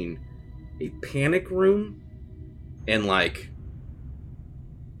between a panic room and like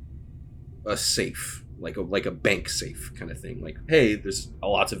a safe, like a bank safe kind of thing. Like, hey, there's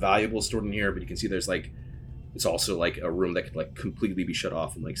lots of valuables stored in here, but you can see there's like, it's also like a room that could like completely be shut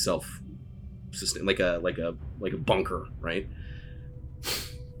off and like self-sustain, like a bunker, right?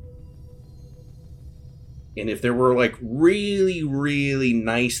 And if there were like really, really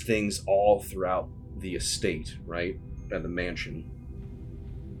nice things all throughout the estate, right, at the mansion,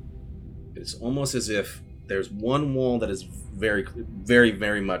 it's almost as if there's one wall that is very, very,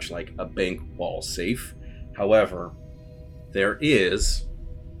 very much like a bank wall safe. However, there is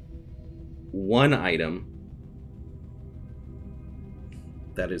one item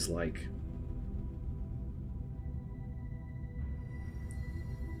that is like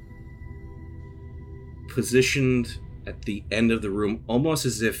positioned at the end of the room, almost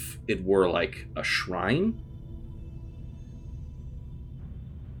as if it were like a shrine.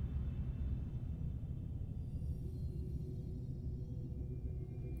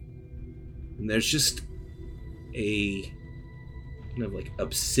 And there's just a kind of like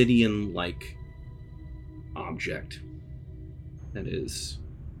obsidian-like object that is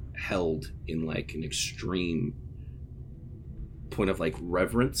held in like an extreme point of like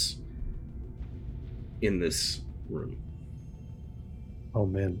reverence in this room. Oh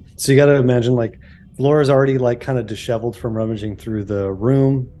man. So you got to imagine like Laura's already like kind of disheveled from rummaging through the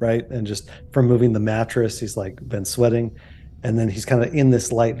room, right? And just from moving the mattress, he's like been sweating. And then he's kind of in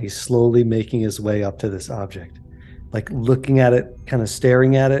this light and he's slowly making his way up to this object, like looking at it, kind of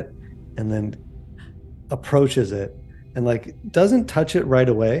staring at it, and then approaches it and like doesn't touch it right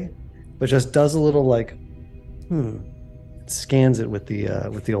away, but just does a little like, scans it with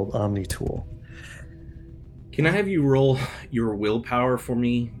the old Omni tool. Can I have you roll your willpower for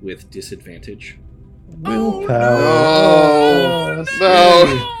me with disadvantage? Willpower.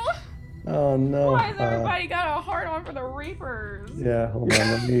 No. Oh no. Why has everybody got a hard on for the Reapers? Yeah, hold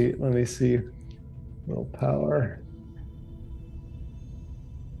on. Let me see. Willpower.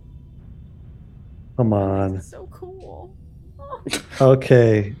 Come on. This is so cool.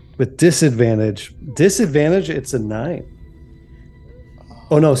 Okay. With disadvantage. Disadvantage, it's a 9.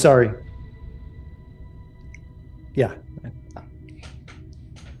 Oh no, sorry. Yeah.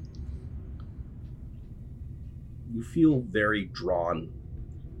 feel very drawn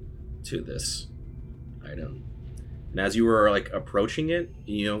to this item. And as you were like approaching it,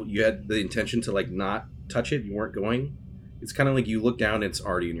 you had the intention to like not touch it. You weren't going. It's kind of like you look down, it's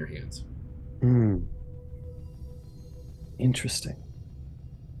already in your hands. Interesting.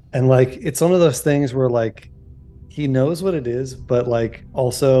 And like, it's one of those things where like, he knows what it is, but like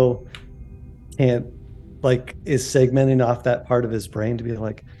also can't, like, is segmenting off that part of his brain to be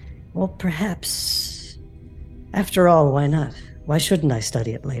like, well, perhaps. After all, why not? Why shouldn't I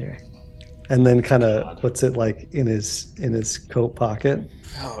study it later? And then kind of puts it like in his coat pocket.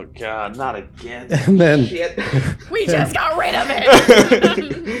 Oh God, not again. And then Shit. We just got rid of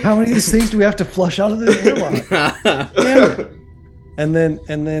it. How many of these things do we have to flush out of the airlock? Damn it. And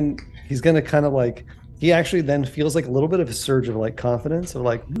then he's gonna kind of like, he actually then feels like a little bit of a surge of like confidence of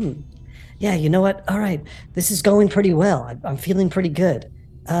like, yeah, you know what? All right, this is going pretty well. I'm feeling pretty good.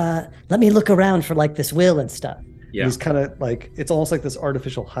 Let me look around for like this will and stuff. Yeah. He's kind of like, it's almost like this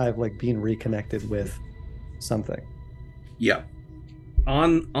artificial hive, like being reconnected with something. Yeah.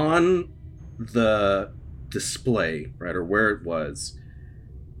 On the display, right, or where it was,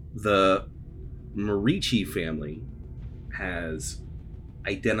 the Marici family has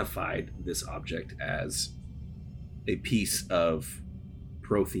identified this object as a piece of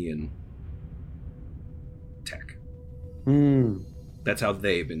Prothean tech. That's how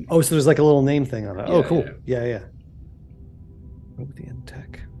they've been. Oh, so there's like a little name thing on it. Yeah, Oh, cool. Yeah. Prothean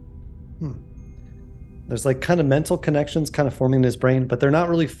tech. There's like kind of mental connections kind of forming in his brain, but they're not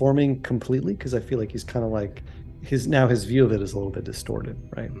really forming completely because I feel like he's kind of like his view of it is a little bit distorted,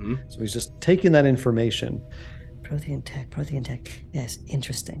 right? So he's just taking that information. Prothean tech. Yes,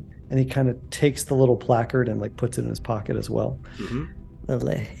 interesting. And he kind of takes the little placard and like puts it in his pocket as well. We'll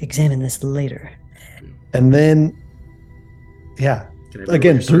examine this later. And then, yeah,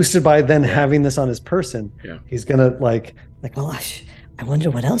 again, boosted by then having this on his person, he's gonna like, well, I wonder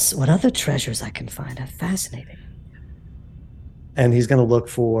what other treasures I can find. How fascinating. And he's gonna look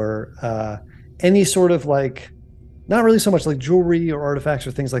for any sort of like, not really so much like jewelry or artifacts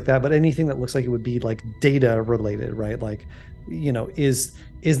or things like that, but anything that looks like it would be like data related, right? Like, is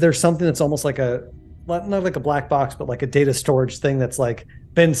there something that's almost like not like a black box, but like a data storage thing that's like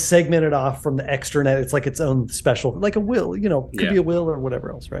been segmented off from the extranet? It's like its own special, like a will, could be a will or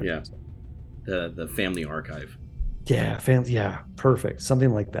whatever else, right? Yeah. The family archive. Yeah, yeah, perfect.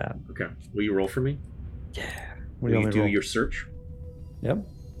 Something like that. Okay. Will you roll for me? Yeah. Will you do your search? Yep.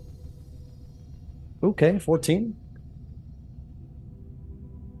 Okay, 14.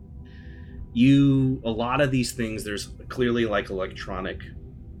 A lot of these things, there's clearly like electronic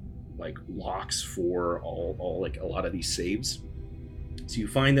like locks for all like a lot of these saves. So you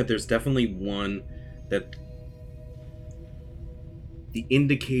find that there's definitely one that the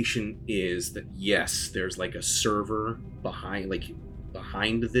indication is that yes, there's like a server behind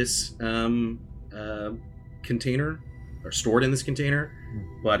this container or stored in this container,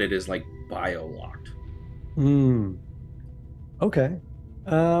 but it is like bio-locked. Okay.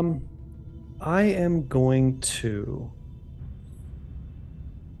 I am going to...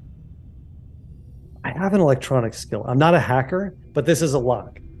 I have an electronic skill. I'm not a hacker, but this is a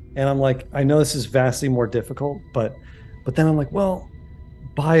lock. And I'm like, I know this is vastly more difficult, but then I'm like, well,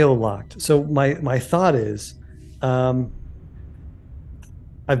 bio-locked. So my thought is, I've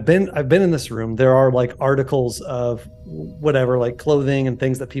been in this room. There are like articles of whatever, like clothing and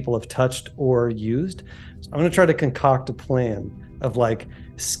things that people have touched or used. So I'm going to try to concoct a plan of like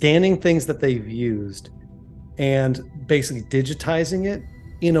scanning things that they've used and basically digitizing it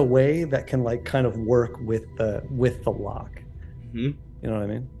in a way that can like kind of work with the lock. You know what I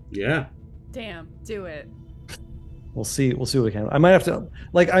mean? Yeah. Damn, do it. We'll see what we can. I might have to,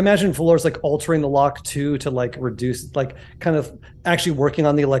 like, I imagine Volor's like altering the lock too to like reduce, like kind of actually working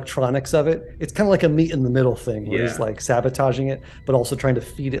on the electronics of it. It's kind of like a meet in the middle thing where he's like sabotaging it, but also trying to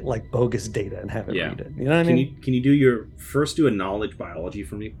feed it like bogus data and have it read it. You know what I mean? Can you do a knowledge biology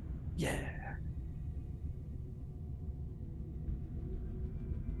for me? Yeah.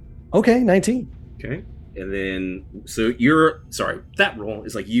 Okay, 19. Okay. And then, that roll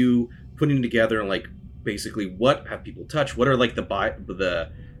is like you putting together like basically what have people touched, what are like the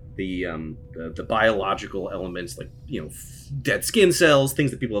biological elements, like, dead skin cells,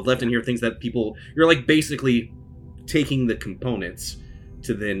 things that people have left in here, things that you're like basically taking the components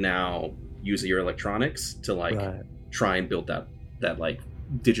to then now use your electronics to like try and build that like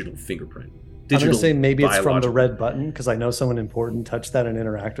digital fingerprint. I'm going to say maybe it's from the red button because I know someone important touched that and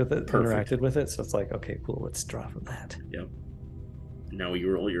interacted with it. So it's like, okay, cool. Let's draw from that. Yep. Now will you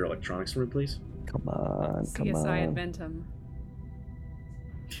roll your electronics for me, please? Come on. CSI Adventum.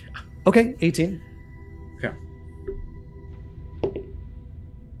 Okay, 18. Okay.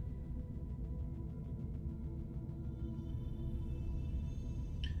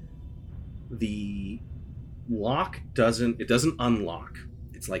 the lock doesn't unlock.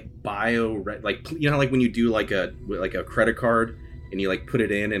 It's like like, you know, like when you do like a credit card and you like put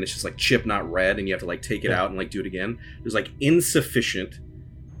it in and it's just like chip not red and you have to like take it out and like do it again. There's like insufficient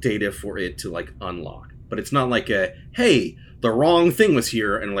data for it to like unlock, but it's not like hey, the wrong thing was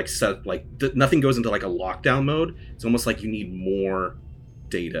here and like set like nothing goes into like a lockdown mode. It's almost like you need more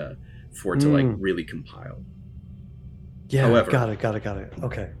data for it to like really compile. Yeah. However, got it.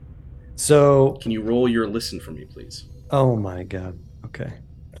 Okay. So can you roll your listen for me, please? Oh my god. Okay.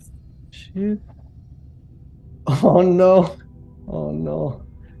 Shit. Oh no.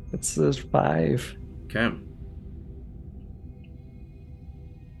 It says 5. Okay.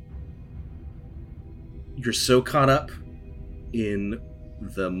 You're so caught up in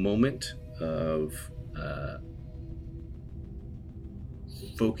the moment of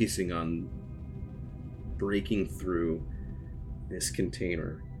focusing on breaking through this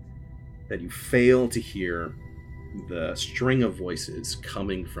container that you fail to hear the string of voices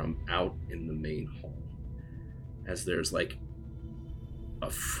coming from out in the main hall, as there's like a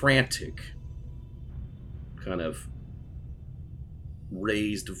frantic kind of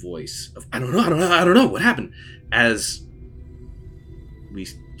raised voice of I don't know what happened, as we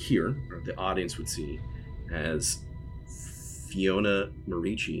hear, or the audience would see, as Fiona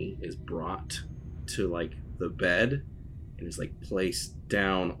Marici is brought to like the bed and is like placed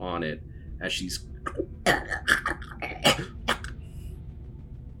down on it as she's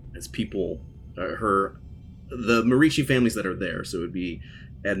as people the Marici families that are there, so it would be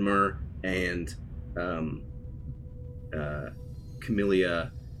Edmer and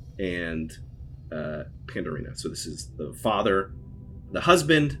Camellia and Pandorina. So this is the father, the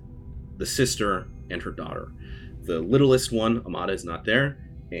husband, the sister, and her daughter. The littlest one, Amada, is not there,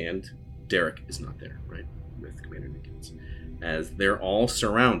 and Derek is not there, right, with Commander Nickens, as they're all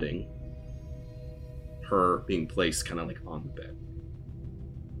surrounding her being placed kind of like on the bed.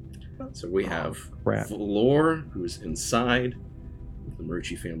 So we have Volor, who's inside, with the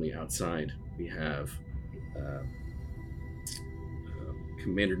Marici family outside. We have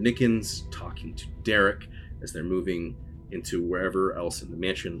Commander Nickens talking to Derek as they're moving into wherever else in the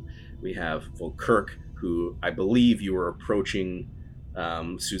mansion. We have Volkirk, who I believe you were approaching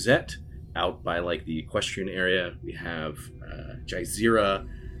Suzette out by like the equestrian area. We have Jaizira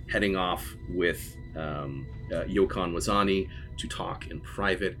heading off with Yokan Wazani to talk in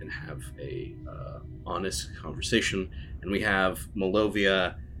private and have a honest conversation. And we have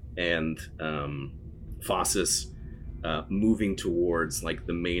Malovia and Fossis moving towards like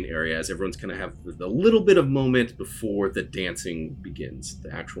the main area, as everyone's gonna have the little bit of moment before the dancing begins,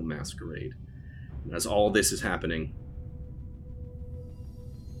 the actual masquerade. And as all this is happening,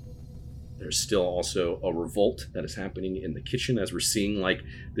 there's still also a revolt that is happening in the kitchen, as we're seeing like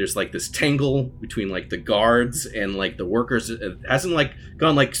there's like this tangle between like the guards and like the workers. It hasn't like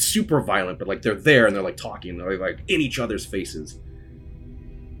gone like super violent, but like they're there and they're like talking, they're like in each other's faces.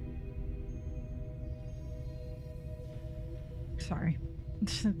 Sorry.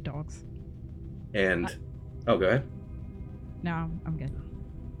 Dogs. And oh, go ahead. No, I'm good.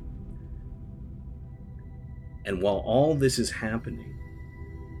 And while all this is happening,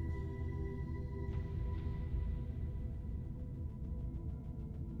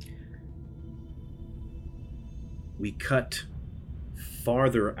 we cut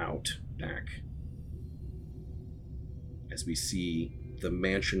farther out back as we see the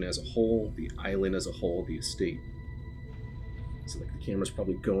mansion as a whole, the island as a whole, the estate. So like the camera's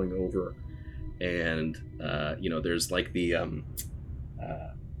probably going over, and there's like the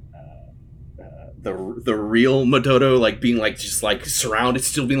real Madodo like being like just like surrounded,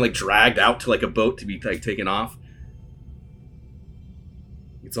 still being like dragged out to like a boat to be like taken off.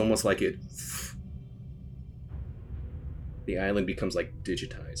 It's almost like the island becomes like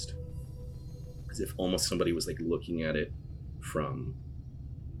digitized, as if almost somebody was like looking at it from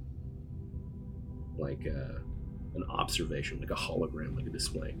like an observation, like a hologram, like a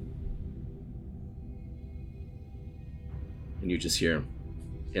display. And you just hear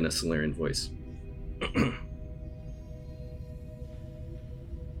in a Solarian voice,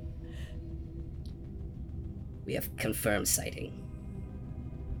 we have confirmed sighting.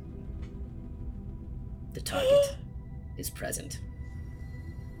 The target is present.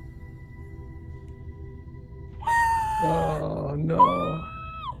 Oh no.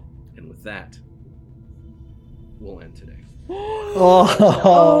 And with that, we'll end today.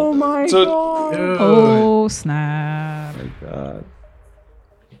 Oh my So- god. Dude. Oh snap. my god.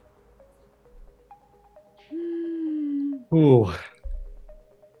 Ooh.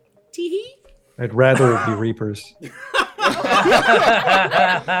 Tee-hee. I'd rather it be Reapers.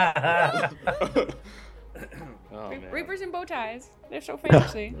 Reapers and bow ties. They're so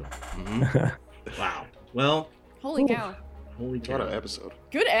fancy. Wow. Well. Holy cow. Holy cow. What an episode.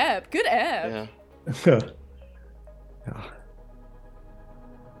 Good ep. Good ep. Yeah.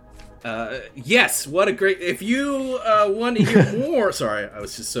 Yes, what a great. If you want to hear more, sorry, I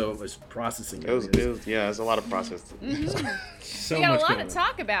was processing. It's a lot of process. So we got much a lot going to on.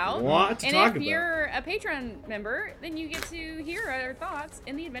 talk about. And if you're a Patreon member, then you get to hear our thoughts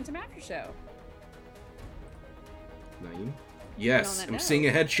in the Adventum After Show. Naeem? Yes, I'm seeing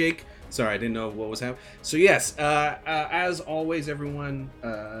a head shake. Sorry, I didn't know what was happening. So yes, as always, everyone,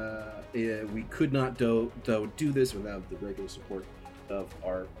 we could not do this without the regular support of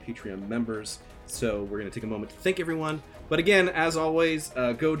our Patreon members. So we're going to take a moment to thank everyone. But again, as always,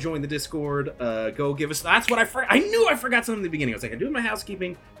 go join the Discord. Go give us... That's what I knew I forgot something in the beginning. I was like, I'm doing my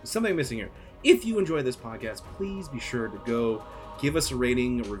housekeeping. There's something I'm missing here. If you enjoy this podcast, please be sure to go give us a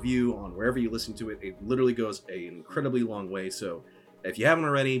rating, a review on wherever you listen to it. It literally goes an incredibly long way. So if you haven't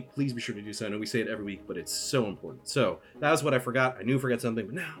already, please be sure to do so. I know we say it every week, but it's so important. So that was what I forgot. I knew I forgot something,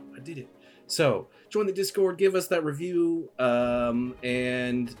 but now I did it. So join the Discord, give us that review,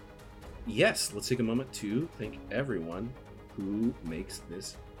 and yes, let's take a moment to thank everyone who makes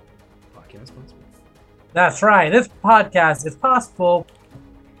this podcast possible. That's right. This podcast is possible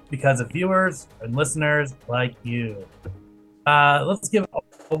because of viewers and listeners like you. Let's give a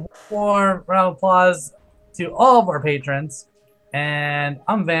warm round of applause to all of our patrons. And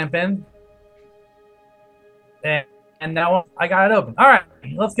I'm vamping. And now I got it open. All right,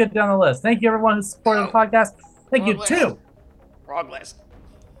 let's get down the list. Thank you, everyone who supported the podcast. Thank you, too. Wrong list.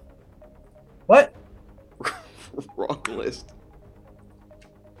 What? Wrong list.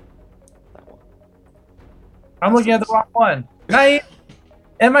 That one. I'm looking at the wrong one. Naeem,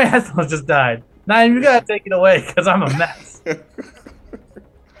 and my headphones just died. Naeem, you gotta take it away because I'm a mess.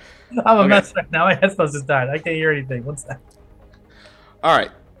 I'm a mess right now. My headphones just died. I can't hear anything. What's that? All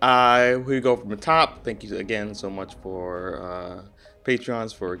right. We go from the top. Thank you again so much for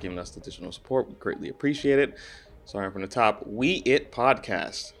Patreons for giving us additional support. We greatly appreciate it. Starting from the top, We It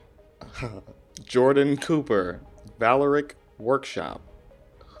Podcast. Jordan Cooper, Valoric Workshop,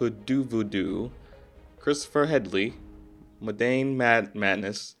 Hoodoo Voodoo, Christopher Headley, Madane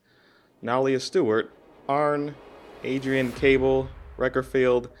Madness, Nalia Stewart, Arn, Adrian Cable,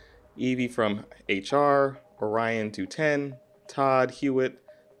 Reckerfield, Evie from HR, Orion 210, Todd Hewitt,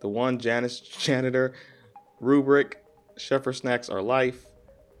 The One Janice Janitor, Rubric, Sheffer Snacks Our Life,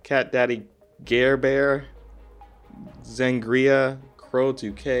 Cat Daddy Gare Bear, Zangria, Crow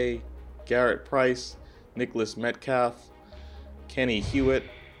 2K, Garrett Price, Nicholas Metcalf, Kenny Hewitt,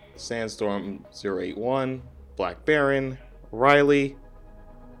 Sandstorm 081, Black Baron, Riley,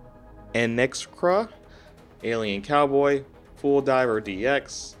 Enexcra, Alien Cowboy, Fool Diver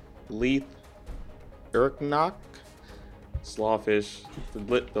DX, Leith, Urknock, Slawfish,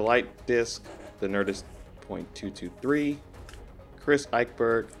 The Light Disc, The Nerdist .223, Chris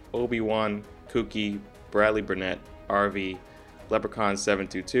Eichberg, Obi-Wan, Kookie, Bradley Burnett, RV, Leprechaun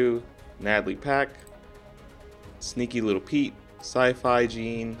 722, Natalie Pack, Sneaky Little Pete, Sci-Fi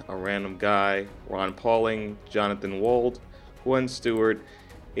Gene, A Random Guy, Ron Pauling, Jonathan Wold, Gwen Stewart,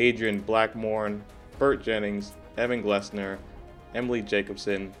 Adrian Blackmorn, Burt Jennings, Evan Glessner, Emily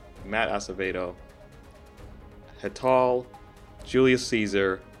Jacobson, Matt Acevedo, Hetal, Julius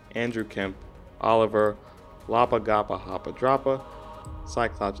Caesar, Andrew Kemp, Oliver, Lapa Gapa Hapa Drapa,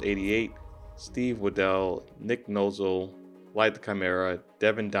 Cyclops 88, Steve Waddell, Nick Nozel, Light the Chimera,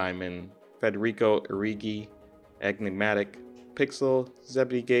 Devin Diamond, Federico Irigi, Enigmatic, Pixel,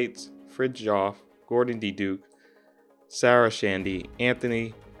 Zebedee Gates, Fridge Joff, Gordon D. Duke, Sarah Shandy,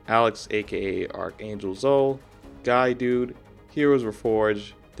 Anthony, Alex aka Archangel Zol, Guy Dude, Heroes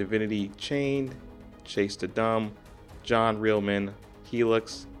Reforged, Divinity Chained, Chase the Dumb, John Reelman,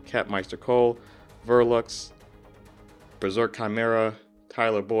 Helix, Catmeister Cole, Verlux, Berserk Chimera,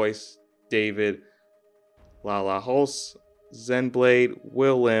 Tyler Boyce, David, Lala Hulse, Zenblade,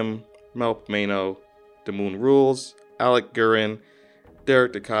 Will Lim, Melp Mano, The Moon Rules, Alec Gurin,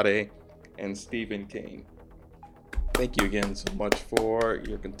 Derek Decade, and Stephen Kane. Thank you again so much for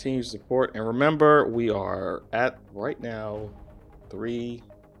your continued support. And remember, we are at, right now, 3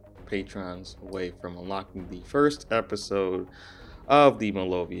 patrons away from unlocking the first episode of the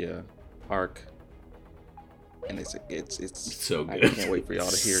Malovia arc. And it's so good. I can't wait for y'all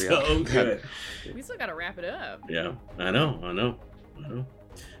to hear so good. We still gotta wrap it up. Yeah, I know.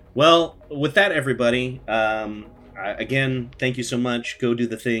 Well, with that, everybody, again, thank you so much. Go do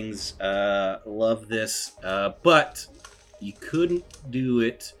the things. Love this. But you couldn't do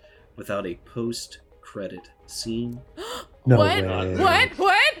it without a post credit scene. No what? way.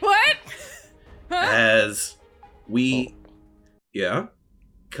 What? Huh? As we,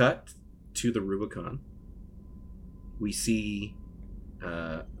 cut to the Rubicon. We see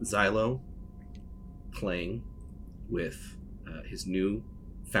Xylo playing with his new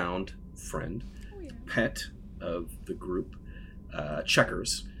found friend, pet of the group,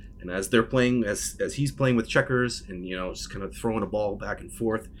 Checkers. And as they're playing, as he's playing with Checkers and, just kind of throwing a ball back and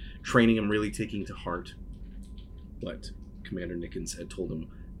forth, training him, really taking to heart what Commander Nickens had told him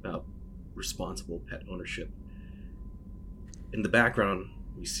about responsible pet ownership. In the background,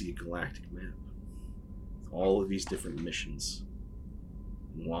 we see a galactic map. All of these different missions.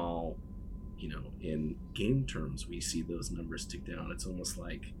 And while, in game terms, we see those numbers tick down. It's almost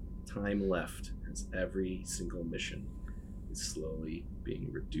like time left as every single mission is slowly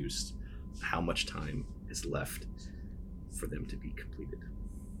being reduced. How much time is left for them to be completed?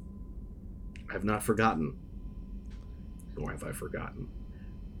 I have not forgotten, nor have I forgotten,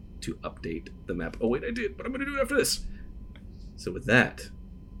 to update the map. Oh wait, I did, but I'm going to do it after this. So with that,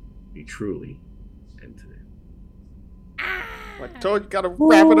 we truly end today. I told you, gotta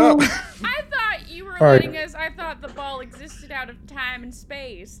wrap it up. I thought you were All right. letting us. I thought the ball existed out of time and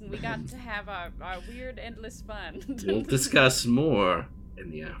space, and we got to have our weird, endless fun. We'll discuss more in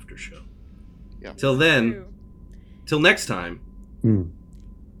the after show. Yeah. Till then, True. till next time,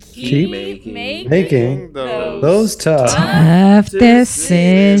 Keep making making those those tough Tough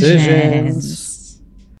decisions. decisions.